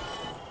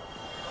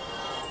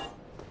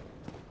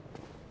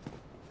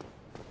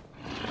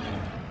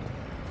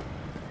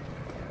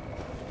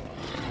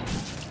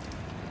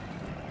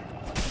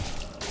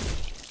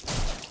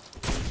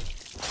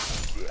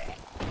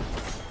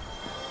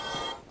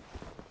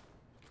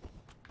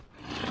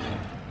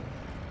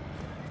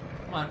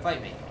 Come on,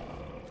 fight me.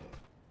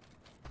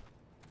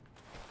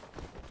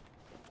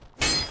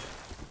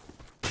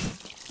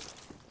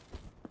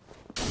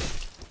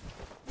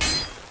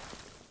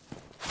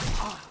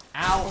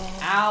 Ow,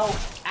 ow,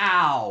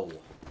 ow.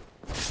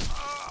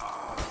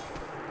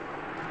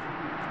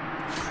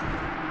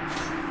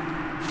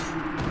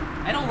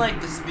 I don't like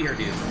the spear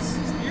dudes.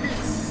 Spear dudes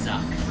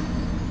suck.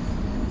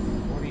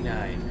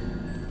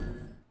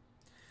 49.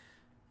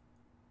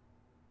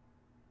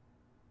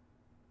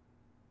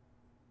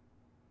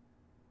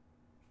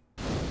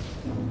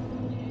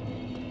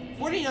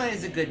 $49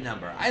 is a good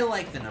number. I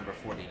like the number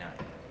 49.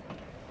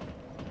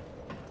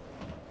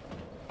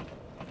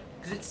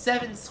 Because it's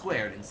 7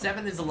 squared, and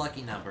 7 is a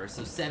lucky number,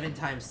 so 7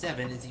 times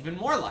 7 is even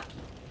more lucky.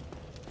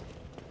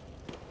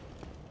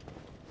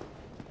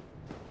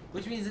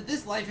 Which means that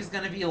this life is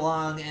going to be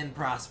long and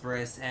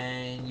prosperous,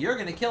 and you're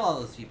going to kill all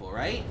those people,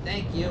 right?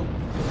 Thank you.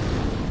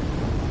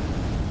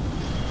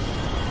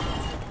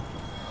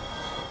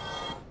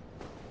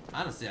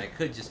 Honestly, I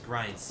could just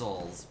grind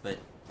souls, but...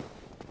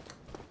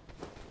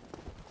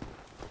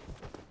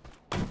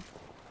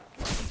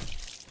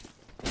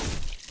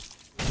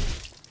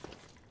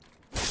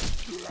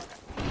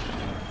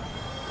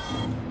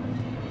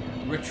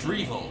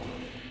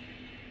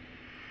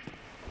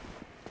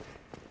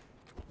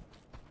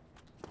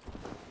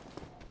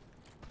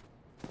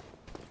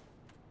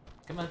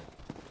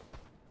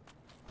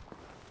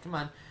 Come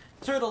on.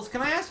 Turtles,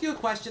 can I ask you a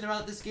question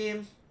about this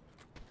game?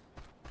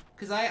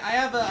 Because I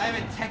have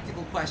a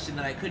technical question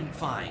that I couldn't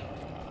find.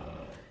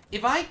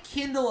 If I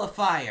kindle a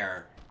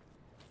fire,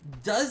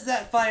 does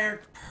that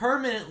fire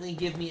permanently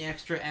give me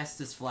extra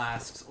Estus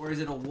flasks, or is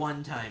it a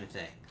one-time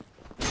thing?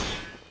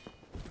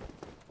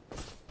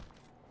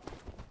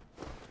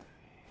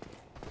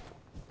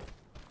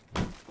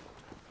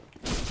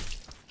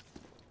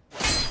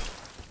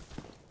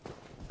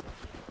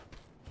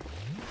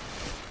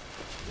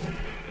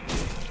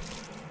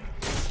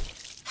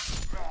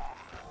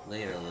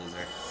 Later,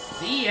 loser.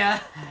 See ya!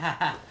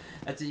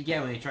 That's what you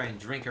get when you try and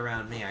drink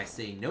around me. I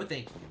say no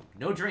thank you.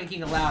 No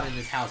drinking allowed in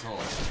this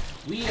household.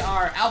 We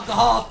are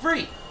alcohol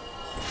free!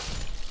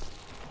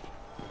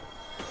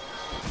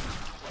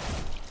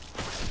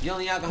 The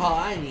only alcohol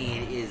I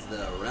need is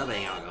the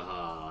rubbing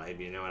alcohol,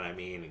 if you know what I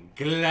mean.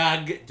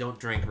 Glug! Don't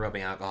drink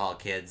rubbing alcohol,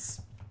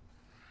 kids.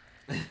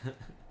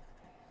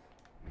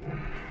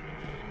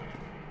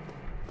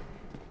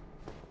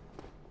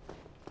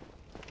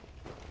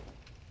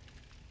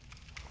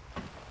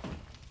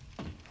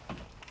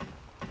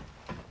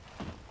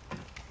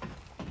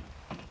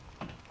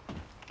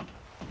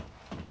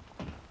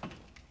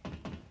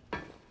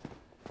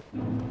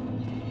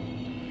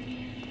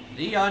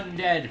 The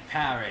undead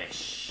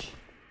perish.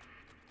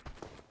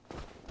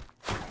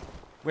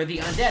 Where the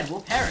undead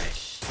will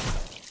perish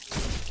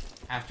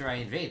after I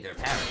invade their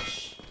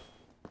parish.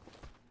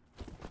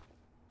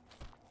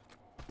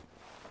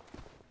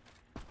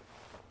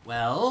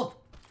 Well,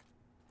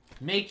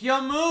 make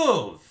your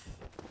move.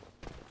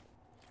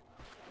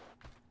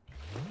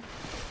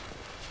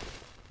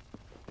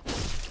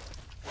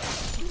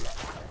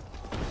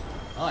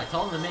 Oh, I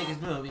told him to make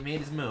his move. He made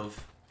his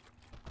move.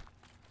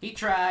 He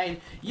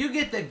tried. You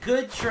get the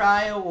Good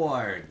Try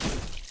Award.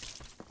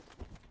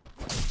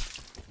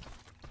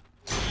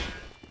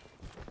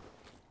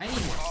 I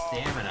need more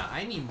stamina.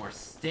 I need more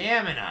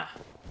stamina.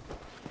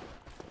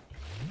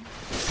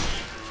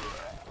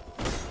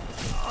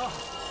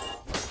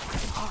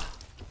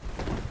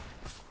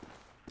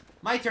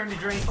 My turn to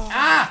drink.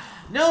 Ah!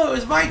 No, it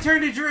was my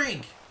turn to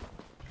drink.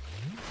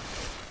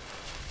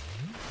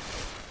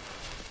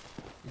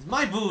 It's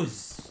my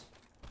booze.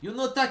 You'll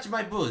not touch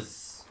my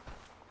booze.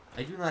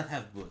 I do not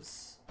have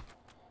booze.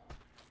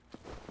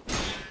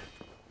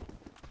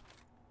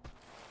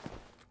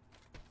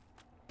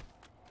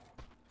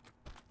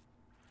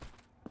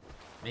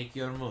 Make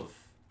your move.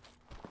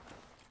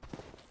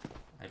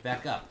 I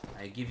back up.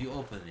 I give you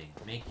opening.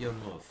 Make your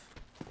move.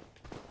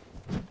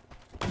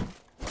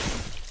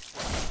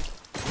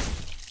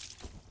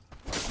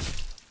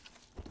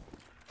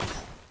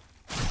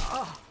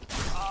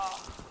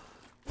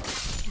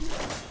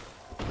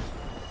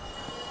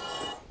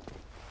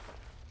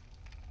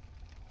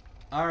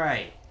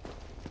 Alright.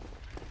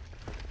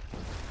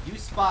 You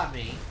spot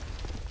me.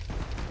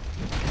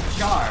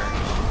 Charge.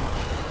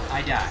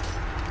 I die.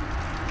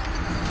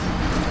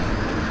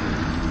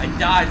 I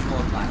dodge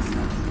rolled last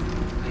time.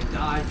 I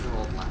dodge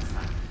rolled last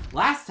time.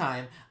 Last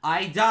time,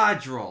 I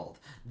dodge rolled.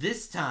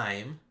 This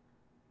time,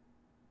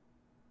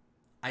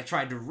 I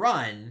tried to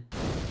run,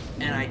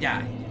 and I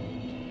died.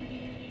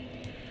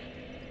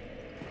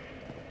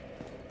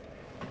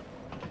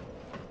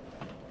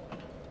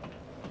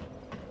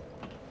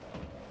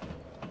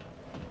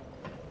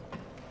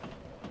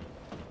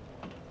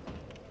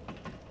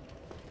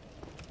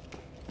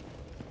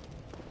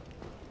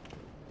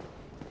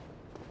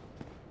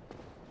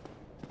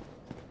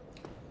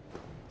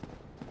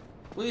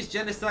 Please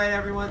genocide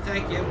everyone,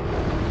 thank you.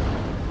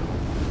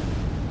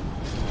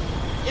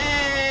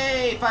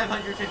 Yay!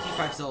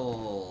 555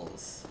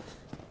 souls.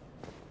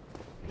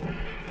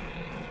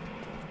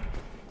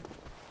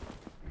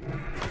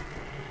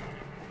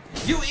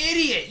 You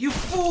idiot! You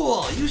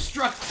fool! You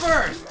struck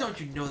first! Don't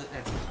you know that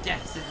that's a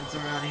death sentence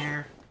around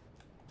here?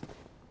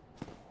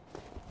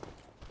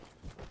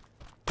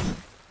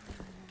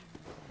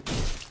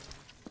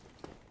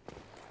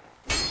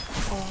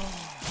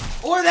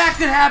 Or that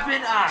could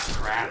happen! Ah,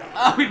 crap.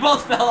 Oh, we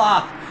both fell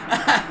off!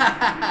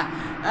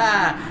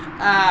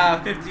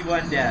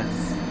 51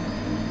 deaths.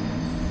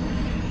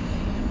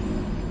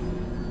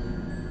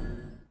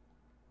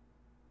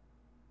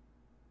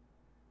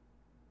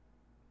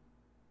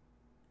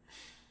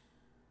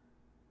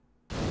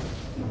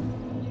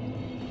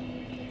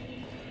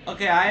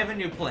 Okay, I have a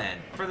new plan.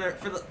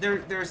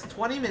 There's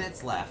 20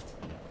 minutes left.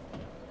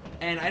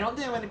 And I don't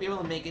think I'm going to be able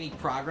to make any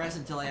progress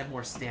until I have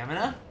more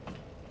stamina.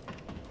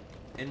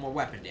 And more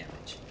weapon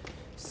damage.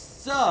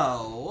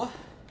 So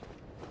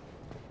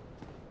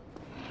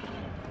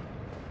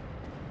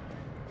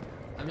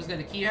I'm just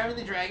gonna keep having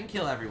the dragon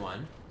kill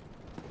everyone.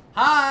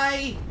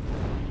 Hi!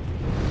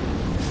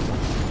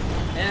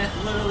 And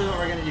that's literally what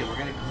we're gonna do. We're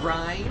gonna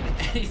grind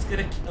and he's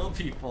gonna kill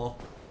people.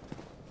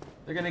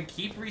 They're gonna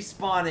keep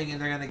respawning and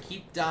they're gonna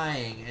keep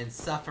dying and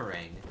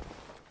suffering.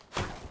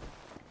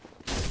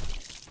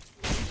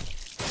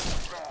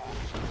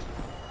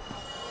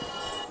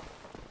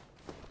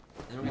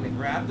 And we're gonna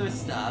grab their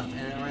stuff, and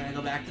then we're gonna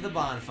go back to the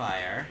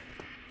bonfire.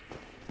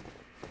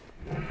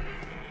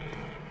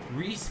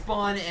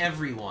 respawn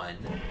everyone,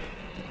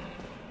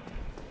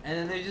 and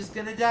then they're just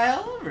gonna die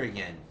all over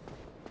again.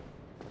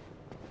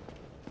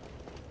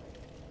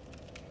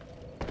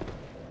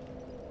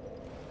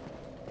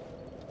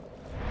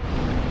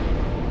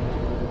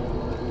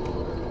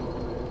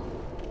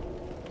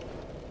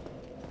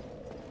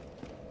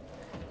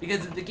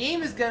 Because if the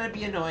game is gonna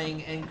be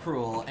annoying and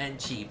cruel and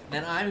cheap,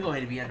 then I'm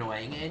going to be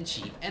annoying and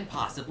cheap and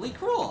possibly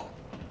cruel.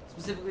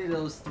 Specifically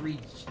those three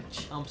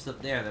chumps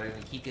up there that are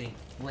gonna keep getting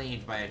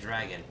flamed by a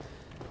dragon.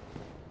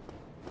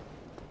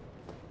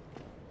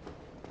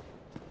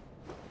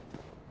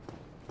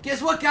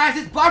 Guess what, guys?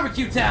 It's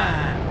barbecue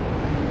time!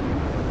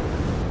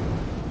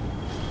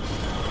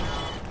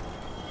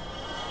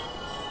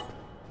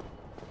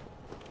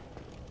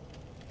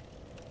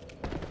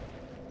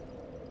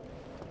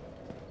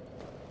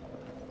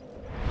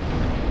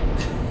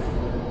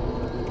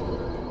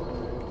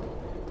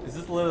 Is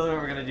this literally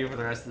what we're gonna do for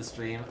the rest of the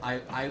stream?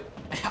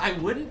 I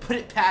wouldn't put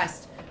it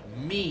past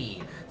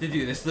me to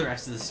do this the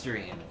rest of the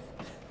stream.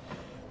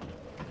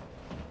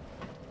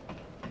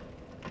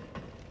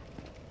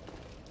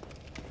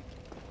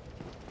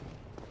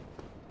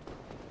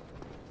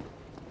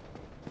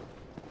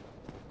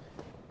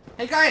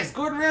 Hey guys,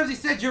 Gordon Ramsay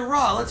said you're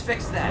raw. Let's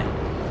fix that.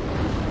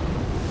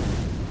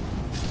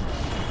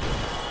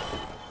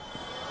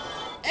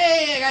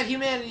 Hey, I got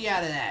humanity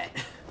out of that.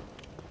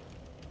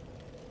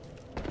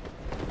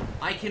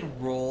 I can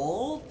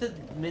roll to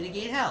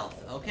mitigate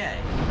health. Okay.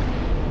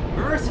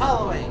 Reverse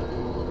hollowing.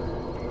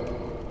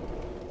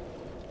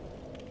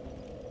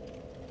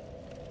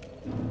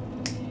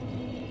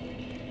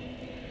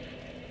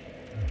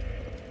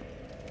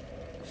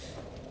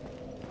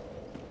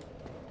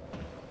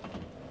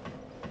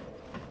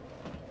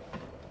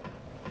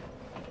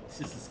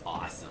 This is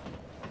awesome.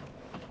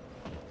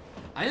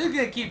 I'm just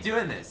gonna keep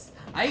doing this.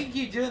 I can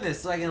keep doing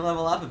this so I can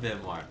level up a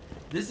bit more.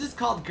 This is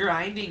called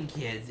grinding,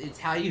 kids. It's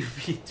how you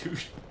beat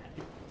douchebag.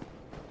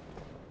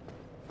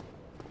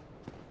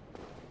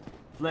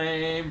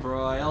 Flame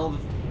broiled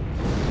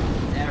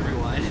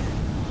everyone.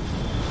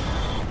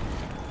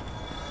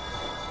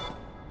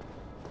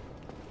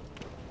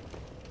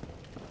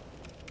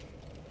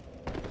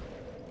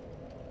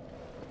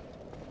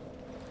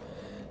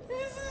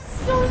 This is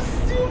so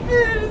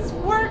stupid. It's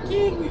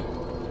working.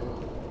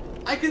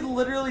 I could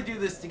literally do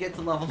this to get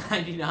to level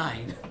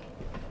 99.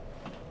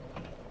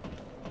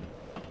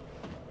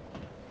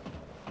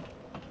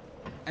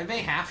 I may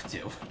have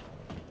to.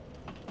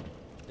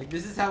 Like,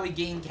 this is how we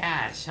gain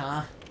cash,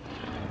 huh?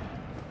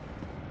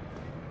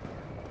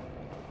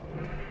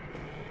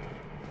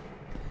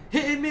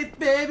 Hit me,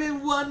 baby,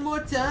 one more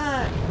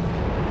time!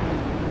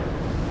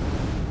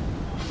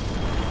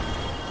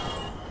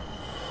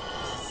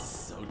 This is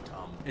so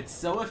dumb. It's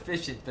so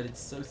efficient, but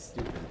it's so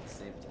stupid at the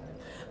same time.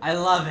 I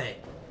love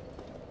it!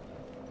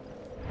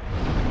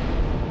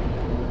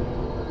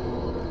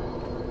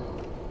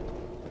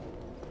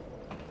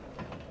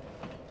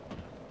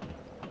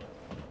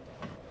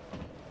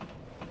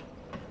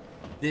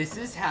 This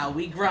is how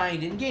we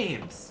grind in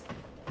games.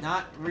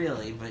 Not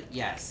really, but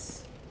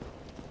yes.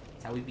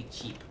 It's how we be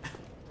cheap.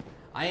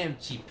 I am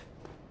cheap.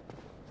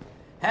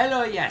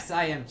 Hello, yes,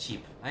 I am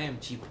cheap. I am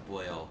cheap,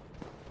 boyo.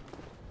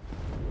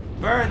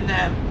 Burn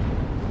them!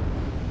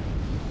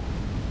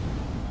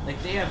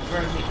 Like, they have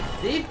burned me.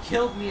 They've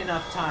killed me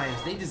enough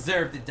times. They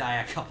deserve to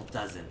die a couple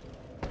dozen.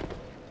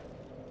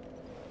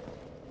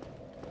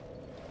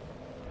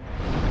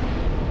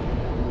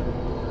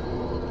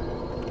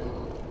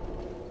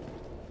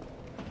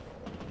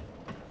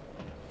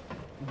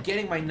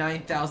 Getting my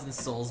 9,000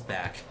 souls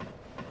back.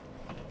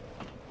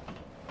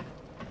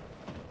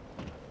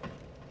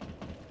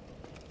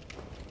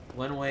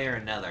 One way or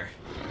another.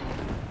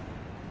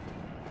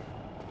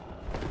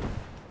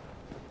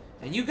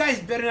 And you guys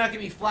better not get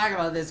me flagged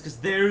about this, because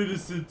they're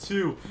innocent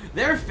too.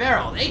 They're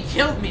feral. They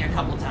killed me a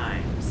couple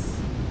times.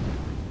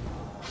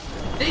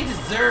 They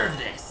deserve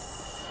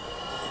this.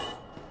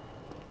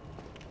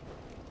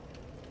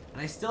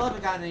 And I still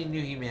haven't gotten any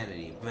new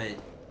humanity, but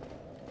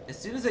as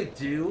soon as I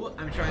do,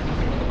 I'm trying to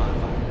kill the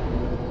modifier.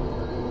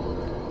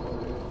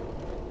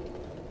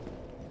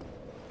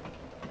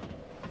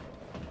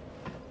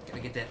 Gotta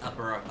get that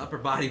upper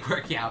body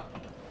workout.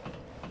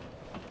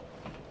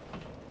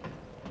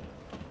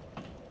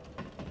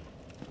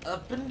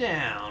 Up and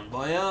down,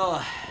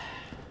 boyo.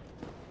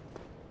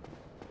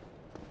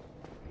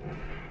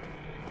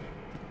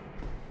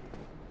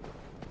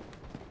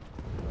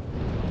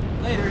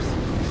 Laters.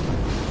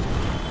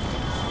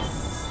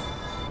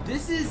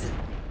 This is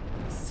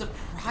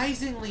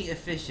surprisingly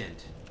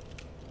efficient.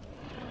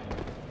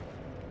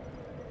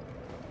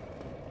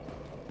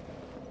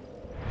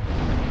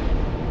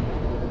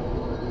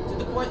 To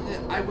the point that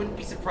I wouldn't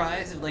be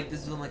surprised if, like,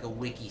 this was on like a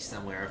wiki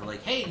somewhere of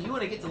like, hey, you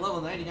want to get to level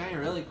 99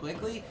 really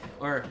quickly,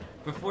 or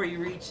before you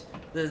reach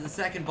the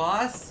second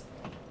boss?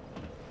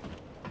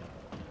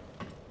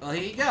 Well,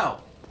 here you go.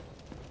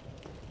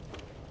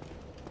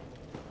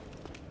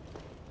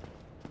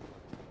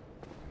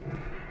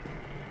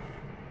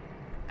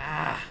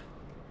 Ah.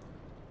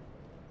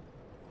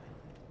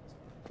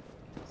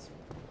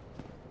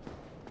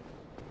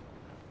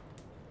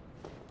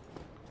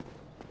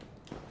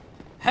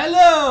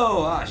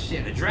 Hello! Oh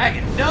shit, a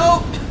dragon.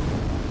 Nope!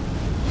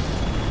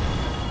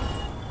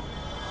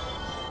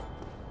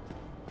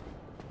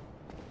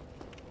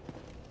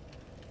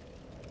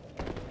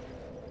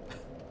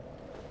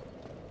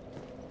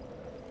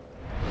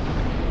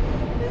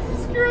 This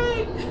is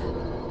great!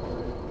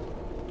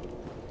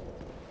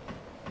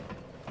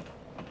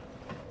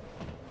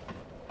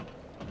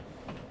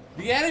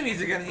 The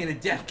enemies are gonna get a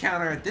death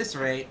counter at this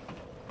rate.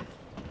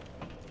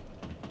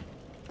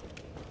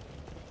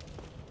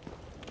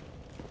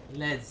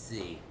 Let's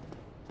see.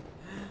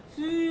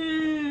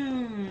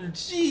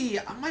 Gee,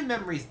 my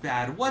memory's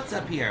bad. What's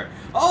up here?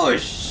 Oh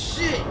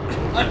shit!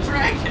 A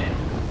dragon!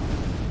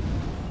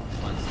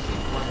 One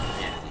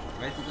humanity.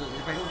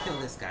 If I go kill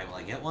this guy, will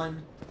I get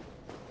one?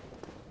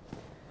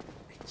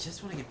 I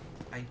just want to get...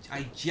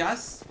 I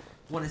just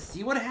want to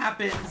see what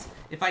happens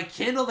if I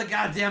kindle the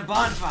goddamn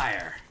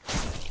bonfire.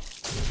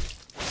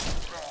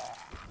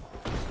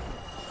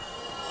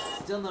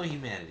 Still no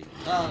humanity.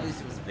 Well, at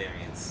least it was a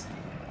variance.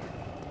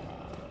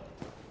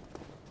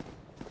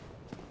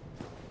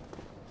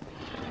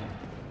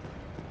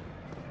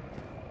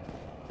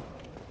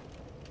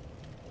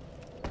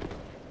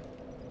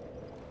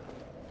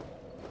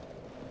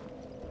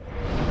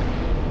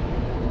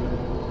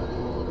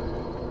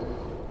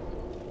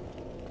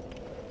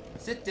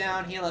 Sit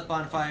down, heal up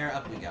bonfire,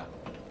 up we go.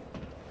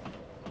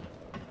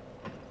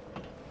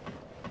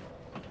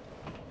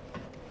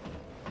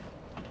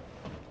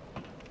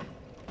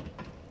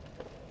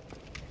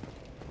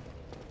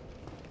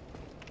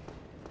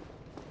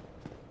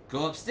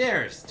 Go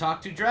upstairs,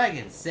 talk to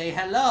dragons, say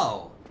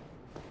hello.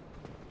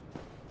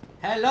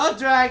 Hello,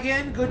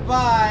 dragon,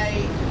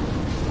 goodbye.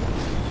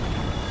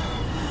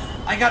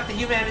 I got the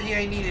humanity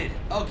I needed.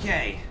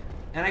 Okay.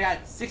 And I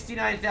got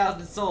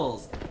 69,000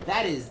 souls.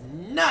 That is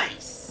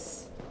nice.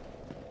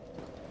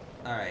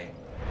 Alright.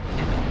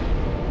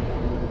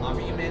 Kindle. Offer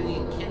humanity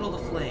and kindle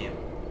the flame.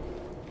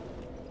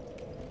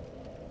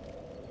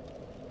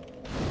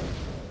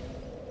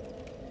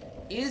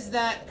 Is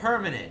that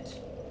permanent?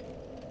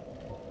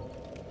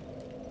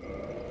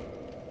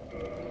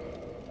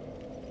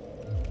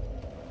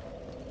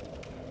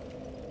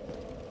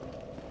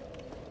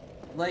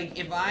 Like,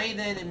 if I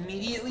then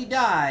immediately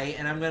die,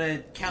 and I'm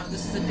gonna count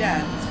this as a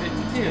death, it's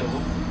 52.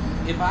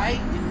 If I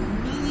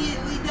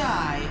immediately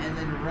die and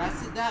then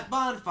rest at that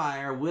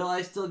bonfire, will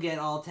I still get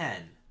all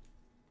 10?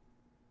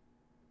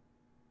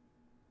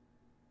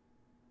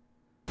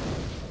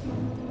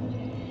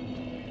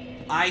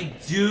 I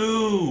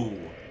do!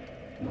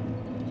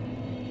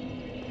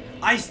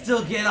 I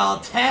still get all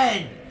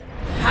 10!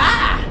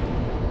 Ha!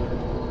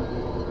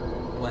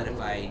 What if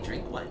I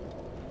drink one?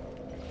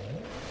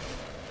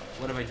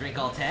 What if I drink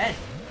all 10?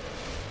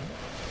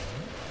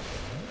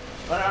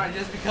 What if I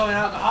just become an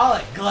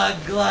alcoholic? Glug,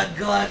 glug,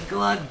 glug,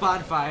 glug,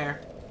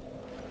 bonfire.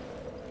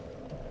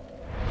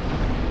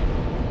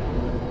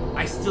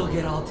 I still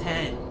get all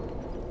 10.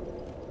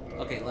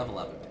 Okay, level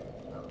up a bit.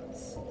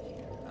 Let's see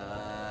here.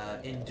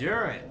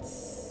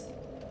 Endurance.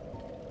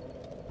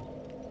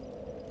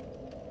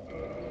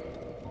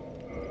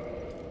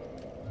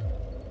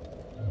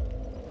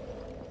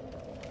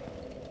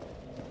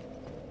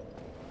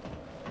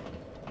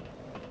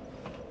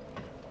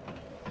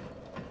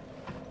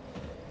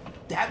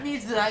 That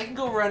means that I can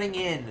go running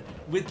in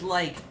with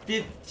like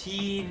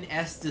 15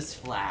 Estus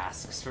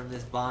flasks from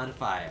this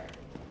bonfire.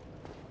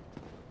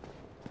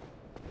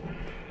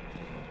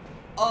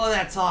 Oh,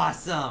 that's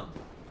awesome!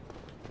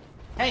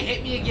 Hey,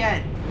 hit me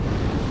again!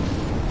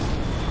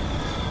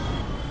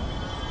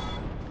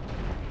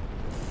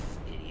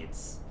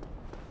 Idiots.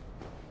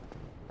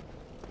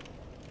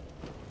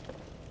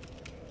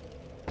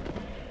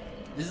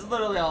 This is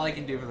literally all I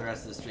can do for the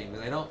rest of the stream,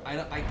 because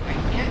I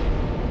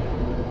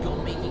can't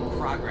go making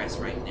progress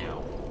right now.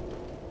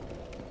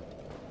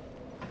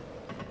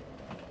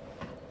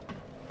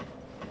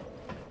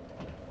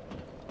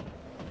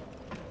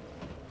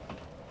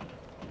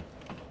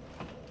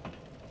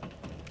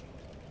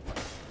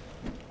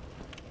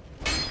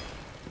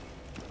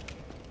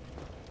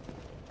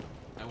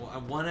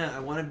 I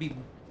wanna be...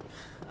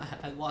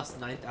 I lost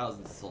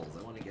 9,000 souls.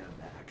 I want to get them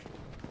back.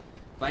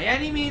 By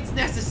any means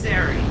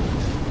necessary!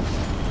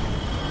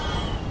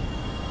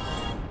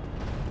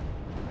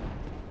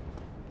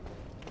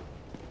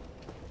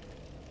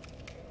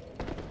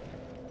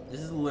 This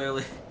is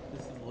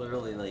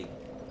literally like...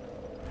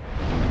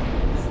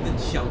 This is the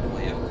jump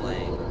way of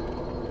playing.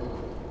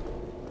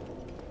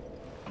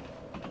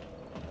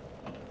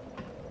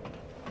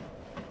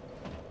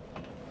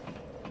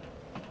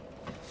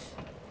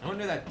 I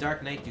wonder if that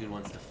Dark Knight dude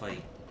wants to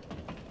fight.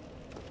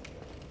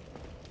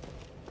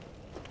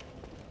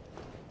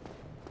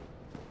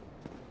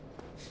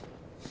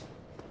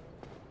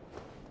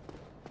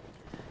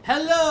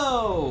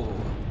 Hello!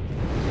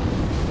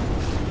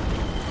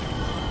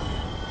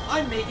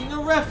 I'm making a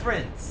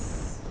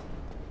reference!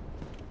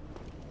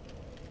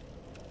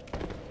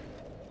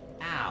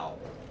 Ow.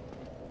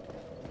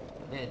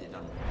 Landed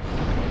on me.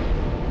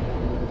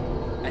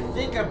 I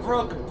think I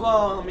broke a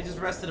bone. Let me just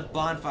rest at a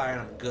bonfire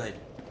and I'm good.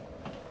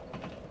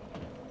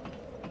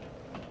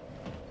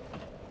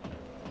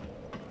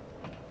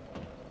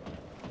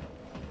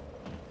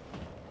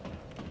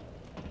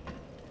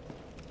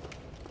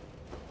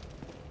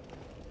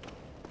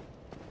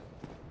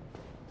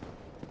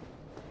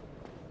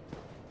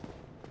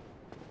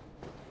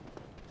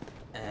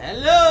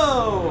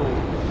 Hello!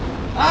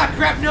 Ah,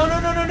 crap! No,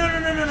 no, no, no, no, no,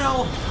 no, no,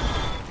 no!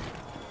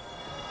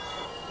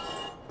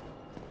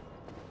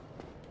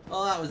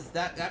 Well,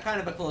 that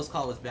kind of a close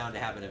call was bound to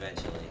happen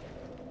eventually.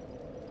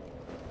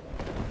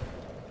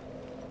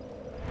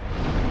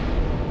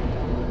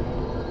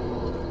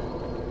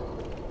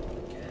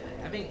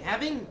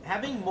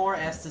 Having more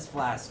Estus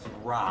Flask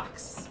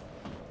rocks.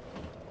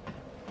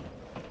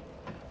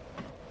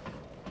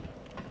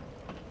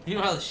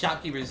 Meanwhile, the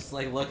shopkeeper's just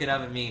like looking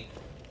up at me,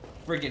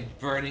 freaking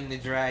burning the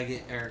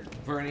dragon, or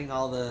burning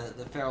all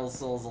the feral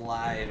souls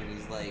alive, and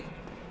he's like,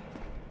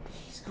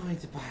 he's going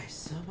to buy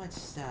so much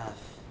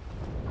stuff.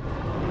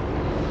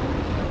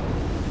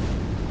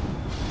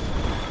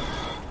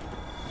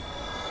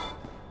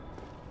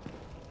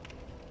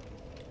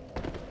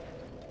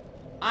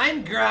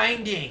 I'm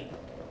grinding.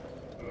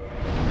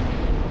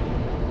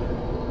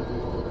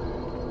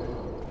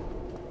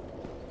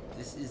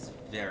 This is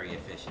very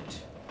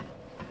efficient.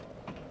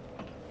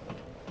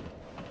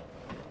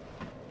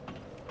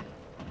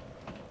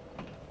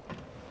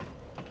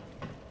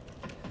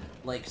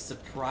 Like,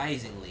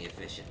 surprisingly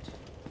efficient.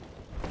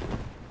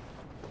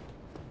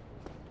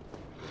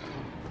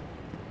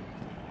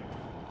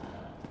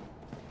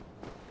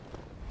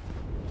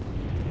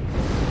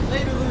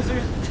 Later,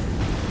 losers!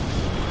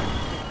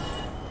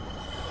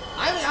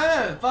 I'm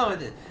having fun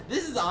with it.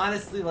 This is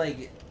honestly,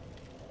 like,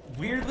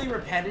 weirdly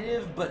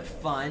repetitive, but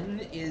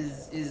fun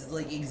is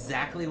like,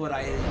 exactly what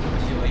I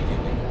enjoy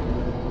doing.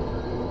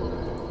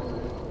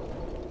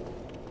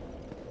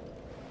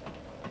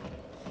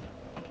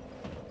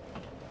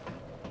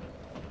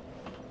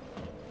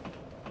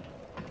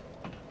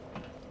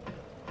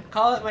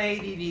 Call it my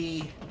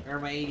ADD, or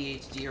my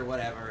ADHD, or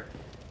whatever,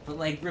 but,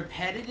 like,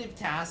 repetitive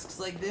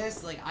tasks like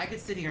this, like, I could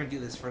sit here and do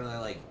this for another,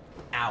 like,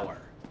 hour,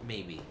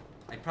 maybe.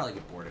 I'd probably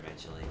get bored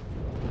eventually.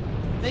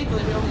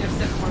 Thankfully, we only have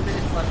 7 more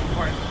minutes left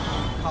before I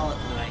call it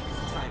for the night,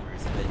 because of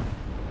timers,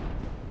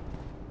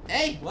 but...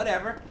 hey,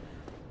 whatever.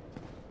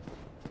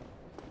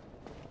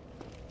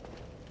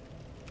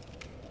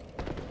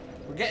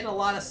 We're getting a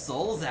lot of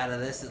souls out of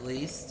this, at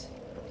least.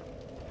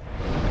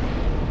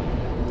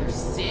 They're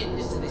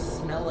singed, so they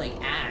smell like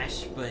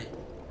ash, but...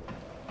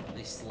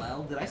 they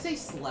slell? Did I say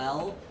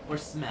slell or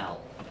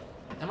smell?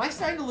 Am I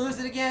starting to lose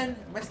it again?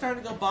 Am I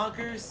starting to go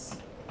bonkers?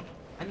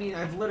 I mean,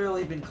 I've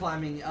literally been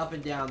climbing up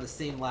and down the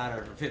same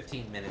ladder for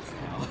 15 minutes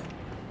now.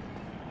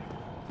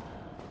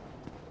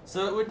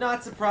 So it would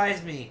not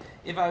surprise me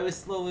if I was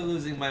slowly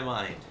losing my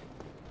mind.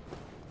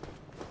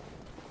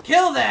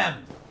 Kill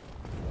them!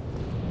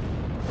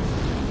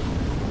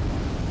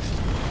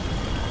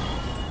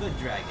 Good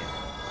dragon.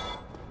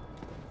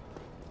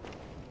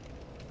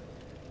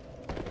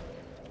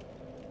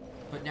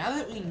 But now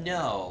that we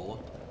know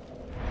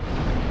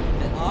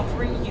that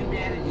offering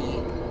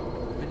humanity,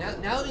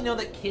 now that we know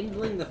that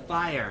kindling the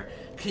fire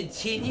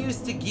continues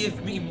to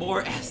give me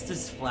more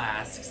Estus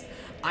Flasks,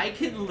 I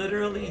can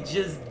literally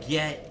just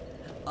get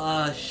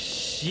a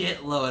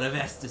shitload of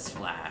Estus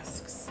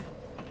Flasks.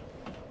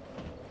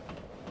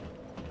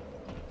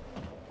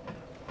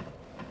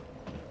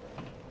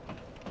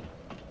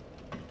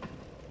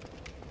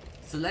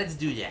 So let's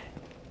do that.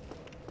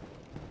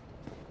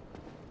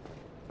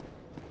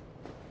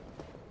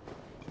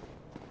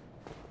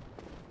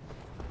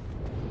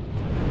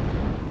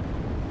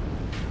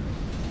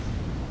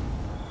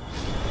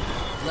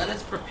 Let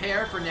us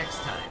prepare for next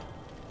time.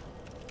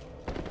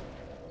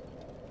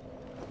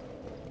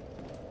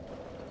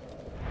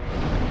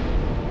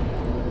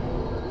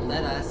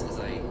 Let us, as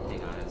I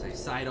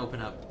side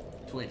open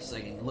up Twitch so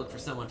I can look for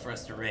someone for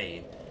us to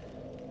raid.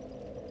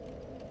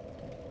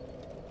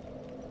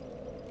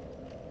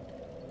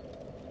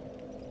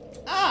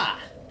 Ah!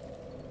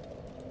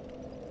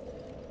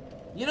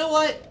 You know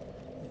what?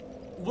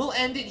 We'll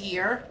end it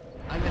here.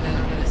 I'm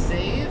gonna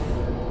save.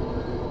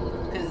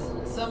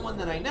 Someone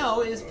that I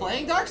know is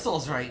playing Dark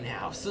Souls right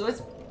now, so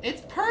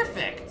it's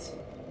perfect.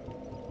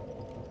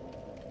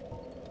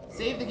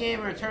 Save the game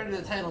and return to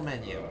the title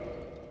menu.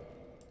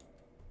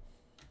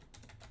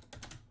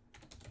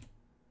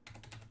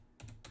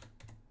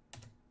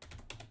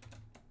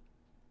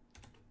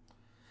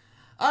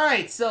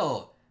 Alright,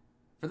 so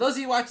for those of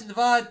you watching the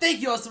VOD,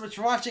 thank you all so much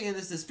for watching, and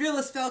this is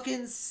Fearless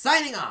Falcon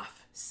signing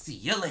off. See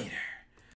you later.